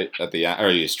free, right? At the end,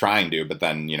 or he's trying to, but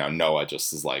then, you know, Noah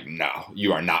just is like, no,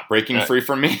 you are not breaking free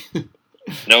from me.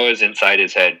 Noah's inside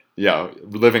his head. Yeah,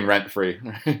 living rent-free.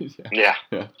 Yeah.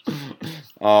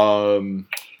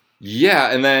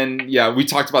 Yeah, and then, we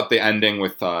talked about the ending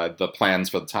with the plans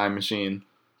for the time machine.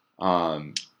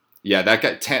 Yeah,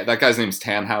 that guy's name's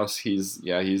Tannhaus. He's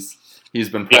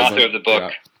been present. The author of the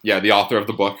book. Yeah, the author of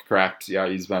the book, correct. Yeah,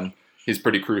 he's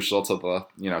pretty crucial to the,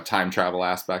 you know, time travel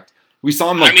aspect. We saw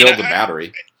him build the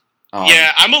battery.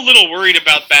 I'm a little worried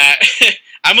about that.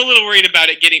 I'm a little worried about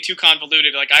it getting too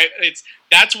convoluted. Like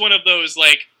that's one of those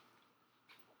like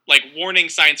warning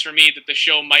signs for me that the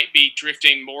show might be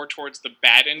drifting more towards the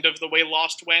bad end of the way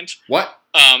Lost went. What?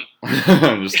 I'm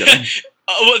just kidding.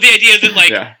 Well, the idea that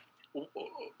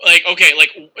like okay,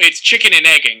 like it's chicken and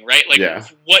egging, right? Like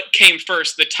what came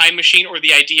first, the time machine or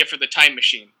the idea for the time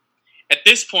machine? At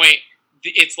this point,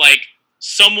 it's like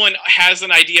someone has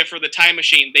an idea for the time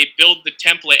machine, they build the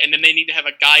template, and then they need to have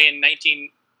a guy in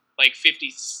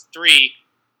 1953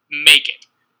 make it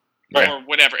or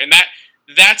whatever. And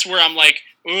that's where I'm like,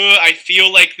 I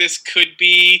feel like this could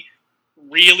be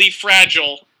really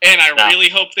fragile, and I really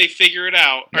hope they figure it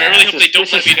out. I really hope they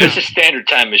don't let me down. This is standard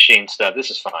time machine stuff.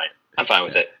 This is fine. I'm fine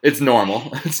with it. It's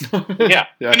normal. Yeah.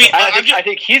 I mean, I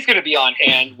think he's going to be on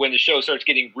hand when the show starts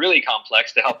getting really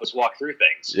complex to help us walk through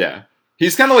things. Yeah.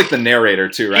 He's kind of like the narrator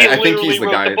too, right? I think he's the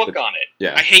guy. The book on it.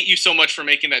 Yeah. I hate you so much for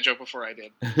making that joke before I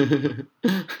did.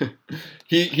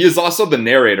 He is also the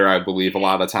narrator, I believe, a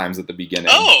lot of times at the beginning.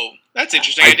 Oh, that's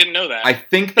interesting. I didn't know that. I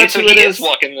think that's who it is. He is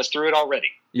walking us through it already.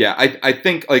 Yeah, I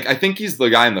think he's the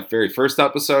guy in the very first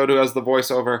episode who has the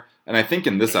voiceover, and I think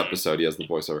in this episode he has the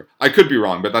voiceover. I could be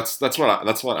wrong, but that's what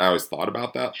I always thought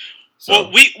about that. So.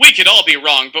 Well, we could all be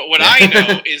wrong, but what I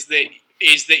know is that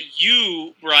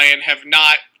you, Brian, have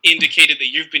not indicated that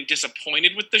you've been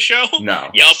disappointed with the show. No.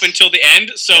 Up until the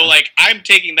end. So I'm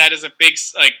taking that as a big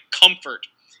comfort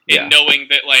in knowing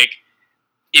that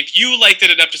if you liked it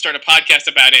enough to start a podcast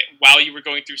about it while you were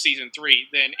going through season 3,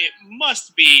 then it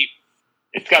must be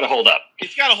It's got to hold up.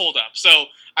 It's got to hold up. So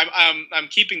I'm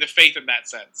keeping the faith in that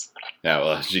sense. Yeah,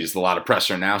 well, geez, a lot of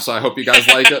pressure now, so I hope you guys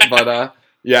like it. But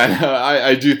yeah, no,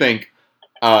 I do think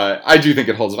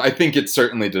it holds up. I think it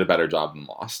certainly did a better job than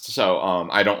Lost. So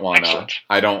I don't want to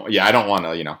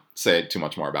say too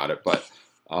much more about it. But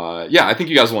yeah, I think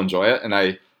you guys will enjoy it, and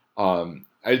I hope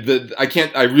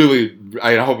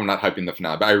I'm not hyping the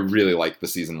finale, but I really like the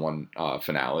season 1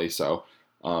 finale. So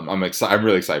I'm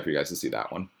really excited for you guys to see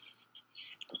that one.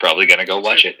 I'm probably gonna go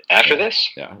watch it after this.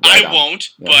 Yeah, I won't,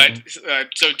 but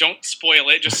so don't spoil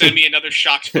it. Just send me another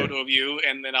shocked photo of you,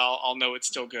 and then I'll know it's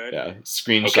still good. Yeah,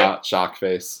 screenshot, shock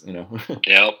face. Yep.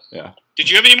 Yeah. Did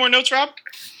you have any more notes, Rob?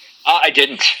 I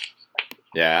didn't.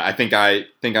 Yeah, I think I'm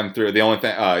through. The only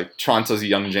thing, Tronta's a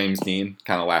young James Dean.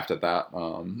 Kind of laughed at that.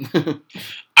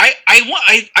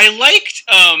 I liked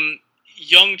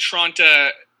young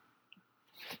Tronta.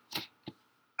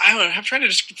 I don't know. I'm trying to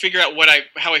just figure out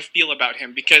how I feel about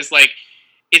him, because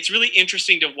it's really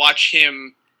interesting to watch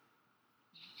him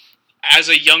as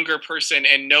a younger person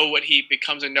and know what he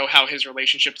becomes and know how his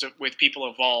relationships with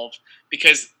people evolve,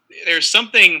 because there's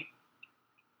something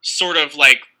sort of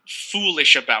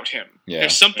foolish about him. Yeah.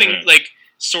 There's something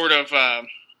sort of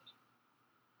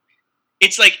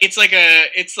it's like a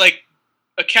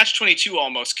catch-22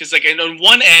 almost, because on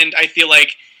one end I feel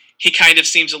like he kind of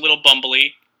seems a little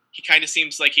bumbly. He kind of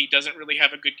seems like he doesn't really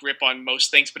have a good grip on most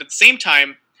things, but at the same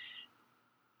time,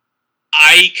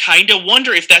 I kind of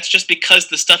wonder if that's just because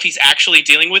the stuff he's actually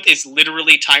dealing with is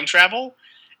literally time travel,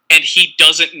 and he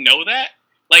doesn't know that.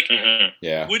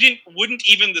 Yeah. Wouldn't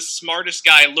even the smartest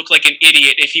guy look like an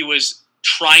idiot if he was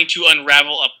trying to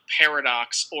unravel a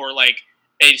paradox or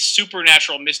a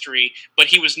supernatural mystery, but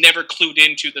he was never clued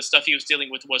into the stuff he was dealing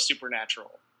with was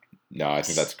supernatural? No, I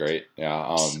think that's great.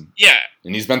 Yeah. Yeah.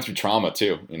 And he's been through trauma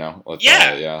too, Yeah.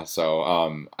 Yeah.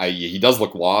 So, he does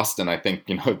look lost, and I think,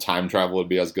 time travel would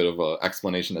be as good of an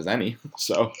explanation as any.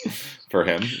 So, for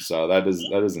him. So that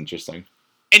is interesting.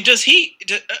 And does he,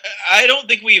 I don't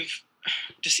think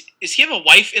does he have a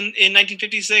wife in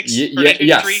 1956?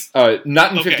 Yes.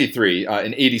 Not in 53.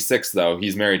 In 86, though,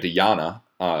 he's married to Yana.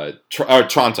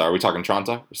 Tronta. Are we talking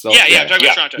Tronta? Still? Yeah, talking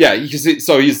about Tronta. Yeah,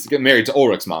 he's married to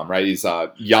Ulrich's mom, right? He's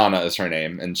Yana is her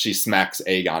name, and she smacks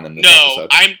Aegon in this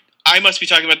episode. No, I must be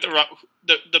talking about the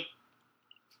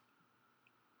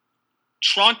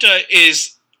Tronta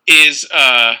is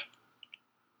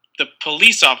the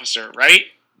police officer, right?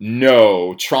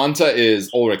 No, Tronta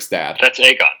is Ulrich's dad. That's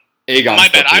Aegon.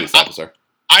 Aegon's the police officer.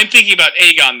 I'm thinking about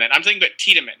Aegon then. I'm thinking about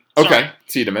Tiedemann. Okay,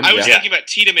 Tiedemann. I was thinking about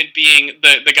Tiedemann being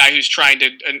the guy who's trying to.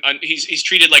 He's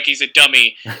treated like he's a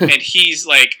dummy, and he's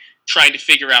trying to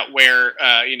figure out where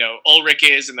Ulrich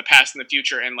is in the past and the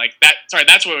future, and that. Sorry,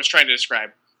 that's what I was trying to describe.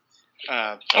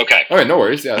 Okay. All right, no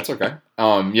worries. Yeah, that's okay.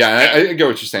 I get what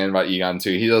you're saying about Aegon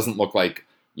too. He doesn't look like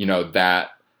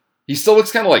that. He still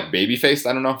looks kind of baby-faced,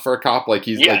 I don't know, for a cop.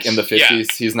 He's in the 50s. Yeah.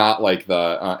 He's not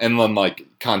the... and then,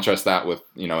 contrast that with,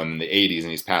 in the 80s,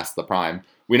 and he's past the prime.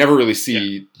 We never really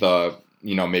see the,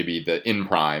 maybe the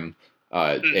in-prime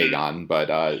Aegon.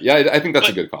 But, I think that's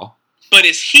a good call. But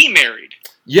is he married?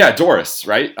 Yeah, Doris,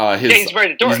 right? He's married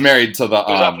to Doris. He's married to the...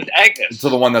 Goes off with Agnes. To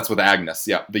the one that's with Agnes,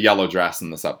 yeah. The yellow dress in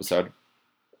this episode.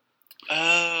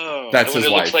 Oh. That's his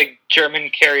wife. It looks like German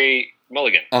Carey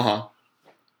Mulligan. Uh-huh.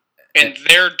 And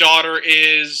their daughter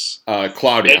is...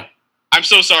 Claudia. I'm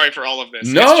so sorry for all of this.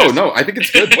 No, I think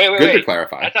it's good. Wait. To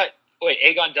clarify. I thought... Wait,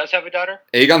 Aegon does have a daughter?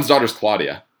 Aegon's daughter's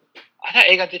Claudia. I thought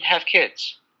Aegon didn't have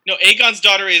kids. No, Aegon's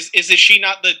daughter is she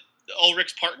not the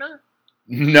Ulrich's partner?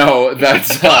 No,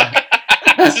 that's...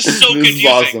 This is so confusing. This is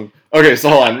awesome. Okay, so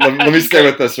hold on. Let me stay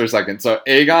with this for a second. So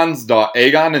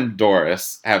Aegon and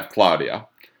Doris have Claudia.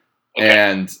 Okay.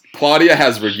 And Claudia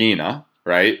has Regina,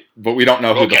 right? But we don't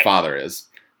know who the father is.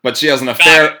 But she has an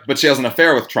affair. But she has an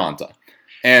affair with Tronta.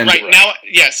 And now,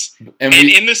 yes. And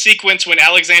in the sequence when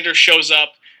Alexander shows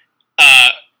up,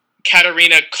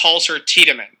 Katerina calls her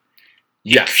Tiedemann.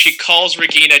 Yes, she calls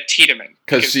Regina Tiedemann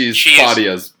because she's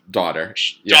Claudia's daughter.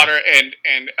 Daughter and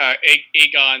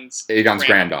Aegon's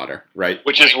granddaughter, right?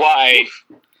 Which is why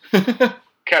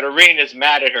Katerina's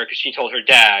mad at her because she told her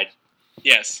dad.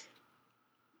 Yes.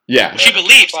 Yeah. She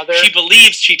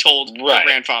believes she told her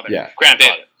grandfather. Yeah.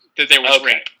 Grandfather. That there was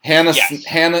rape.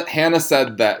 Hannah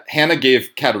said that Hannah gave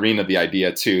Katerina the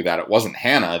idea too that it wasn't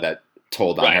Hannah that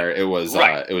told on her. It was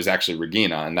actually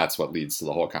Regina, and that's what leads to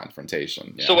the whole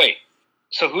confrontation. Yeah. So wait,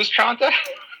 so who's Tronta?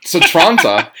 So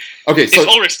Tronta. Okay, so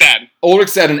It's Ulrich's dad.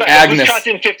 Ulrich's dad and Right, Agnes. Who's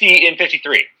in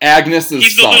 53. Agnes's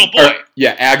He's the son. little boy.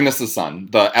 Yeah, Agnes's son,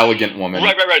 the elegant woman.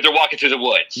 Right. They're walking through the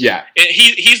woods. Yeah, And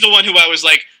he's the one who I was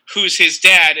like, who's his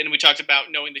dad? And we talked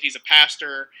about knowing that he's a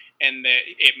pastor, and that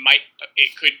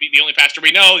it could be the only pastor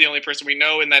we know. The only person we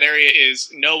know in that area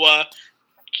is Noah.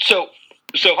 So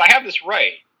if I have this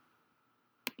right,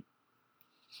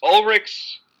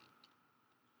 Ulrich's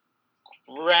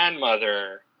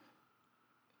grandmother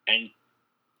and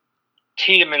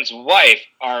Tiedemann's wife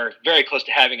are very close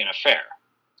to having an affair.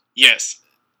 Yes.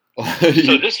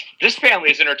 So this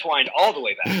family is intertwined all the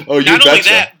way back. Oh, you Not betcha. only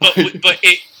that, but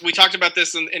we talked about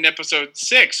this in episode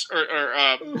 6,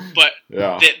 but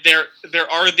Yeah. that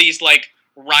there are these like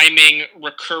rhyming,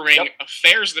 recurring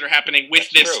affairs that are happening with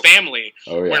That's this true. family,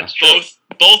 Oh, yeah. where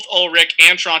both Ulrich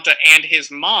and Tronta and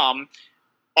his mom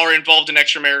are involved in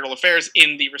extramarital affairs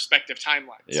in the respective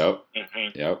timelines. Yep.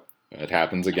 Mm-hmm. Yep. It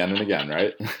happens again and again,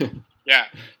 right? Yeah.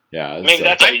 Yeah. Maybe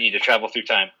that's why we need to travel through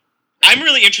time. I'm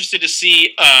really interested to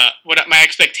see what my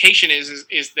expectation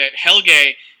is that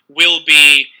Helge will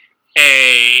be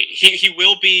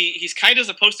he's kind of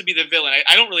supposed to be the villain.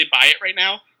 I don't really buy it right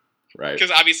now right.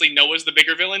 because obviously Noah's the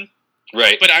bigger villain.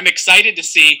 Right. But I'm excited to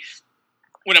see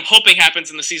what I'm hoping happens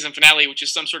in the season finale, which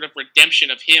is some sort of redemption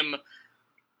of him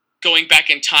going back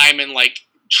in time and like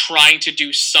trying to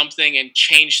do something and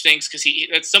change things, because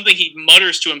that's something he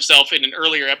mutters to himself in an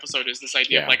earlier episode, is this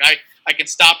idea of like I can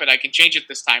stop it, I can change it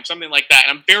this time, something like that.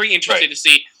 And I'm very interested to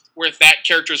see where that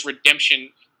character's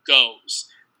redemption goes.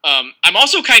 I'm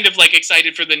also kind of like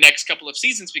excited for the next couple of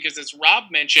seasons because, as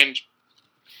Rob mentioned,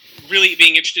 really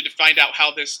being interested to find out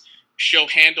how this show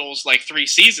handles like 3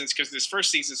 seasons, because this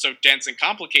first season is so dense and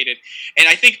complicated. And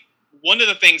I think one of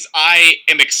the things I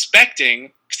am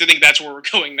expecting, because I think that's where we're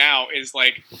going now, is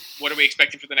like, what are we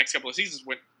expecting for the next couple of seasons,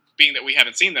 being that we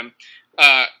haven't seen them,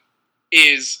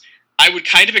 is I would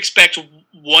kind of expect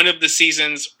one of the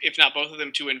seasons, if not both of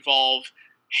them, to involve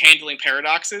handling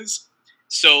paradoxes.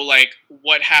 So, like,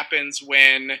 what happens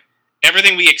when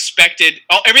everything we expected,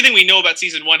 everything we know about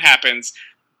season 1 happens,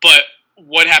 but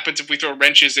what happens if we throw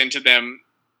wrenches into them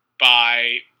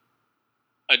by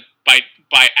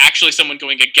actually someone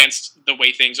going against the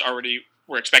way things already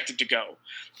were expected to go?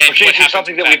 And or changing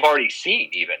something that we've already seen,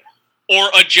 even. Or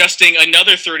adjusting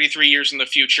another 33 years in the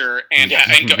future and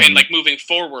like moving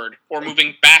forward or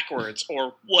moving backwards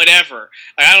or whatever.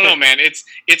 I don't know, man.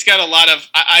 It's got a lot of.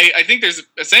 I think there's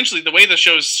essentially, the way the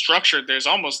show's structured, there's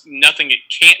almost nothing it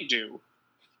can't do.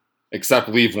 Except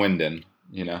leave Winden,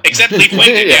 you know. Except leave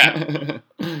Winden,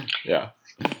 yeah.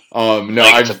 No,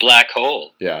 like it's a black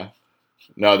hole. Yeah.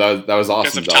 No, that was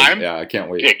awesome. Because of time? Yeah, I can't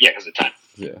wait. Yeah, because of time.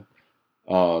 Yeah.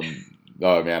 Oh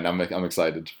man, I'm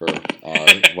excited for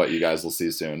what you guys will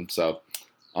see soon. So,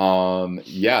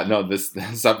 yeah, no, this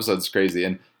episode's crazy,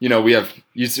 and you know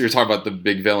you're talking about the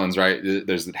big villains, right?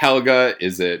 There's Helga.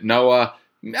 Is it Noah?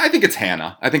 I think it's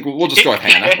Hannah. I think we'll just go with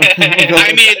Hannah.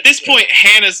 I mean, at this point,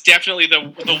 Hannah's definitely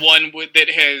the one that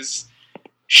has.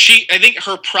 I think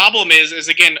her problem is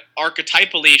again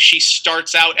archetypally, she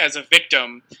starts out as a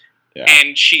victim,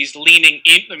 and she's leaning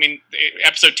in. I mean,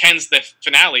 episode 10's the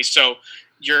finale, so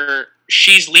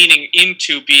she's leaning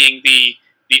into being the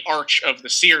arch of the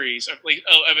series of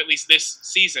at least this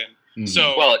season. Mm-hmm.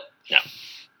 So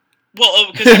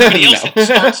because everybody else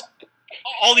starts,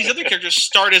 all these other characters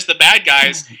start as the bad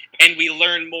guys, and we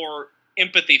learn more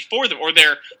empathy for them, or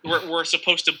we're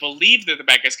supposed to believe they're the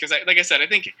bad guys. Because, like I said, I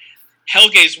think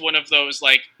Helge's one of those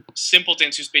like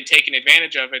simpletons who's been taken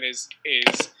advantage of, and is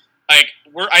like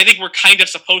I think we're kind of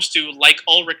supposed to, like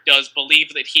Ulrich does,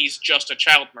 believe that he's just a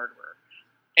child murderer.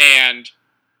 And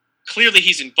clearly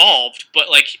he's involved, but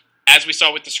like as we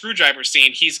saw with the screwdriver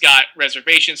scene, he's got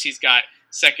reservations, he's got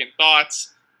second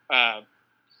thoughts,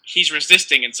 he's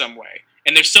resisting in some way,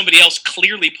 and there's somebody else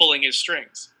clearly pulling his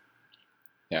strings.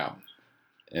 Yeah.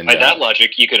 And by that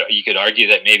logic, you could argue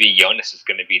that maybe Jonas is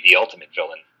going to be the ultimate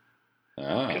villain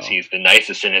because he's the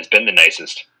nicest and has been the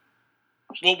nicest.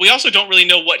 Well, we also don't really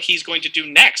know what he's going to do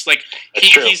next. Like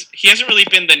he hasn't really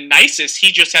been the nicest. He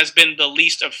just has been the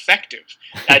least effective.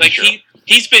 That's like true.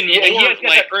 He's been more he has got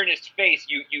like that earnest face.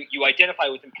 You identify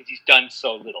with him because he's done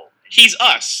so little. He's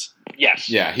us. Yes.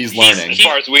 Yeah, he's learning. As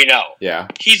far as we know. Yeah.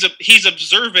 He's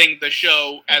observing the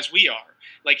show as we are.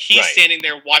 Like he's standing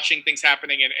there watching things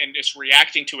happening and just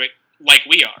reacting to it like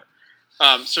we are.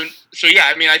 So yeah,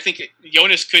 I mean, I think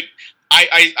Jonas could.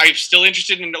 I'm still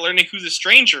interested in learning who the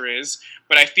stranger is,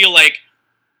 but I feel like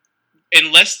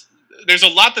unless there's a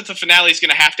lot that the finale is going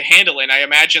to have to handle, and I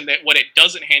imagine that what it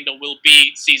doesn't handle will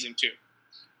be season 2.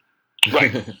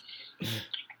 Right.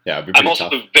 Yeah, it'd be I'm pretty also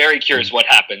tough. very curious what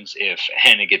happens if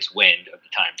Hannah gets wind of the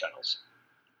time tunnels.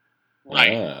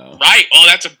 Right. Oh. Right. Oh,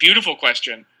 that's a beautiful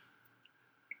question.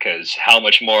 Because how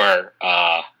much more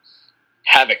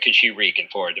havoc could she wreak in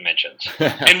 4 dimensions?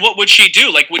 And what would she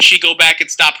do? Like, would she go back and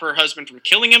stop her husband from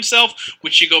killing himself?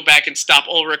 Would she go back and stop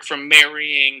Ulrich from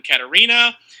marrying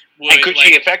Katarina? And could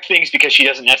she affect things because she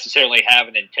doesn't necessarily have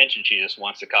an intention? She just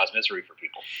wants to cause misery for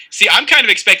people. See, I'm kind of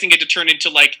expecting it to turn into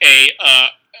like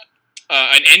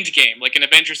an end game, like an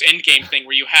Avengers Endgame thing,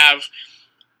 where you have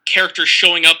characters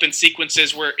showing up in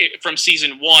sequences from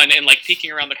season 1 and like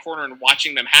peeking around the corner and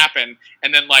watching them happen,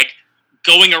 and then like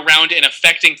going around and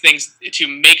affecting things to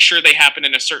make sure they happen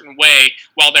in a certain way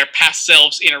while their past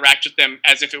selves interact with them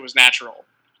as if it was natural.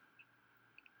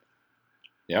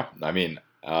 Yeah, I mean,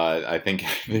 I think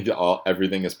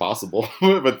everything is possible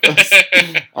with this.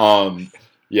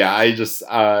 Yeah, I just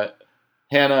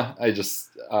Hannah, I just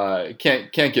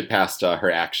can't get past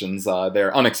her actions.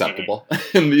 They're unacceptable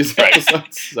in these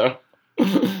episodes. So,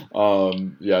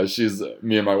 yeah,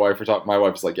 me and my wife were talking. My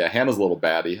wife's like, yeah, Hannah's a little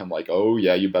baddie. I'm like, oh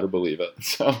yeah, you better believe it.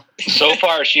 So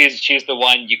far, she's the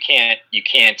one you can't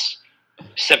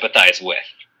sympathize with.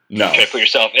 No, you try to put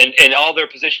yourself in all their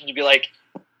position. You'd be like,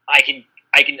 I can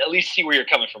at least see where you're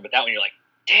coming from, but that one you're like,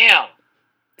 damn.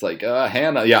 It's like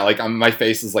Hannah, yeah. Like my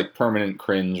face is like permanent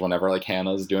cringe whenever like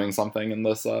Hannah's doing something in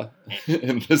this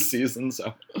in this season.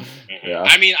 So yeah.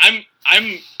 I mean,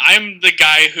 I'm the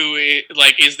guy who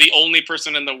is the only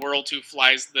person in the world who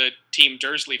flies the Team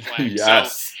Dursley flag.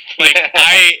 Yes. So like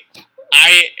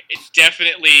I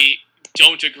definitely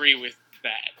don't agree with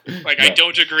that. Like no. I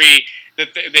don't agree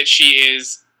that she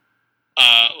is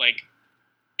like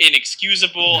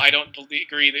inexcusable. I don't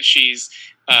agree that she's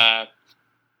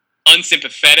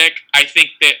unsympathetic. I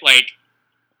think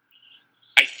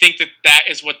that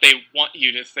is what they want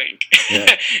you to think.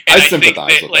 Yeah. I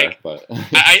sympathize with her, but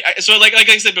so like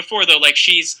I said before though, like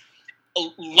she's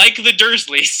like the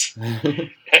Dursleys.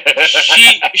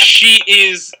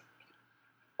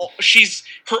 she's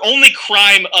her only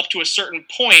crime up to a certain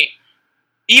point,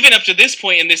 even up to this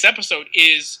point in this episode,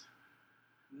 is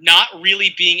not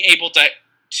really being able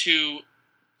to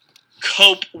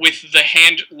cope with the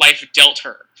hand life dealt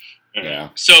her. Yeah.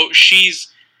 So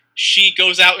she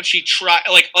goes out and she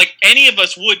like any of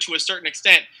us would to a certain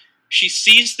extent. She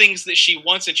sees things that she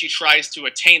wants and she tries to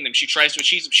attain them. She tries to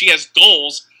achieve them. She has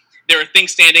goals. There are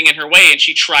things standing in her way and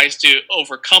she tries to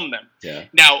overcome them. Yeah.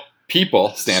 Now,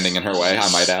 people standing in her way,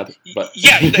 I might add. But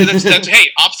yeah, that's hey,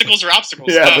 obstacles are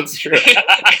obstacles. Yeah, that's true.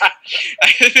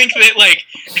 I think that like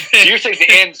so you're saying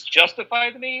the ends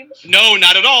justify the means? No,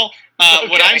 not at all. Okay.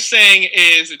 What I'm saying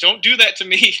is, don't do that to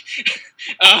me.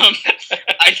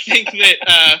 I think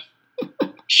that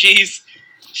she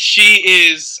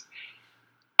is.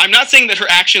 I'm not saying that her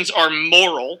actions are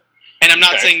moral, and I'm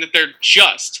not saying that they're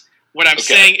just. What I'm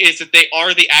saying is that they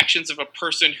are the actions of a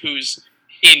person who's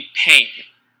in pain.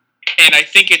 And I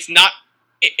think it's not,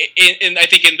 and I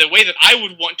think in the way that I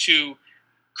would want to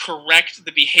correct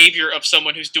the behavior of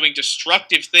someone who's doing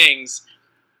destructive things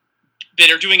that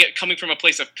are doing it coming from a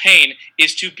place of pain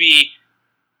is to be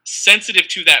sensitive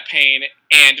to that pain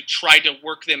and try to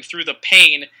work them through the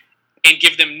pain and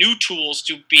give them new tools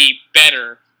to be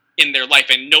better in their life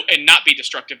and not be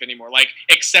destructive anymore. Like,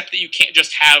 accept that you can't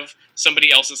just have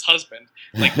somebody else's husband.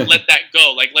 Like, let that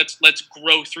go. Like, let's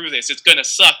grow through this. It's gonna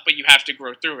suck, but you have to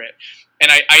grow through it. And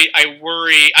I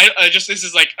worry. I just, this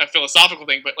is like a philosophical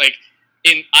thing, but like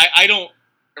I don't.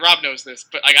 Rob knows this,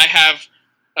 but like I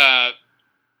have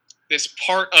this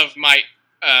part of my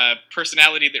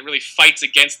personality that really fights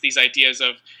against these ideas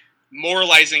of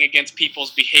moralizing against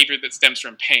people's behavior that stems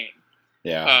from pain.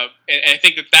 Yeah. And I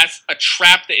think that that's a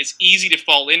trap that is easy to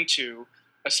fall into,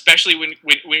 especially when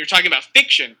you're talking about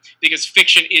fiction, because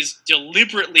fiction is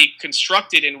deliberately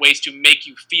constructed in ways to make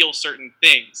you feel certain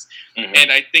things. Mm-hmm.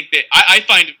 And I think that I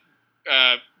find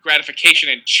gratification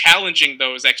in challenging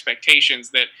those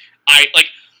expectations that I like.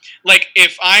 Like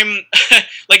if I'm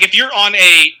like if you're on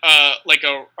a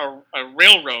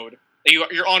railroad,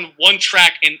 you're on one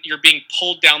track and you're being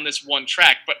pulled down this one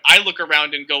track, but I look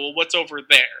around and go, well, what's over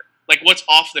there? Like, what's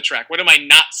off the track? What am I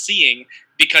not seeing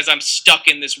because I'm stuck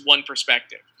in this one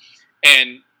perspective?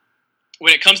 And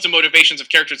when it comes to motivations of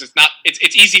characters,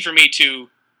 it's easy for me to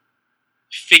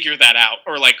figure that out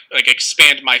or like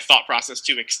expand my thought process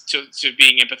to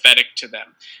being empathetic to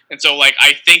them. And so like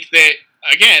I think that,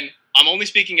 again, I'm only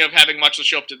speaking of having Muchla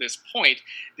show up to this point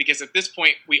because at this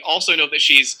point we also know that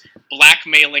she's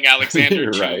blackmailing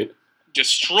Alexander to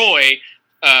destroy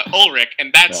Ulrich,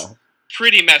 and that's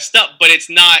pretty messed up, but it's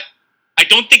not. I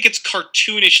don't think it's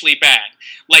cartoonishly bad.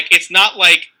 Like, it's not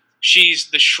like she's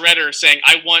the Shredder saying,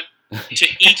 I want to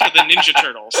eat the Ninja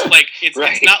Turtles. Like it's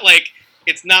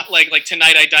not like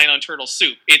tonight I dine on turtle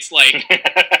soup. It's like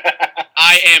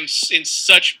I am in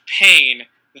such pain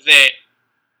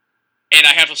and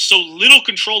I have so little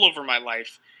control over my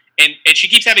life, and she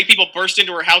keeps having people burst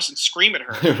into her house and scream at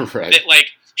her Right. that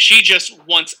like she just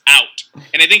wants out.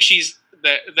 And I think she's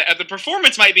the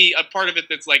performance might be a part of it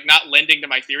that's like not lending to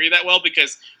my theory that well,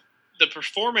 because the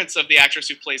performance of the actress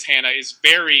who plays Hannah is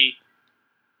very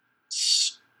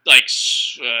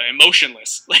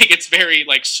emotionless. Like it's very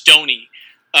like stony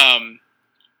and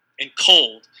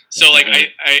cold. So like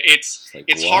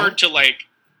it's hard to like.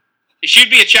 It should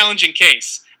be a challenging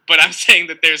case, but I'm saying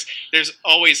that there's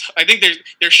always, I think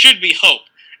there should be hope.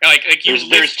 Like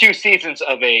there's 2 seasons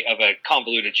of a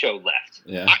convoluted show left.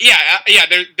 Yeah.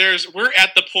 We're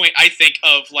at the point, I think,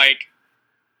 of like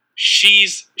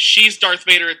she's Darth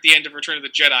Vader at the end of Return of the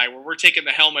Jedi, where we're taking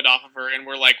the helmet off of her and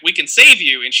we're like, we can save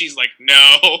you, and she's like,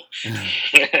 no,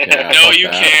 no, you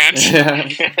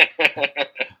can't.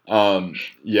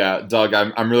 Doug,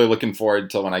 I'm really looking forward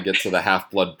to when I get to the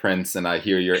Half-Blood Prince and I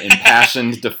hear your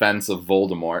impassioned defense of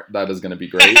Voldemort. That is going to be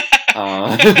great.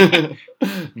 But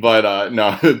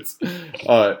no, it's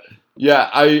I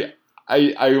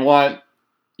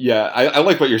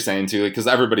like what you're saying too, because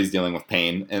everybody's dealing with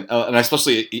pain, and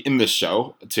especially in this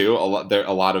show too.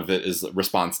 A lot of it is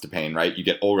response to pain, right? You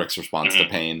get Ulrich's response to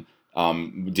pain,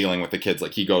 dealing with the kids.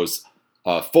 Like he goes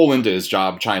full into his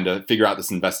job, trying to figure out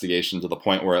this investigation to the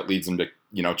point where it leads him to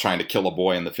trying to kill a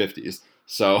boy in the 50s.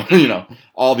 So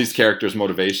all these characters'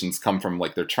 motivations come from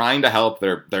like they're trying to help,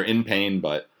 they're in pain,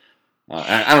 but.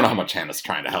 I don't know how much Hannah's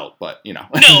trying to help, but No,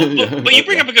 but you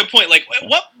bring up a good point. Like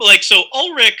so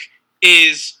Ulrich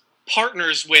is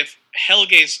partners with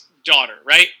Helge's daughter,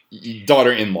 right?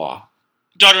 Daughter-in-law,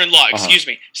 excuse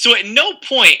me. So at no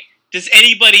point does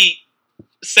anybody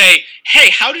say, hey,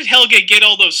 how did Helge get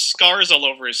all those scars all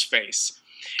over his face?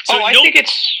 So I think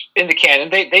it's in the canon.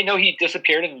 They know he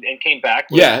disappeared and came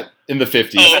back. In the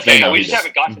 50s. We just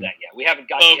haven't got to that yet. We haven't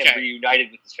gotten him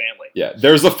reunited with his family. Yeah,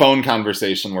 there's a phone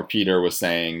conversation where Peter was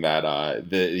saying that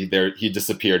he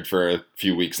disappeared for a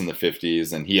few weeks in the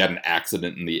 50s and he had an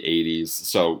accident in the 80s.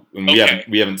 So we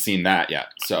haven't seen that yet.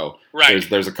 So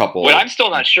there's a couple. What I'm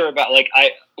still not sure about, like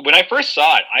when I first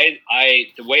saw it,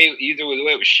 the way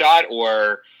it was shot,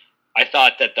 or I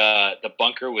thought that the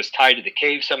bunker was tied to the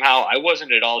cave somehow. I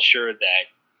wasn't at all sure that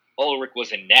Ulrich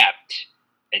was inept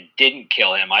and didn't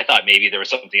kill him. I thought maybe there was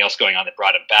something else going on that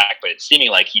brought him back, but it's seeming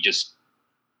like he just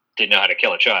didn't know how to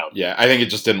kill a child. Yeah, I think it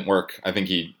just didn't work. I think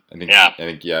it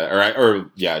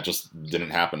just didn't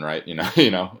happen, right? I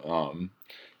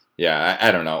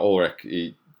don't know. Ulrich,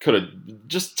 he could have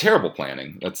just terrible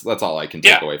planning. That's all I can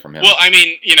take away from him. Well, I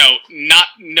mean, not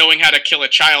knowing how to kill a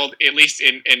child, at least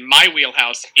in my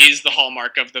wheelhouse, is the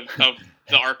hallmark of the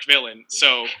arc villain.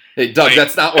 So, hey, Doug,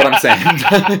 that's not what I'm saying.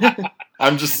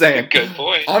 I'm just saying. Good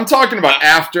point. I'm talking about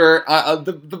after.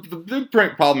 The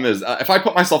big problem is if I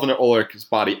put myself into Ulrich's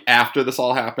body after this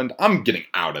all happened, I'm getting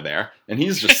out of there, and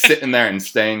he's just sitting there and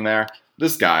staying there.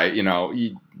 This guy,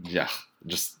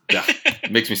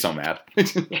 makes me so mad.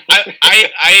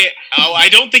 I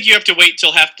don't think you have to wait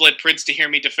till Half-Blood Prince to hear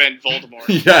me defend Voldemort.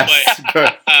 Yes,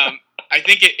 but I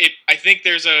think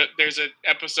there's a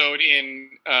episode in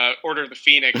Order of the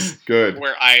Phoenix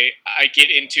where I get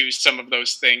into some of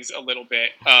those things a little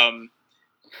bit. I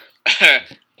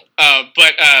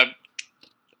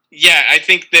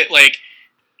think that like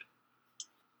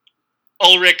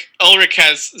Ulrich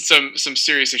has some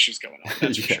serious issues going on.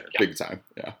 That's for sure. Big time.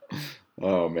 Yeah.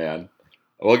 Oh man.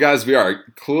 Well, guys, we are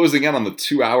closing in on the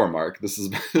 2-hour mark. This has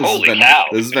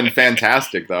been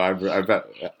fantastic, though. I've had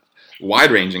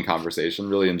wide-ranging conversation.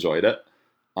 Really enjoyed it.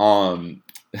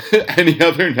 Any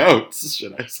other notes?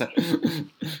 Should I say?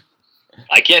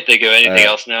 I can't think of anything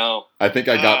else now. I think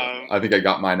I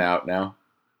got mine out now.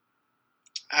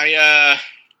 I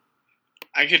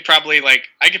could probably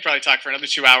talk for another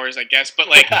 2 hours, I guess. But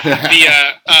like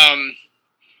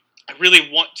I really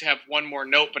want to have one more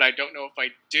note, but I don't know if I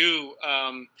do.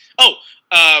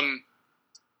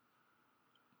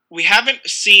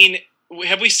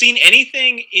 Have we seen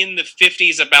anything in the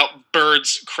 50s about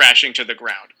birds crashing to the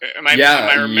ground? Am I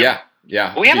remembering?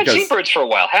 Yeah. We haven't seen birds for a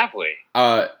while, have we?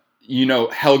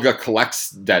 Helga collects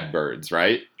dead birds,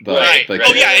 right? Right.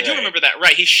 I do remember that.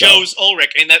 Right. He shows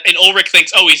Ulrich, and Ulrich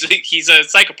thinks, he's a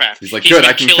psychopath. He's like, good,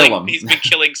 I can kill him. He's been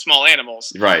killing small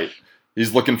animals. Right.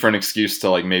 He's looking for an excuse to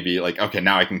okay,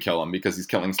 now I can kill him because he's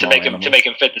killing small animals. To make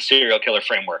him fit the serial killer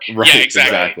framework. Right, yeah,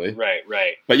 exactly. Right.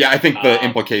 But yeah, I think the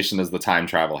implication is the time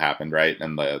travel happened, right?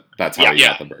 And that's how he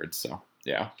got the birds. So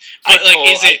yeah.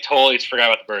 I totally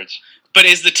forgot about the birds. But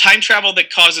is the time travel that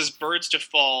causes birds to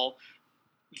fall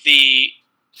the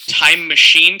time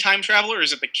machine time travel, or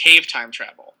is it the cave time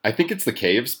travel? I think it's the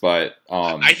caves, but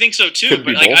I think so too. could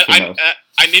But be like, both,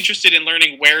 I'm interested in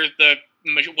learning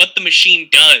what the machine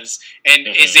does, and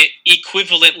is it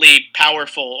equivalently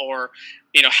powerful, or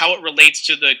how it relates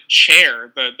to the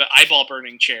chair, the eyeball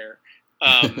burning chair.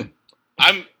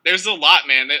 There's a lot,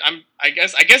 man. I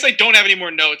guess I don't have any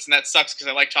more notes, and that sucks because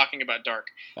I like talking about Dark.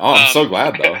 Oh, I'm so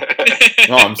glad though.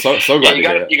 No, I'm so glad to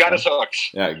hear it. You got us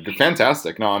hooked. Yeah,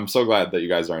 fantastic. No, I'm so glad that you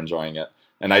guys are enjoying it,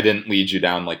 and I didn't lead you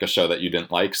down like a show that you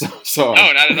didn't like. So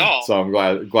no, not at all. So I'm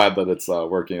glad that it's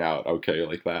working out okay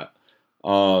like that.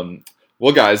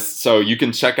 Well, guys, so you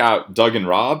can check out Doug and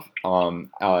Rob.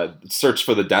 Search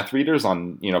for the Death Readers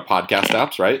on podcast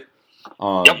apps, right?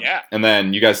 Yeah. And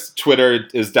then you guys, Twitter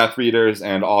is Death Readers,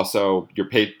 and also your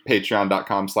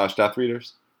patreon.com/Death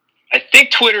Readers. I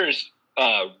think Twitter is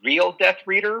Real Death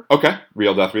Reader. Okay,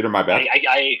 Real Death Reader. My bad.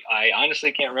 I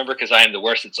honestly can't remember because I am the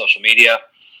worst at social media.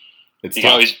 It's you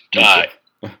tough. can always.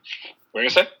 What are you gonna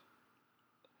say?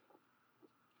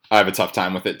 I have a tough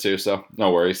time with it too, so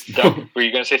no worries. Doug, were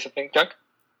you gonna say something, Doug?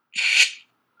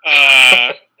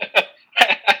 Uh,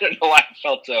 I don't know why I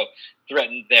felt so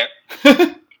threatened there.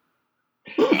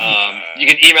 You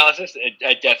can email us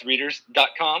at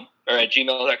deathreaders.com or at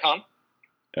gmail.com.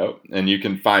 Yep. And you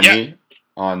can find me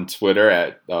on Twitter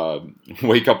at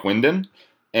WakeUpWinden,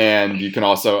 and you can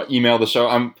also email the show.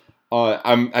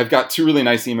 I've got 2 really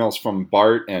nice emails from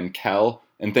Bart and Kel,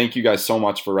 and thank you guys so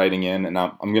much for writing in. And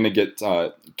I'm gonna get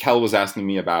Kel was asking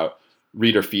me about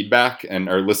reader feedback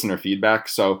or listener feedback.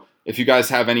 So if you guys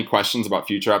have any questions about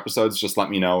future episodes, just let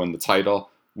me know in the title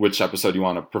which episode you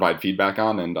want to provide feedback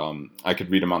on, and I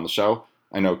could read them on the show.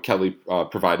 I know Kelly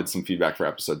provided some feedback for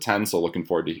episode 10, so looking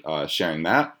forward to sharing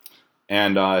that.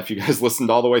 And if you guys listened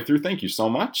all the way through, thank you so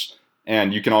much.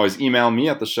 And you can always email me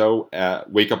at the show at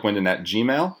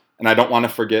wakeupwinden@gmail. And I don't want to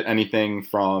forget anything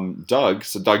from Doug.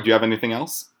 So, Doug, do you have anything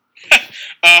else?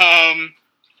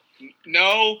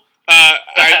 No.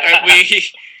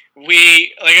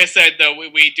 We like I said though,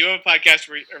 we do have a podcast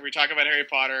where we talk about Harry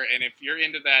Potter, and if you're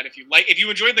into that, if you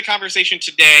enjoyed the conversation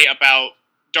today about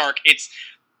Dark, it's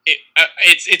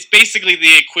basically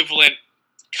the equivalent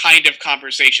kind of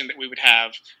conversation that we would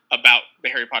have about the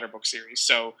Harry Potter book series.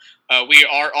 So we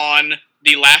are on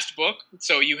the last book,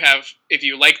 so if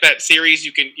you like that series,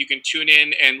 you can tune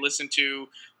in and listen to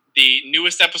the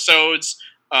newest episodes,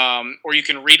 or you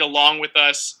can read along with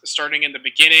us starting in the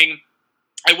beginning.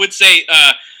 I would say,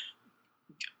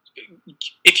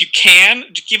 if you can,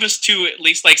 give us to at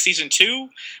least like season 2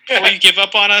 before you give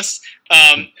up on us.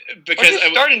 Because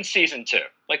start in season 2,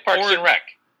 like Parks and Rec.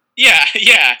 Yeah.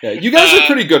 You guys are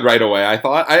pretty good right away. I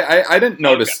thought I didn't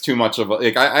notice too much of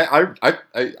like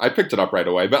I picked it up right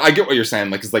away. But I get what you're saying,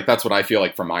 like, 'cause like that's what I feel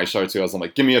like for my show too. I was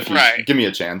like, give me a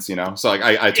chance, So like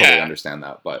I totally understand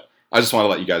that, but I just want to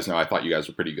let you guys know I thought you guys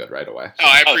were pretty good right away. Oh,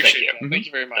 I appreciate it. Thank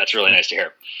you very much. That's really nice to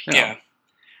hear. Yeah.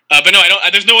 But no, I don't.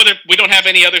 There's no other. We don't have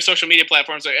any other social media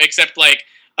platforms except like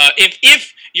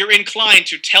if you're inclined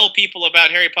to tell people about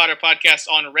Harry Potter podcasts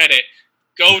on Reddit,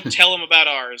 go tell them about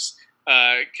ours,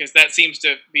 because that seems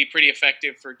to be pretty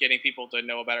effective for getting people to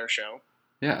know about our show.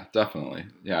 Yeah, definitely.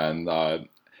 Yeah, and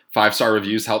 5-star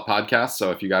reviews help podcasts.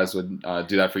 So if you guys would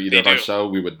do that for either of our show,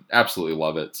 we would absolutely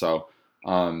love it. So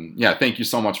thank you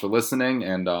so much for listening,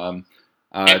 and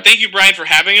thank you, Brian, for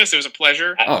having us. It was a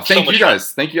pleasure. Thank you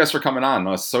guys. Thank you guys for coming on. It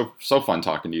was so fun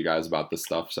talking to you guys about this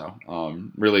stuff. So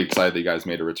really excited that you guys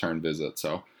made a return visit.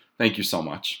 So thank you so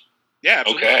much. Yeah.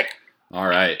 Absolutely. Okay. All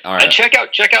right. And check out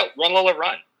Run Lola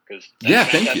Run, because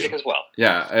that's fantastic as well.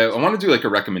 Yeah, I want to do like a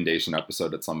recommendation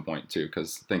episode at some point too,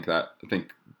 because I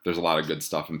think there's a lot of good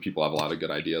stuff and people have a lot of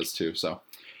good ideas too. So.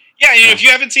 Yeah, if you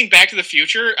haven't seen Back to the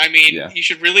Future, I mean, you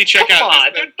should really check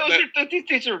out.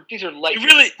 These are like you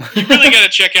really got to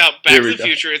check out Back to the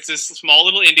Future. It's this small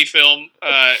little indie film.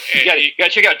 You got to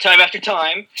check out Time After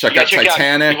Time. Check out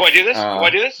Titanic. You want to do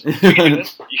this? We can do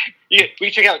this.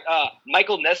 We check out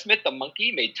Michael Nesmith, the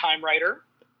monkey, made Time Rider.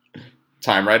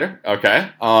 Time Rider. Okay.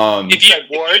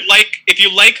 If you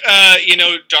like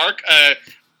Dark.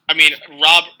 I mean,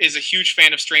 Rob is a huge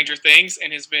fan of Stranger Things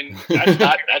and has been. That's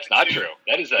not true.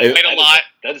 That is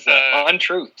an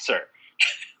untruth, sir.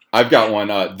 I've got one.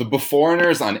 The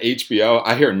Beforeigners on HBO.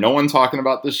 I hear no one talking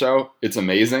about this show. It's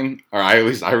amazing, or at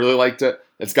least I really liked it.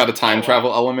 It's got a time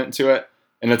travel element to it,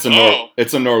 and it's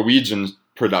a Norwegian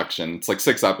production. It's like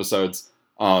 6 episodes.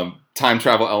 Time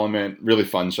travel element, really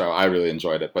fun show. I really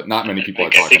enjoyed it, but not many people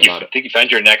are talking about it. I think you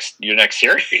found your next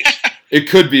series. It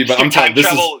could be, but I'm telling you,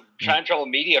 time travel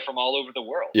media from all over the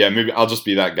world. Yeah, maybe I'll just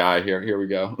be that guy here. Here we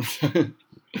go.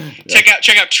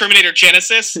 Check out Terminator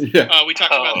Genesis. Yeah. We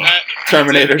talked about that.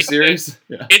 Terminator series.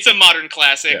 Yeah. It's a modern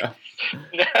classic. Yeah.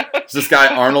 It's this guy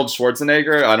Arnold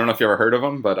Schwarzenegger. I don't know if you ever heard of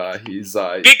him, but he's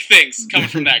big things coming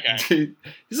from that guy.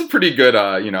 He's a pretty good,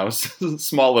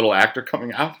 small little actor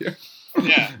coming out here.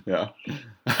 Yeah. Yeah.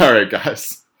 All right,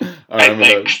 guys. All right, I'm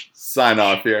gonna sign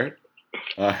off here.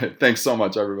 All right. Thanks so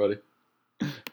much, everybody.